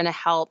that are going to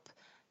help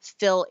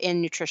fill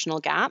in nutritional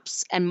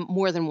gaps and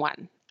more than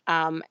one.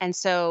 And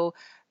so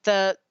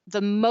the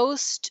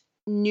most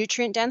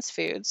nutrient dense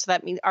foods, so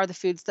that means are the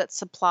foods that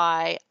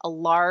supply a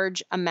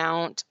large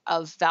amount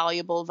of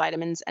valuable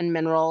vitamins and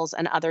minerals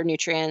and other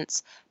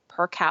nutrients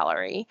per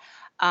calorie.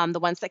 The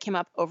ones that came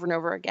up over and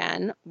over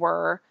again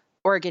were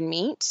organ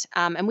meat.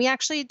 And we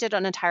actually did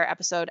an entire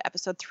episode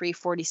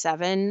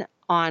 347,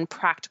 on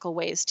practical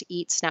ways to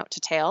eat snout to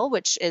tail,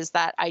 which is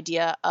that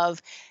idea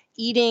of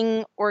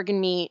eating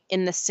organ meat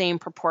in the same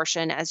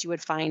proportion as you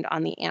would find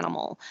on the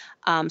animal.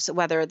 So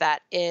whether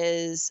that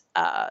is,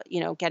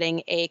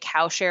 getting a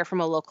cow share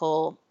from a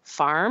local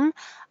farm,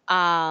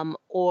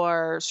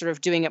 or sort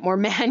of doing it more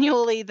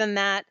manually than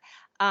that.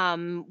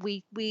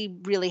 We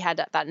really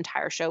had that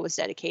entire show was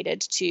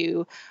dedicated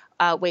to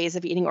ways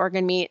of eating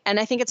organ meat. And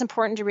I think it's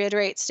important to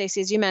reiterate,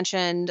 Stacey, as you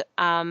mentioned,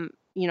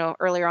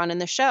 earlier on in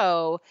the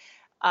show,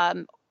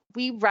 um,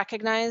 we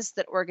recognize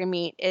that organ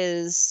meat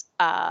is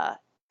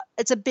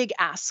it's a big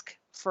ask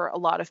for a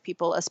lot of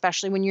people,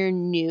 especially when you're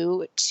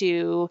new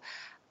to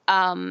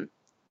um,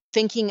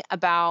 thinking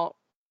about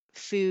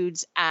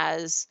foods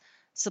as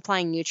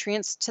supplying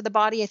nutrients to the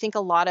body. I think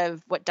a lot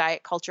of what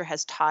diet culture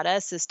has taught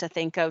us is to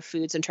think of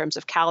foods in terms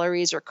of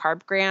calories or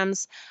carb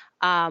grams,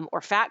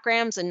 or fat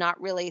grams, and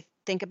not really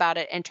think about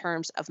it in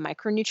terms of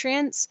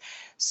micronutrients.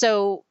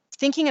 So,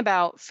 thinking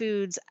about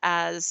foods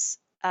as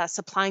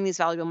supplying these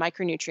valuable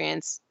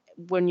micronutrients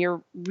when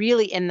you're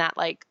really in that,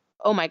 like,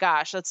 oh my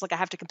gosh, that's like I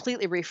have to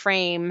completely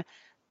reframe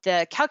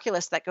the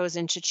calculus that goes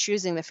into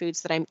choosing the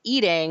foods that I'm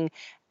eating.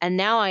 And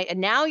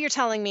now you're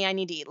telling me I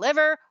need to eat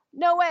liver?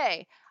 No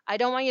way. I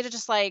don't want you to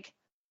just like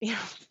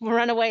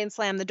run away and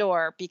slam the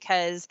door,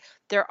 because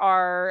there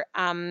are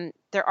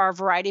a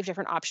variety of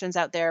different options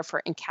out there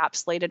for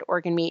encapsulated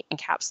organ meat,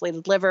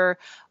 encapsulated liver,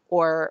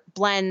 or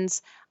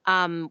blends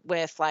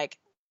with like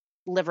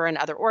liver and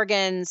other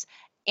organs.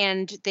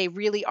 And they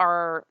really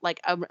are like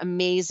an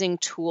amazing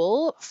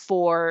tool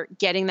for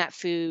getting that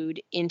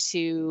food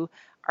into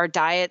our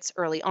diets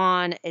early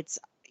on. It's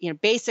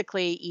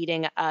basically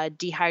eating a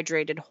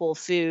dehydrated whole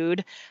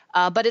food,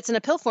 but it's in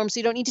a pill form, so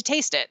you don't need to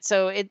taste it.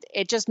 So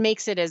it just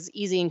makes it as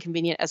easy and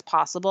convenient as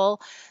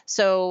possible.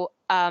 So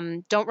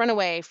don't run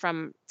away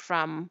from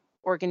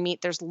organ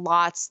meat. There's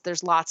lots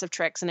of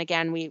tricks, and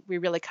again, we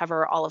really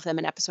cover all of them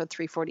in episode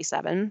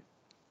 347.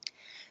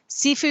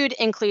 Seafood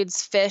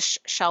includes fish,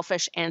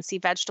 shellfish, and sea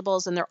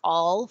vegetables, and they're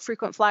all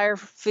frequent flyer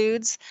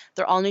foods.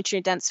 They're all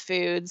nutrient dense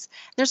foods.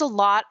 There's a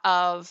lot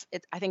of,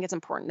 I think it's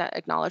important to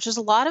acknowledge, there's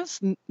a lot of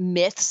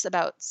myths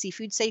about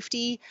seafood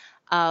safety,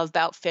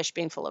 about fish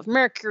being full of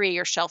mercury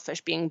or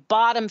shellfish being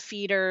bottom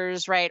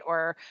feeders, right,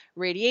 or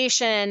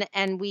radiation.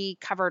 And we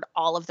covered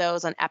all of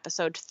those on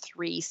episode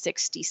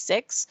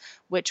 366,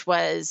 which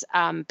was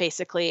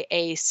basically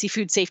a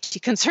seafood safety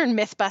concern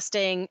myth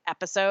busting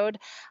episode,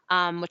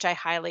 which I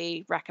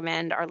highly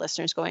recommend our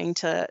listeners going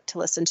to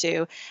listen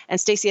to. And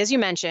Stacey, as you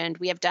mentioned,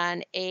 we have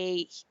done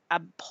a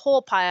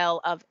whole pile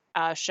of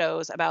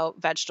shows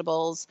about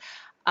vegetables.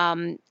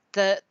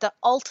 The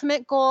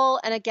ultimate goal,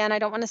 and again, I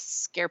don't want to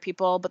scare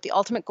people, but the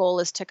ultimate goal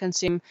is to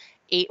consume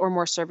 8 or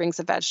more servings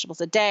of vegetables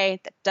a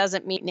day. That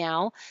doesn't mean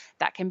now.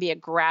 That can be a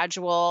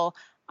gradual.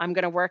 I'm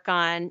going to work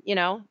on,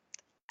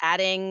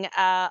 adding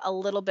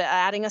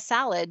adding a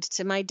salad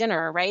to my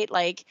dinner, right?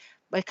 Like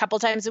a couple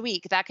times a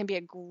week. That can be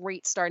a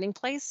great starting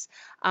place.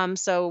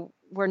 So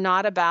we're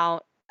not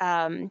about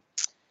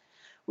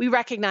we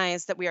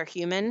recognize that we are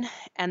human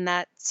and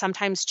that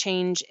sometimes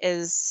change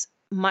is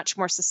much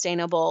more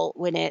sustainable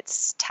when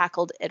it's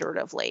tackled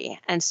iteratively.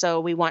 And so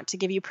we want to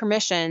give you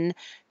permission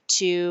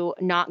to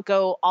not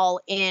go all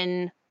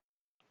in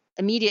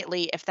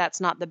immediately if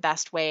that's not the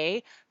best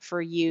way for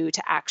you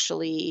to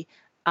actually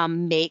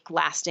make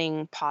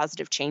lasting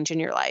positive change in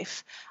your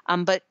life.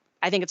 But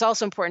I think it's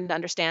also important to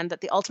understand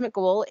that the ultimate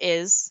goal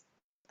is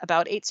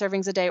about 8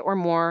 servings a day or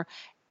more.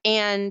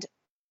 And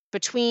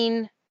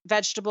between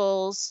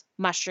vegetables,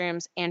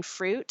 mushrooms, and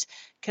fruit,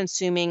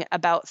 consuming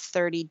about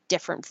 30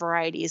 different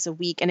varieties a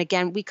week. And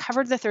again, we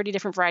covered the 30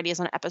 different varieties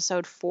on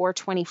episode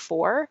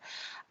 424.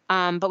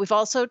 But we've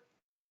also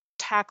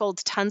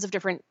tackled tons of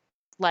different,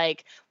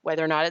 like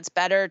whether or not it's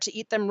better to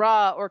eat them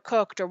raw or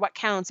cooked, or what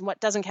counts and what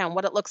doesn't count,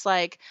 what it looks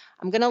like.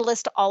 I'm going to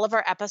list all of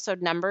our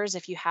episode numbers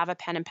if you have a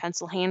pen and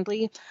pencil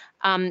handy.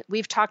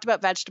 We've talked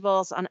about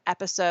vegetables on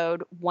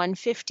episode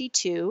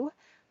 152,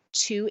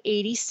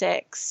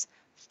 286,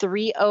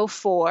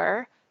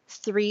 304,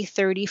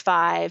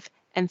 335,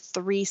 and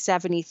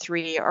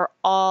 373 are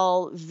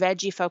all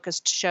veggie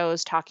focused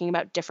shows talking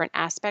about different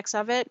aspects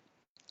of it.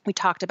 We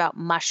talked about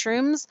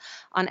mushrooms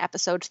on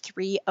episode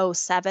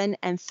 307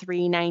 and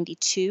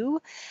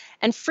 392.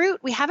 And fruit,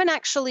 we haven't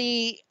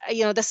actually,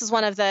 this is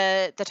one of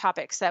the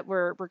topics that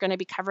we're going to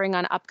be covering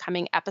on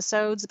upcoming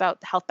episodes about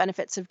the health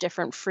benefits of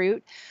different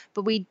fruit.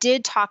 But we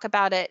did talk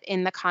about it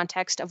in the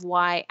context of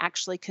why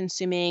actually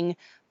consuming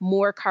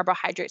more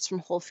carbohydrates from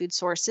whole food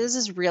sources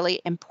is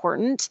really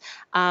important.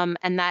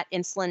 And that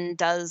insulin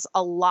does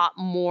a lot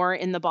more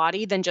in the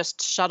body than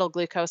just shuttle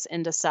glucose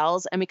into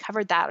cells. And we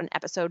covered that on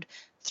episode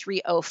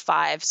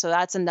 305. So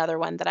that's another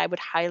one that I would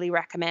highly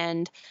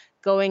recommend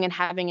going and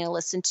having a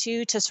listen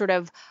to sort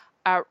of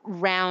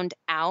round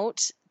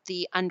out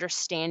the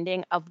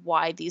understanding of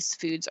why these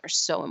foods are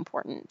so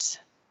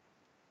important.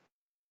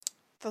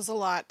 There's a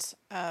lot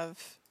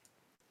of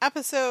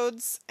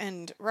episodes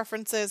and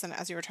references, and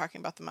as you were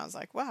talking about them, I was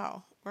like,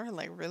 wow, we're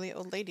like really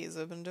old ladies who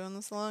have been doing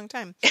this a long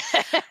time.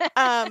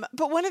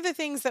 But one of the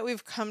things that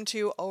we've come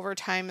to over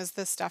time is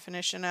this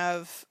definition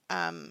of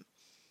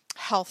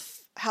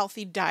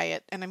healthy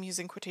diet, and I'm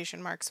using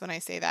quotation marks when I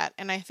say that.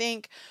 And I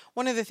think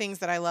one of the things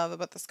that I love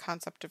about this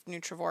concept of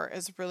Nutrivore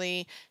is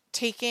really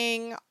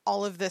taking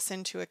all of this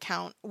into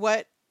account.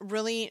 What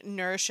really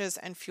nourishes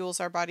and fuels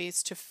our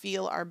bodies to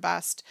feel our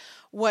best,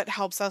 what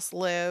helps us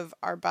live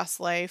our best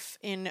life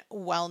in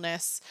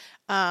wellness,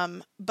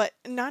 but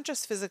not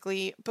just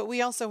physically, but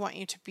we also want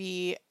you to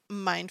be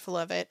mindful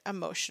of it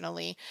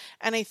emotionally.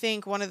 And I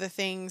think one of the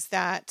things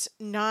that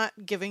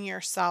not giving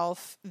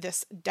yourself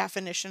this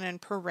definition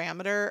and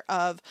parameter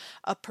of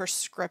a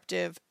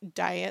prescriptive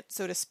diet,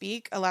 so to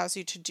speak, allows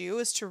you to do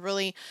is to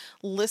really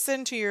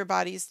listen to your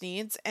body's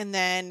needs and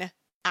then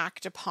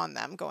act upon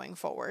them going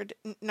forward.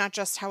 Not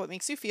just how it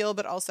makes you feel,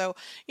 but also,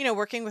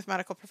 working with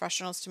medical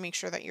professionals to make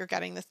sure that you're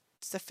getting the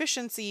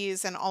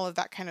sufficiencies and all of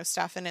that kind of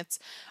stuff. And it's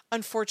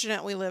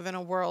unfortunate we live in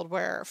a world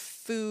where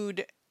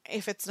food,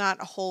 if it's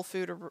not a whole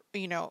food,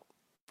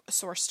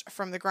 sourced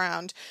from the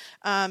ground,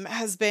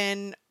 has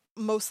been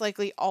most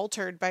likely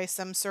altered by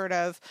some sort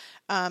of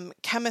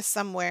chemist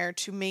somewhere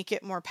to make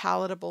it more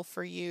palatable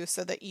for you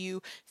so that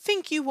you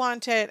think you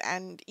want it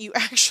and you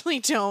actually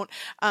don't,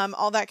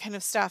 all that kind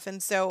of stuff.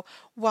 And so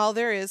while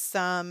there is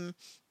some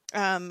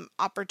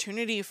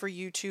opportunity for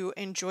you to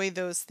enjoy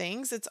those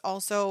things, it's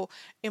also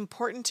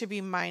important to be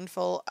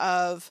mindful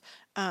of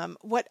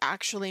what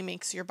actually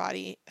makes your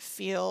body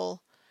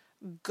feel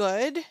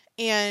good,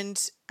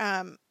 and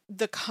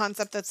the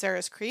concept that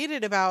Sarah's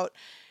created about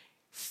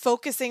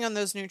focusing on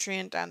those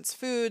nutrient dense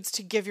foods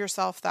to give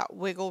yourself that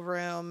wiggle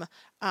room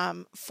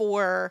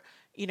for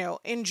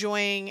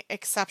enjoying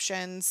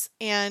exceptions.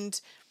 And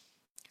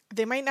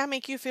they might not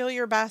make you feel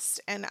your best,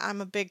 and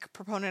I'm a big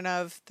proponent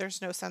of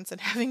there's no sense in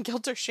having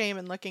guilt or shame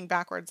and looking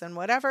backwards and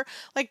whatever.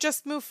 Like,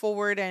 just move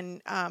forward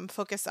and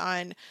focus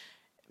on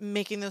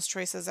making those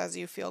choices as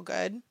you feel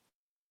good.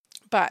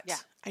 But yeah.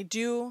 I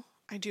do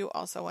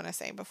also want to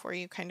say, before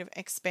you kind of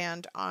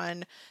expand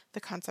on the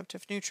concept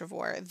of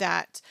Nutrivore,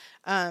 that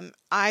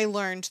I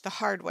learned the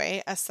hard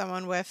way as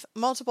someone with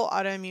multiple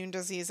autoimmune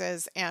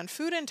diseases and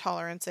food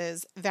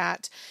intolerances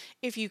that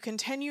if you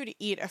continue to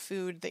eat a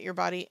food that your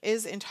body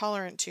is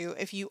intolerant to,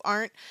 if you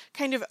aren't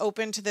kind of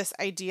open to this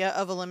idea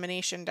of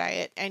elimination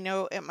diet, I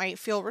know it might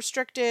feel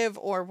restrictive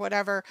or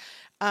whatever,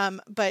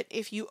 but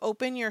if you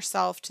open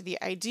yourself to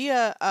the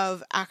idea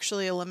of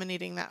actually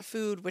eliminating that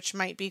food, which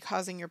might be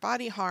causing your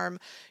body harm,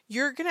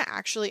 you're going to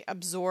actually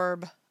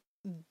absorb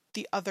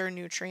the other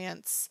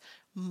nutrients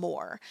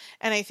more.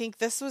 And I think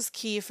this was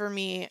key for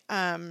me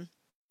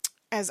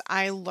as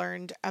I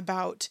learned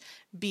about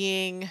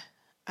being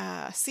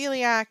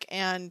celiac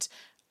and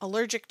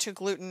allergic to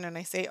gluten. And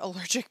I say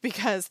allergic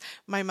because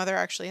my mother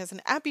actually has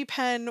an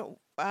EpiPen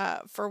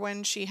for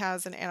when she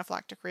has an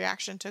anaphylactic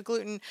reaction to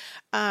gluten.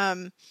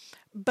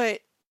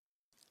 But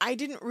I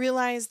didn't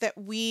realize that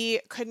we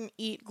couldn't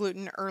eat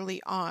gluten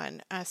early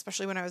on,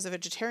 especially when I was a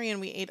vegetarian.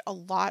 We ate a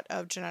lot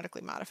of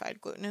genetically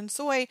modified gluten and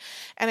soy.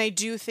 And I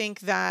do think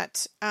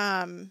that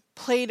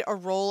played a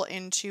role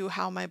into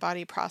how my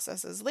body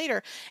processes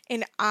later.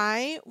 And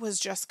I was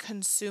just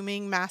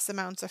consuming mass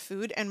amounts of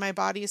food, and my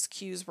body's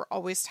cues were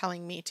always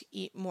telling me to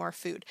eat more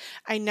food.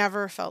 I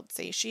never felt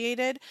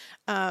satiated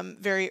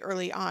very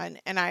early on.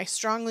 And I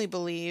strongly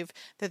believe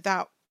that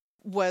that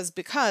was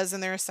because,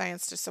 and there is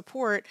science to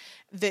support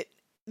that,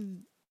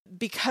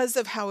 because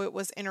of how it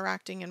was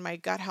interacting in my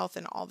gut health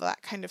and all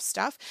that kind of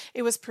stuff,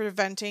 it was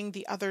preventing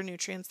the other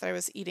nutrients that I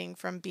was eating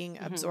from being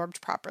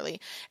absorbed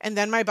properly. And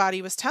then my body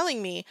was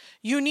telling me,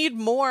 you need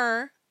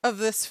more of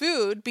this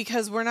food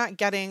because we're not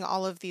getting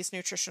all of these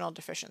nutritional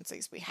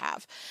deficiencies we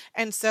have.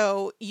 And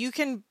so you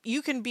can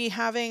be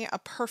having a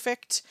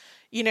perfect,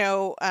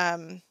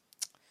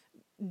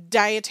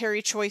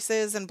 dietary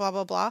choices and blah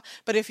blah blah,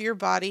 but if your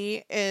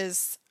body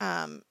is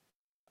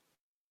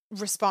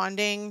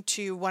responding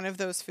to one of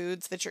those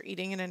foods that you're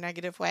eating in a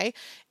negative way,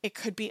 it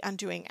could be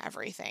undoing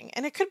everything.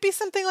 And it could be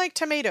something like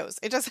tomatoes.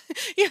 It doesn't,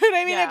 you know what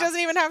I mean? Yeah. It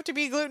doesn't even have to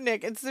be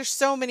glutenic. There's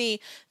so many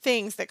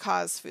things that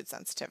cause food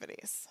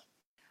sensitivities.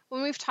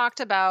 When we've talked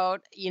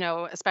about,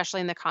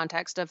 especially in the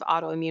context of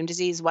autoimmune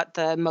disease, what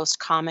the most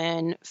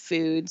common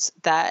foods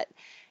that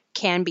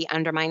can be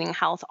undermining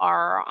health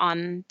are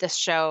on this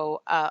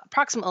show,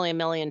 approximately 1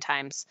 million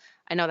times.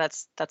 I know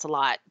that's a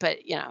lot, but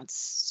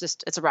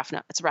it's a rough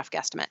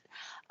guesstimate.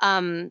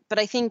 But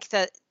I think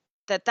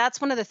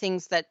that's one of the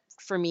things that,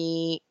 for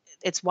me,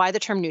 it's why the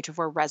term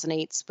Nutrivore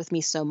resonates with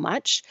me so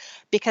much,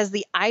 because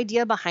the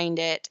idea behind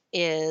it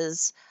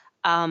is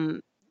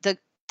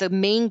the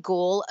main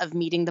goal of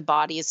meeting the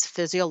body's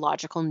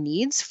physiological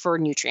needs for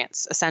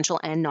nutrients, essential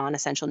and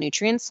non-essential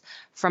nutrients,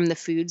 from the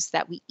foods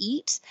that we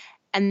eat.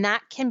 And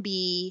that can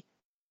be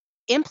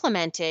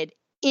implemented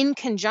in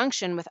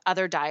conjunction with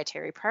other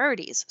dietary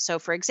priorities. So,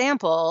 for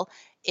example,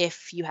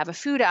 if you have a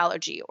food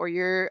allergy, or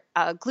you're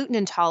gluten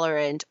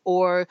intolerant,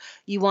 or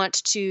you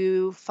want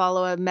to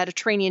follow a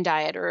Mediterranean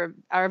diet, or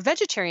a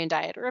vegetarian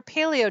diet, or a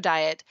paleo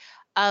diet,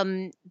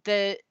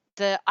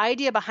 the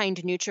idea behind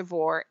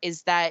Nutrivore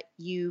is that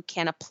you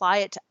can apply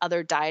it to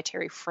other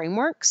dietary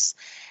frameworks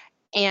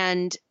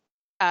and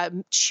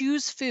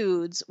choose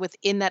foods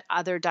within that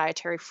other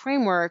dietary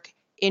framework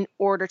in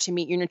order to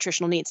meet your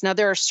nutritional needs. Now,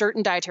 there are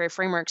certain dietary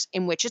frameworks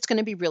in which it's going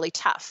to be really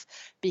tough,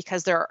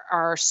 because there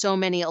are so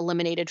many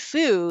eliminated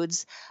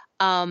foods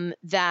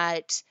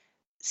that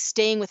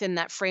staying within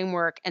that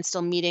framework and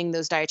still meeting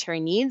those dietary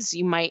needs,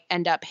 you might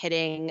end up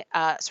hitting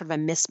sort of a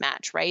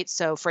mismatch, right?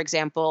 So, for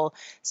example,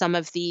 some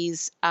of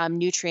these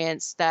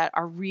nutrients that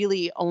are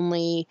really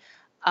only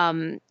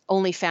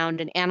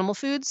found in animal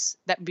foods,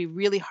 that would be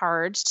really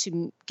hard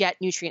to get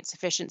nutrient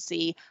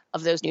sufficiency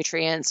of those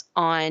nutrients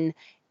on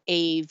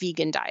a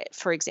vegan diet,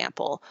 for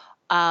example.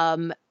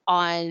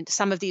 On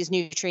some of these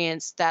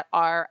nutrients that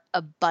are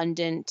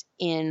abundant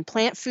in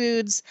plant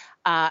foods,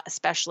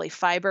 especially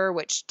fiber,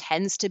 which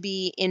tends to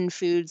be in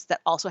foods that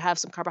also have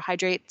some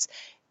carbohydrates,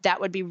 that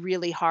would be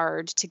really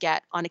hard to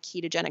get on a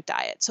ketogenic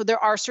diet. So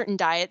there are certain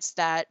diets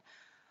that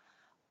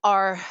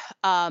are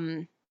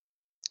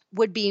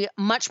would be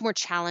much more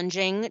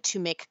challenging to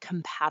make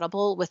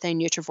compatible with a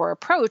Nutrivore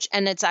approach.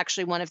 And it's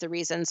actually one of the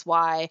reasons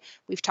why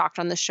we've talked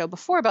on this show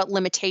before about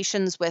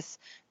limitations with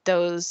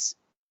those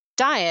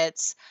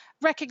diets,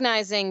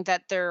 recognizing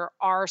that there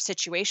are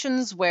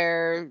situations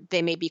where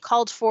they may be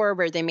called for,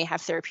 where they may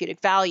have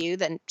therapeutic value,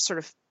 then sort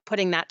of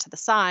putting that to the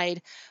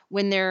side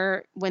when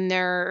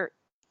they're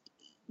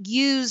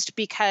used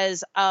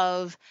because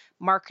of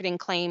marketing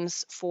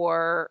claims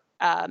for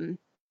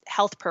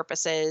health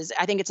purposes.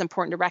 I think it's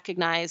important to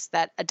recognize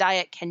that a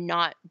diet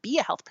cannot be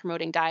a health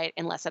promoting diet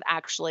unless it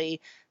actually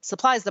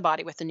supplies the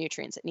body with the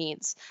nutrients it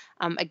needs.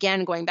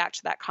 Again, going back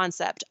to that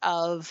concept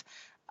of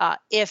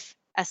if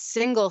a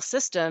single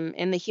system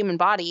in the human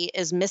body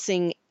is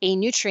missing a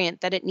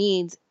nutrient that it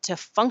needs to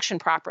function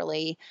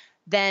properly,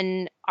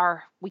 then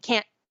we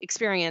can't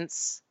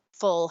experience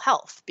full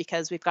health,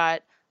 because we've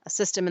got a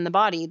system in the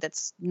body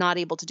that's not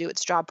able to do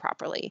its job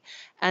properly.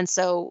 And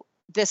so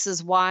this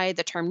is why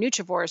the term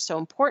Nutrivore is so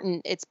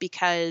important. It's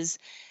because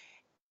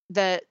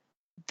the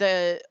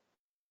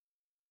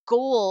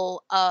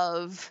goal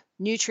of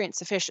nutrient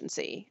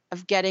sufficiency,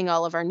 of getting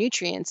all of our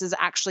nutrients, is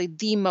actually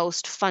the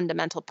most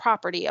fundamental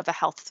property of a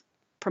health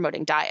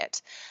promoting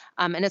diet.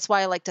 And it's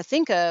why I like to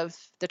think of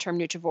the term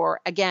Nutrivore,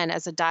 again,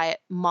 as a diet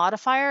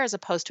modifier as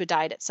opposed to a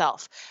diet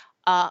itself.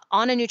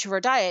 On a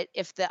Nutrivore diet,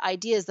 if the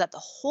idea is that the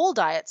whole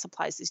diet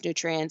supplies these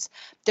nutrients,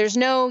 there's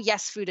no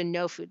yes food and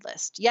no food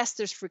list. Yes,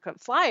 there's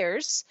frequent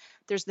flyers.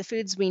 There's the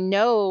foods we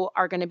know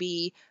are going to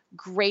be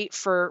great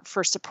for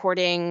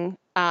supporting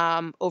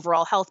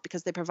overall health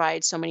because they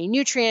provide so many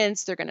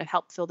nutrients. They're going to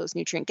help fill those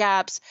nutrient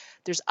gaps.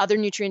 There's other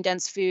nutrient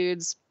dense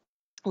foods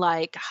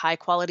like high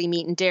quality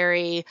meat and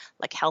dairy,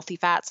 like healthy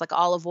fats like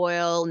olive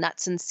oil,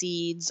 nuts and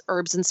seeds,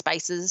 herbs and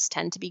spices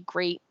tend to be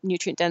great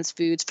nutrient dense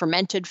foods,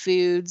 fermented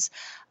foods,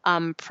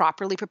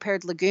 properly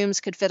prepared legumes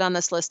could fit on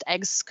this list.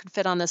 Eggs could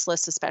fit on this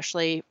list,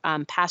 especially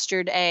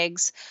pastured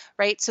eggs,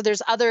 right? So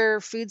there's other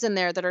foods in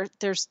there that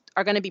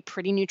are going to be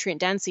pretty nutrient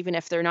dense, even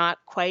if they're not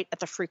quite at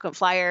the frequent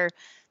flyer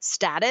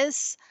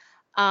status.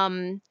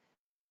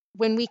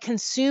 When we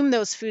consume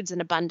those foods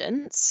in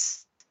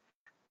abundance,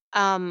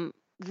 um,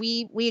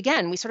 we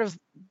again, we sort of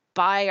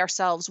buy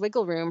ourselves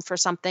wiggle room for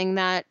something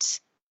that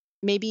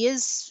maybe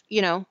is,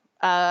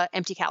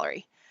 empty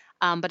calorie.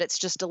 But it's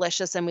just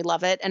delicious and we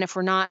love it. And if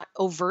we're not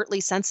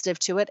overtly sensitive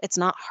to it, it's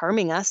not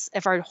harming us.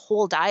 If our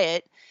whole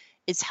diet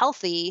is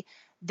healthy,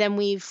 then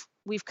we've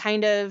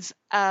kind of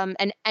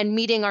and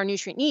meeting our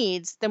nutrient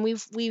needs, then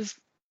we've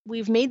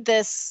made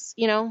this,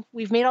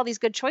 we've made all these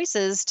good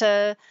choices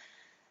to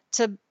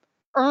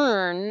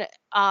earn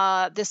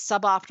this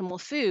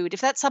suboptimal food. If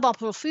that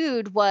suboptimal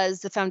food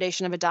was the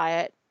foundation of a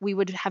diet, we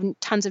would have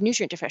tons of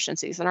nutrient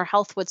deficiencies and our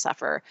health would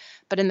suffer.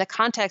 But in the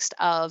context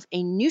of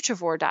a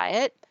Nutrivore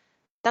diet,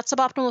 that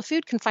suboptimal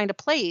food can find a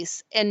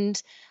place.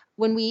 And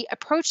when we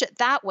approach it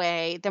that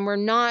way, then we're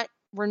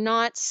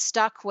not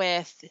stuck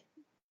with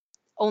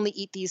only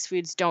eat these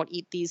foods, don't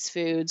eat these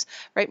foods,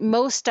 right?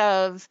 Most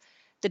of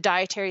the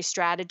dietary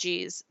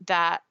strategies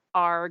that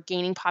are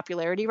gaining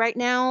popularity right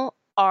now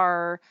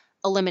are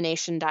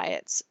elimination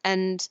diets.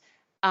 And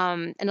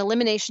an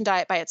elimination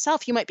diet by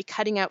itself, you might be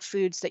cutting out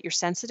foods that you're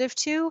sensitive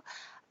to,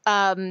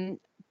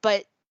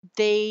 but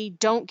they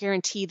don't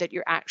guarantee that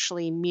you're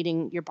actually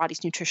meeting your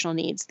body's nutritional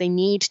needs. They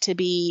need to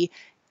be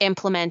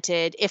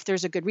implemented, if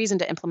there's a good reason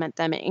to implement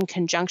them, in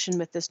conjunction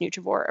with this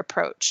Nutrivore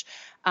approach,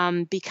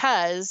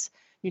 because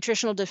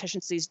nutritional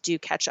deficiencies do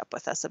catch up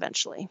with us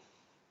eventually.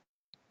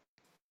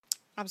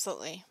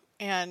 Absolutely.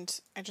 And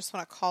I just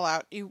want to call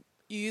out you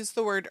used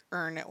the word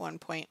earn at one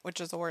point,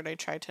 which is a word I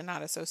try to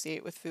not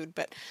associate with food,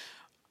 but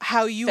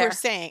how you were Fair.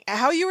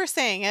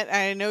 saying it,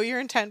 I know your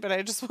intent, but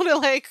I just want to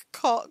like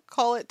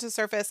call it to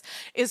surface,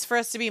 is for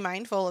us to be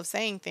mindful of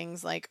saying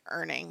things like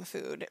earning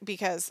food,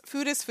 because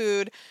food is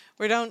food.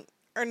 We don't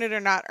earn it or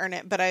not earn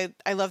it, but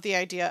I love the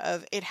idea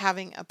of it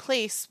having a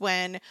place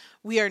when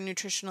we are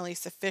nutritionally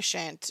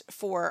sufficient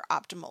for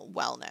optimal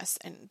wellness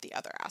and the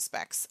other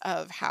aspects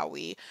of how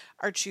we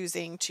are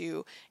choosing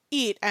to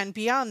eat. And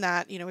beyond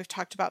that, we've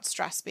talked about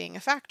stress being a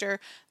factor.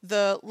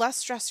 The less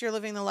stress you're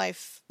living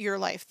your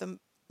life, the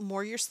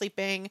more you're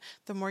sleeping,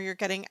 the more you're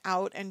getting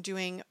out and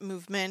doing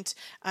movement,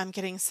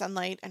 getting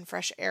sunlight and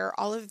fresh air.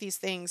 All of these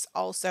things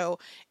also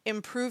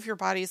improve your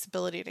body's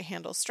ability to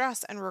handle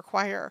stress and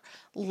require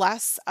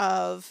less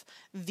of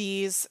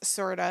these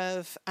sort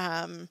of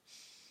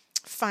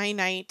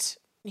finite,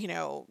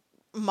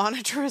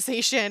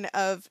 monetization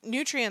of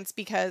nutrients,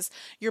 because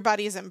your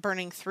body isn't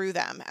burning through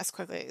them as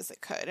quickly as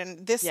it could.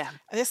 And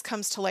this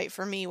comes to light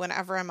for me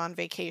whenever I'm on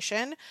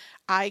vacation.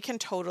 I can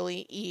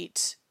totally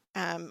eat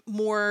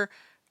more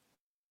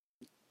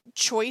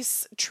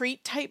choice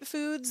treat type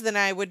foods than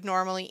I would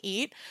normally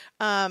eat.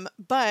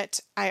 But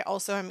I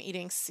also am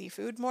eating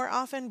seafood more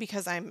often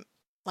because I'm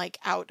like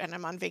out and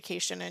I'm on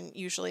vacation, and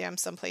usually I'm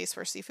someplace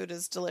where seafood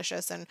is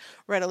delicious and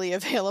readily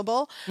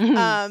available.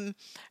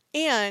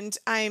 And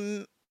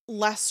I'm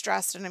less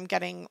stressed and I'm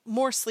getting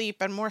more sleep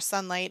and more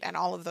sunlight and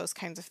all of those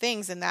kinds of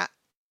things. And that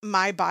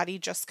my body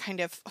just kind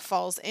of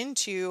falls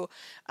into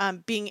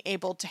being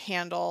able to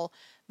handle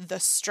the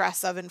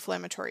stress of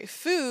inflammatory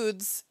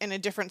foods in a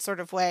different sort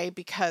of way,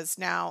 because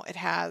now it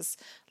has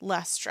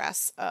less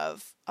stress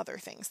of other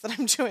things that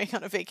I'm doing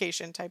on a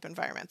vacation type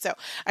environment. So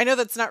I know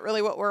that's not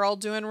really what we're all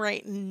doing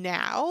right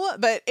now,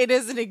 but it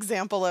is an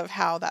example of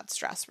how that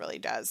stress really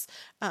does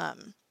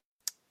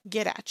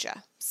get at you.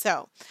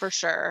 So For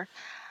sure.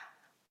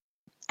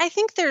 I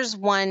think there's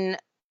one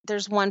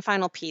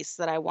final piece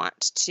that I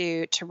want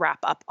to wrap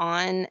up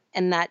on,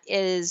 and that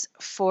is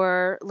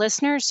for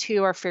listeners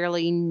who are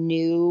fairly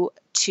new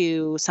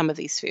to some of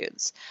these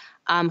foods,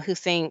 who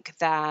think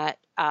that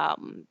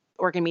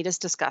organ meat is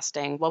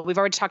disgusting. Well, we've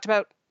already talked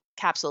about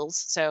capsules,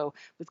 so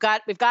we've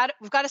got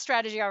a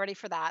strategy already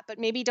for that. But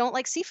maybe don't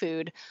like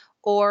seafood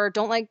or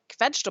don't like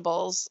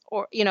vegetables,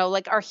 or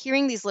like are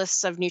hearing these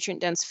lists of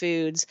nutrient dense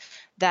foods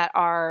that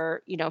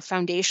are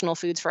foundational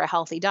foods for a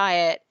healthy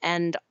diet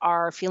and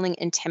are feeling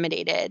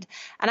intimidated.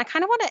 And I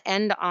kind of want to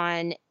end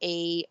on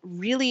a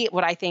really,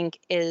 what I think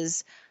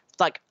is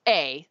like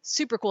A,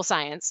 super cool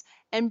science,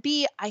 and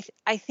B,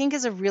 I think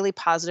is a really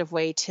positive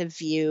way to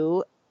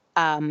view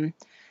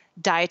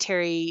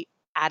dietary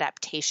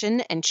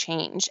adaptation and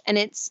change. And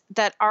it's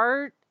that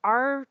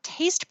our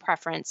taste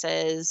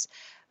preferences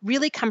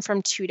really come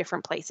from two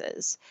different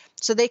places.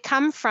 So they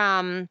come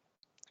from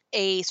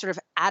a sort of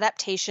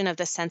adaptation of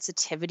the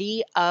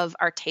sensitivity of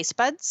our taste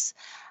buds.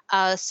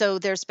 So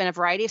there's been a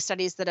variety of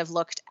studies that have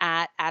looked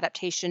at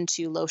adaptation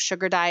to low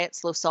sugar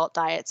diets, low salt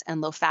diets,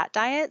 and low fat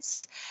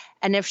diets,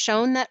 and have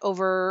shown that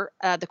over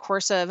the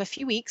course of a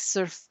few weeks,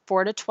 sort of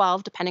 4 to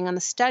 12, depending on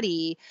the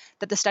study,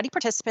 that the study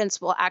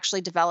participants will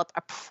actually develop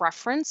a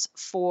preference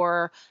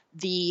for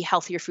the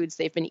healthier foods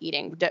they've been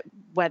eating,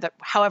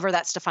 however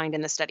that's defined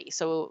in the study.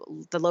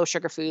 So the low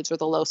sugar foods or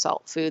the low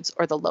salt foods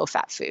or the low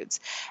fat foods.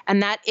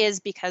 And that is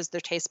because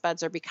their taste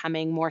buds are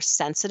becoming more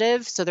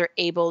sensitive. So they're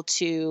able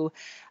to,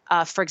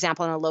 for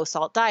example, in a low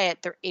salt diet,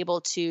 they're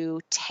able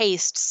to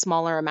taste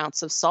smaller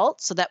amounts of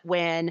salt so that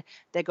when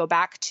they go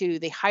back to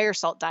the higher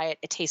salt diet,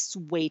 it tastes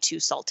way too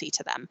salty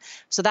to them.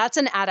 So that's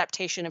an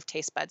adaptation of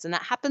taste buds. And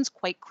that happens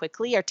quite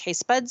quickly. Our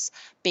taste buds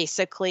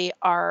basically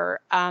are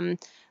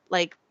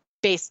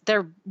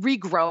they're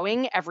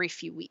regrowing every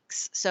few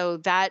weeks. So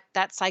that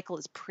cycle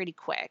is pretty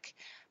quick.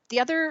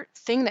 The other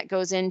thing that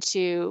goes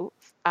into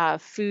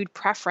food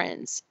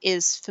preference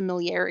is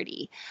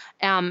familiarity,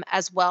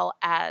 as well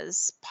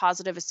as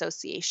positive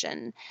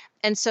association.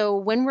 And so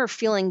when we're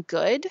feeling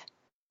good,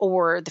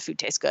 or the food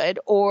tastes good,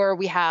 or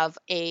we have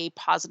a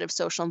positive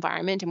social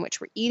environment in which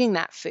we're eating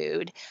that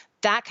food,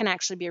 that can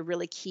actually be a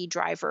really key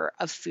driver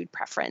of food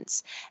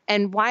preference.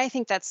 And why I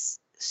think that's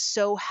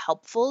so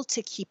helpful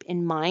to keep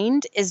in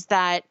mind is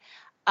that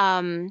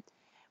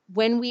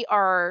when we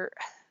are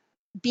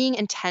being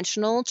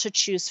intentional to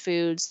choose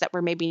foods that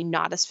we're maybe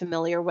not as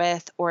familiar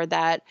with or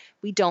that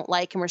we don't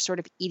like and we're sort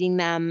of eating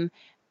them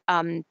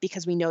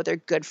because we know they're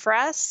good for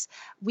us,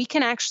 we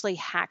can actually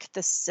hack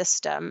the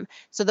system.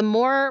 So the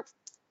more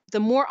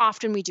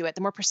often we do it,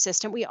 the more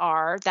persistent we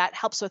are, that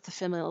helps with the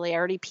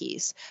familiarity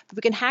piece. But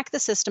we can hack the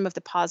system of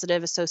the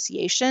positive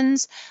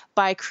associations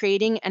by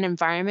creating an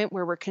environment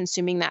where we're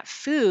consuming that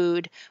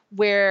food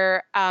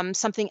where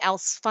something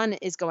else fun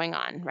is going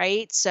on,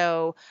 right?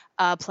 So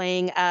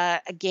playing a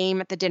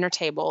game at the dinner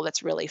table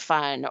that's really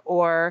fun,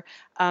 or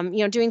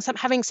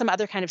having some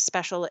other kind of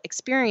special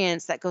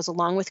experience that goes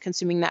along with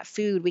consuming that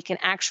food. We can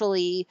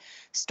actually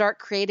start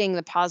creating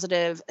the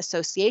positive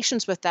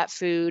associations with that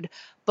food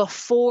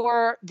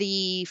before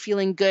the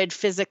feeling good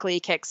physically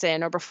kicks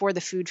in or before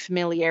the food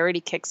familiarity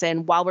kicks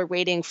in, while we're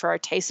waiting for our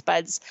taste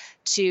buds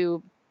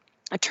to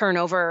turn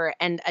over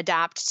and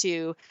adapt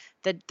to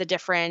the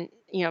different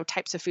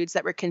types of foods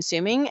that we're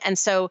consuming. And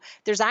so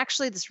there's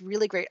actually this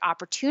really great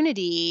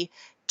opportunity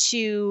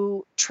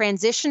to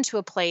transition to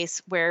a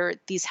place where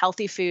these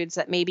healthy foods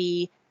that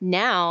maybe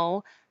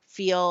now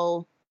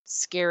feel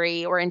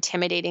scary or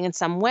intimidating in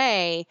some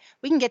way,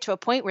 we can get to a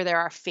point where they're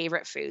our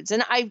favorite foods.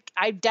 And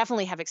I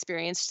definitely have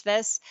experienced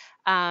this.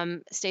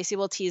 Stacy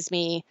will tease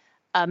me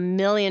a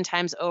million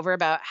times over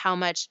about how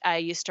much I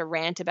used to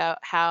rant about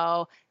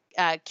how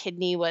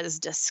kidney was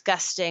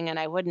disgusting and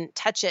I wouldn't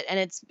touch it. And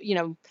it's,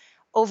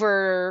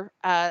 over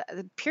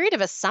the period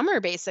of a summer,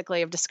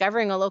 basically, of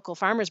discovering a local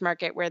farmer's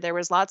market where there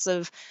was lots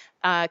of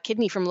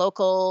kidney from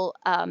local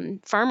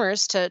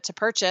farmers to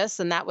purchase.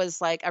 And that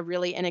was like a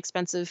really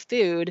inexpensive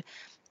food.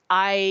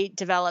 I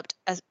developed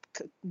a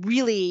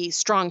really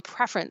strong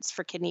preference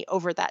for kidney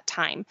over that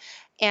time.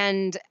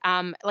 And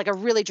like a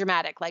really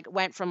dramatic,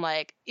 went from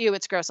ew,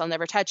 it's gross, I'll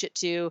never touch it,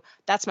 to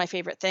that's my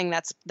favorite thing.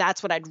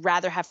 That's what I'd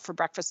rather have for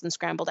breakfast than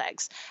scrambled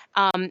eggs.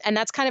 And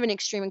that's kind of an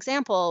extreme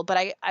example,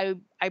 but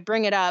I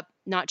bring it up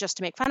not just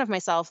to make fun of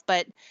myself,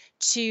 but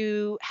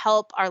to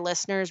help our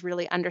listeners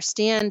really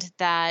understand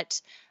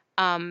that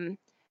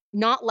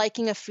not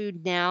liking a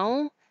food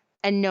now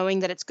and knowing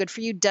that it's good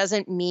for you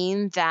doesn't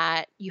mean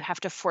that you have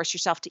to force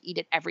yourself to eat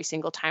it every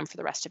single time for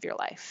the rest of your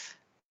life.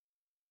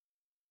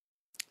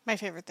 My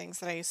favorite things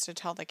that I used to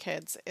tell the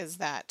kids is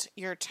that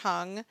your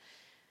tongue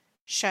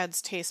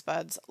sheds taste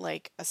buds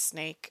like a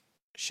snake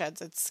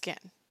sheds its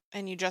skin.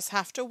 And you just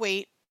have to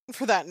wait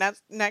for that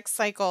next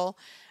cycle.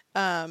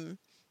 And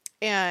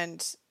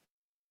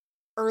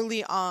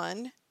early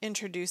on,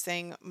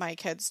 introducing my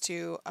kids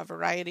to a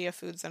variety of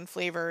foods and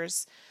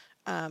flavors,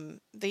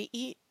 they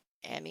eat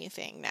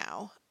anything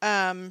now.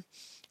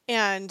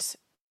 And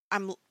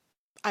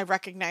I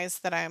recognize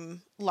that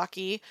I'm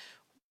lucky,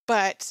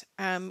 but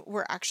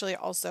we're actually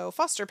also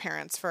foster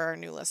parents for our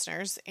new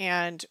listeners.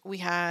 And we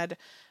had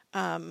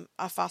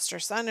a foster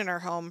son in our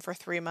home for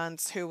 3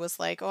 months who was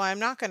like, oh, I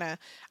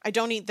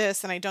don't eat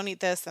this and I don't eat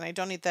this and I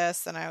don't eat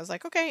this. And I was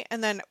like, okay.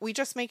 And then we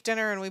just make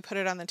dinner and we put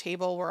it on the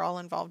table. We're all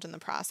involved in the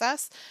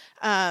process.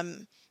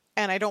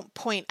 And I don't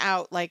point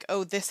out like,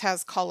 oh, this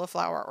has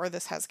cauliflower or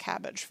this has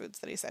cabbage, foods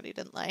that he said he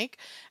didn't like.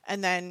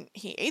 And then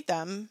he ate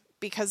them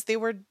because they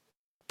were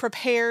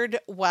prepared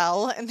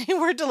well and they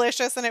were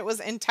delicious, and it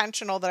was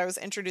intentional that I was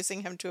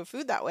introducing him to a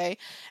food that way,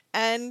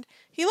 and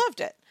he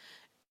loved it.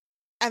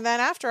 And then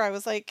after I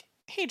was like,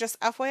 hey, just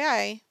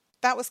FYI,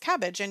 that was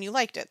cabbage and you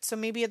liked it. So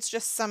maybe it's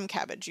just some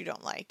cabbage you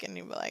don't like. And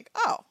you were like,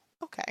 oh,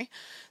 okay.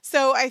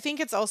 So I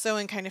think it's also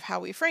in kind of how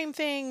we frame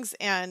things,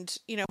 and,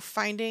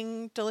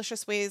 finding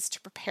delicious ways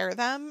to prepare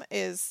them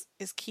is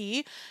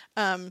key.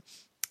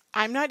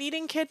 I'm not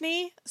eating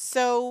kidney,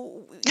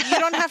 so you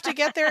don't have to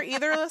get there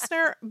either,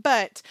 listener.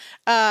 But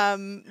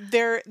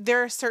there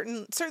are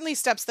certainly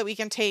steps that we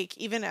can take,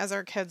 even as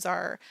our kids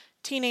are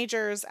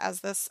teenagers,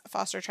 as this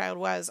foster child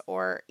was,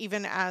 or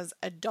even as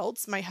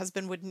adults. My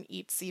husband wouldn't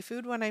eat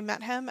seafood when I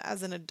met him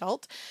as an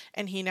adult,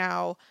 and he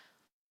now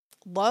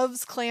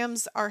loves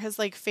clams, are his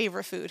like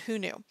favorite food. Who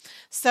knew?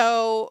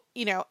 So,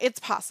 it's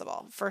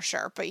possible for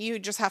sure, but you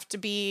just have to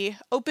be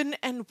open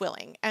and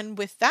willing. And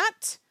with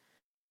that,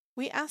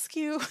 we ask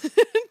you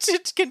to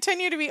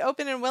continue to be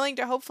open and willing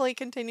to hopefully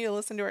continue to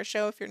listen to our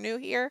show if you're new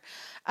here.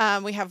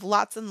 We have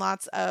lots and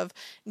lots of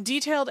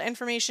detailed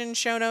information,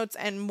 show notes,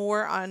 and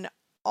more on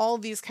all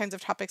these kinds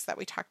of topics that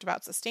we talked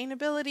about: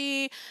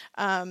 sustainability,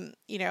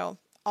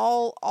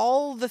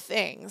 all the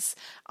things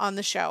on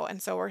the show.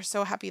 And so we're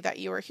so happy that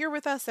you are here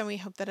with us, and we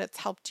hope that it's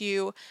helped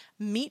you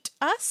meet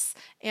us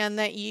and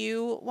that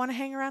you want to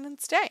hang around and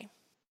stay.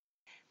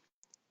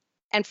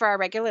 And for our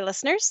regular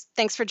listeners,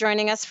 thanks for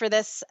joining us for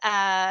this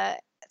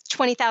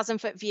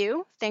 20,000-foot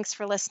view. Thanks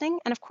for listening.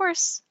 And of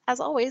course, as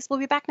always, we'll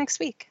be back next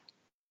week.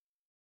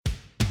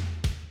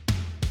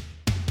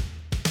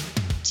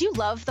 Do you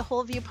love the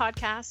Whole View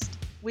podcast?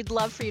 We'd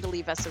love for you to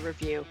leave us a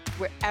review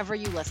wherever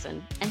you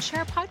listen and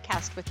share our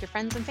podcast with your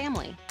friends and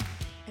family.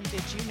 And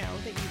did you know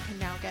that you can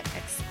now get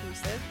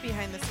exclusive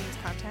behind-the-scenes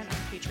content on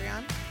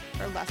Patreon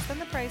for less than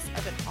the price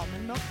of an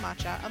almond milk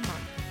matcha a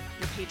month?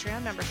 Your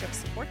Patreon membership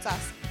supports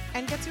us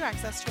and gets you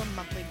access to a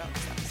monthly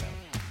bonus episode.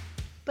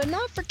 But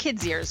not for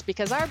kids' ears,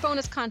 because our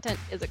bonus content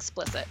is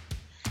explicit.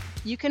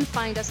 You can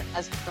find us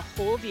as The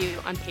Whole View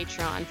on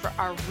Patreon for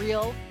our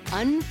real,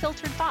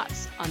 unfiltered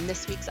thoughts on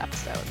this week's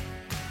episode.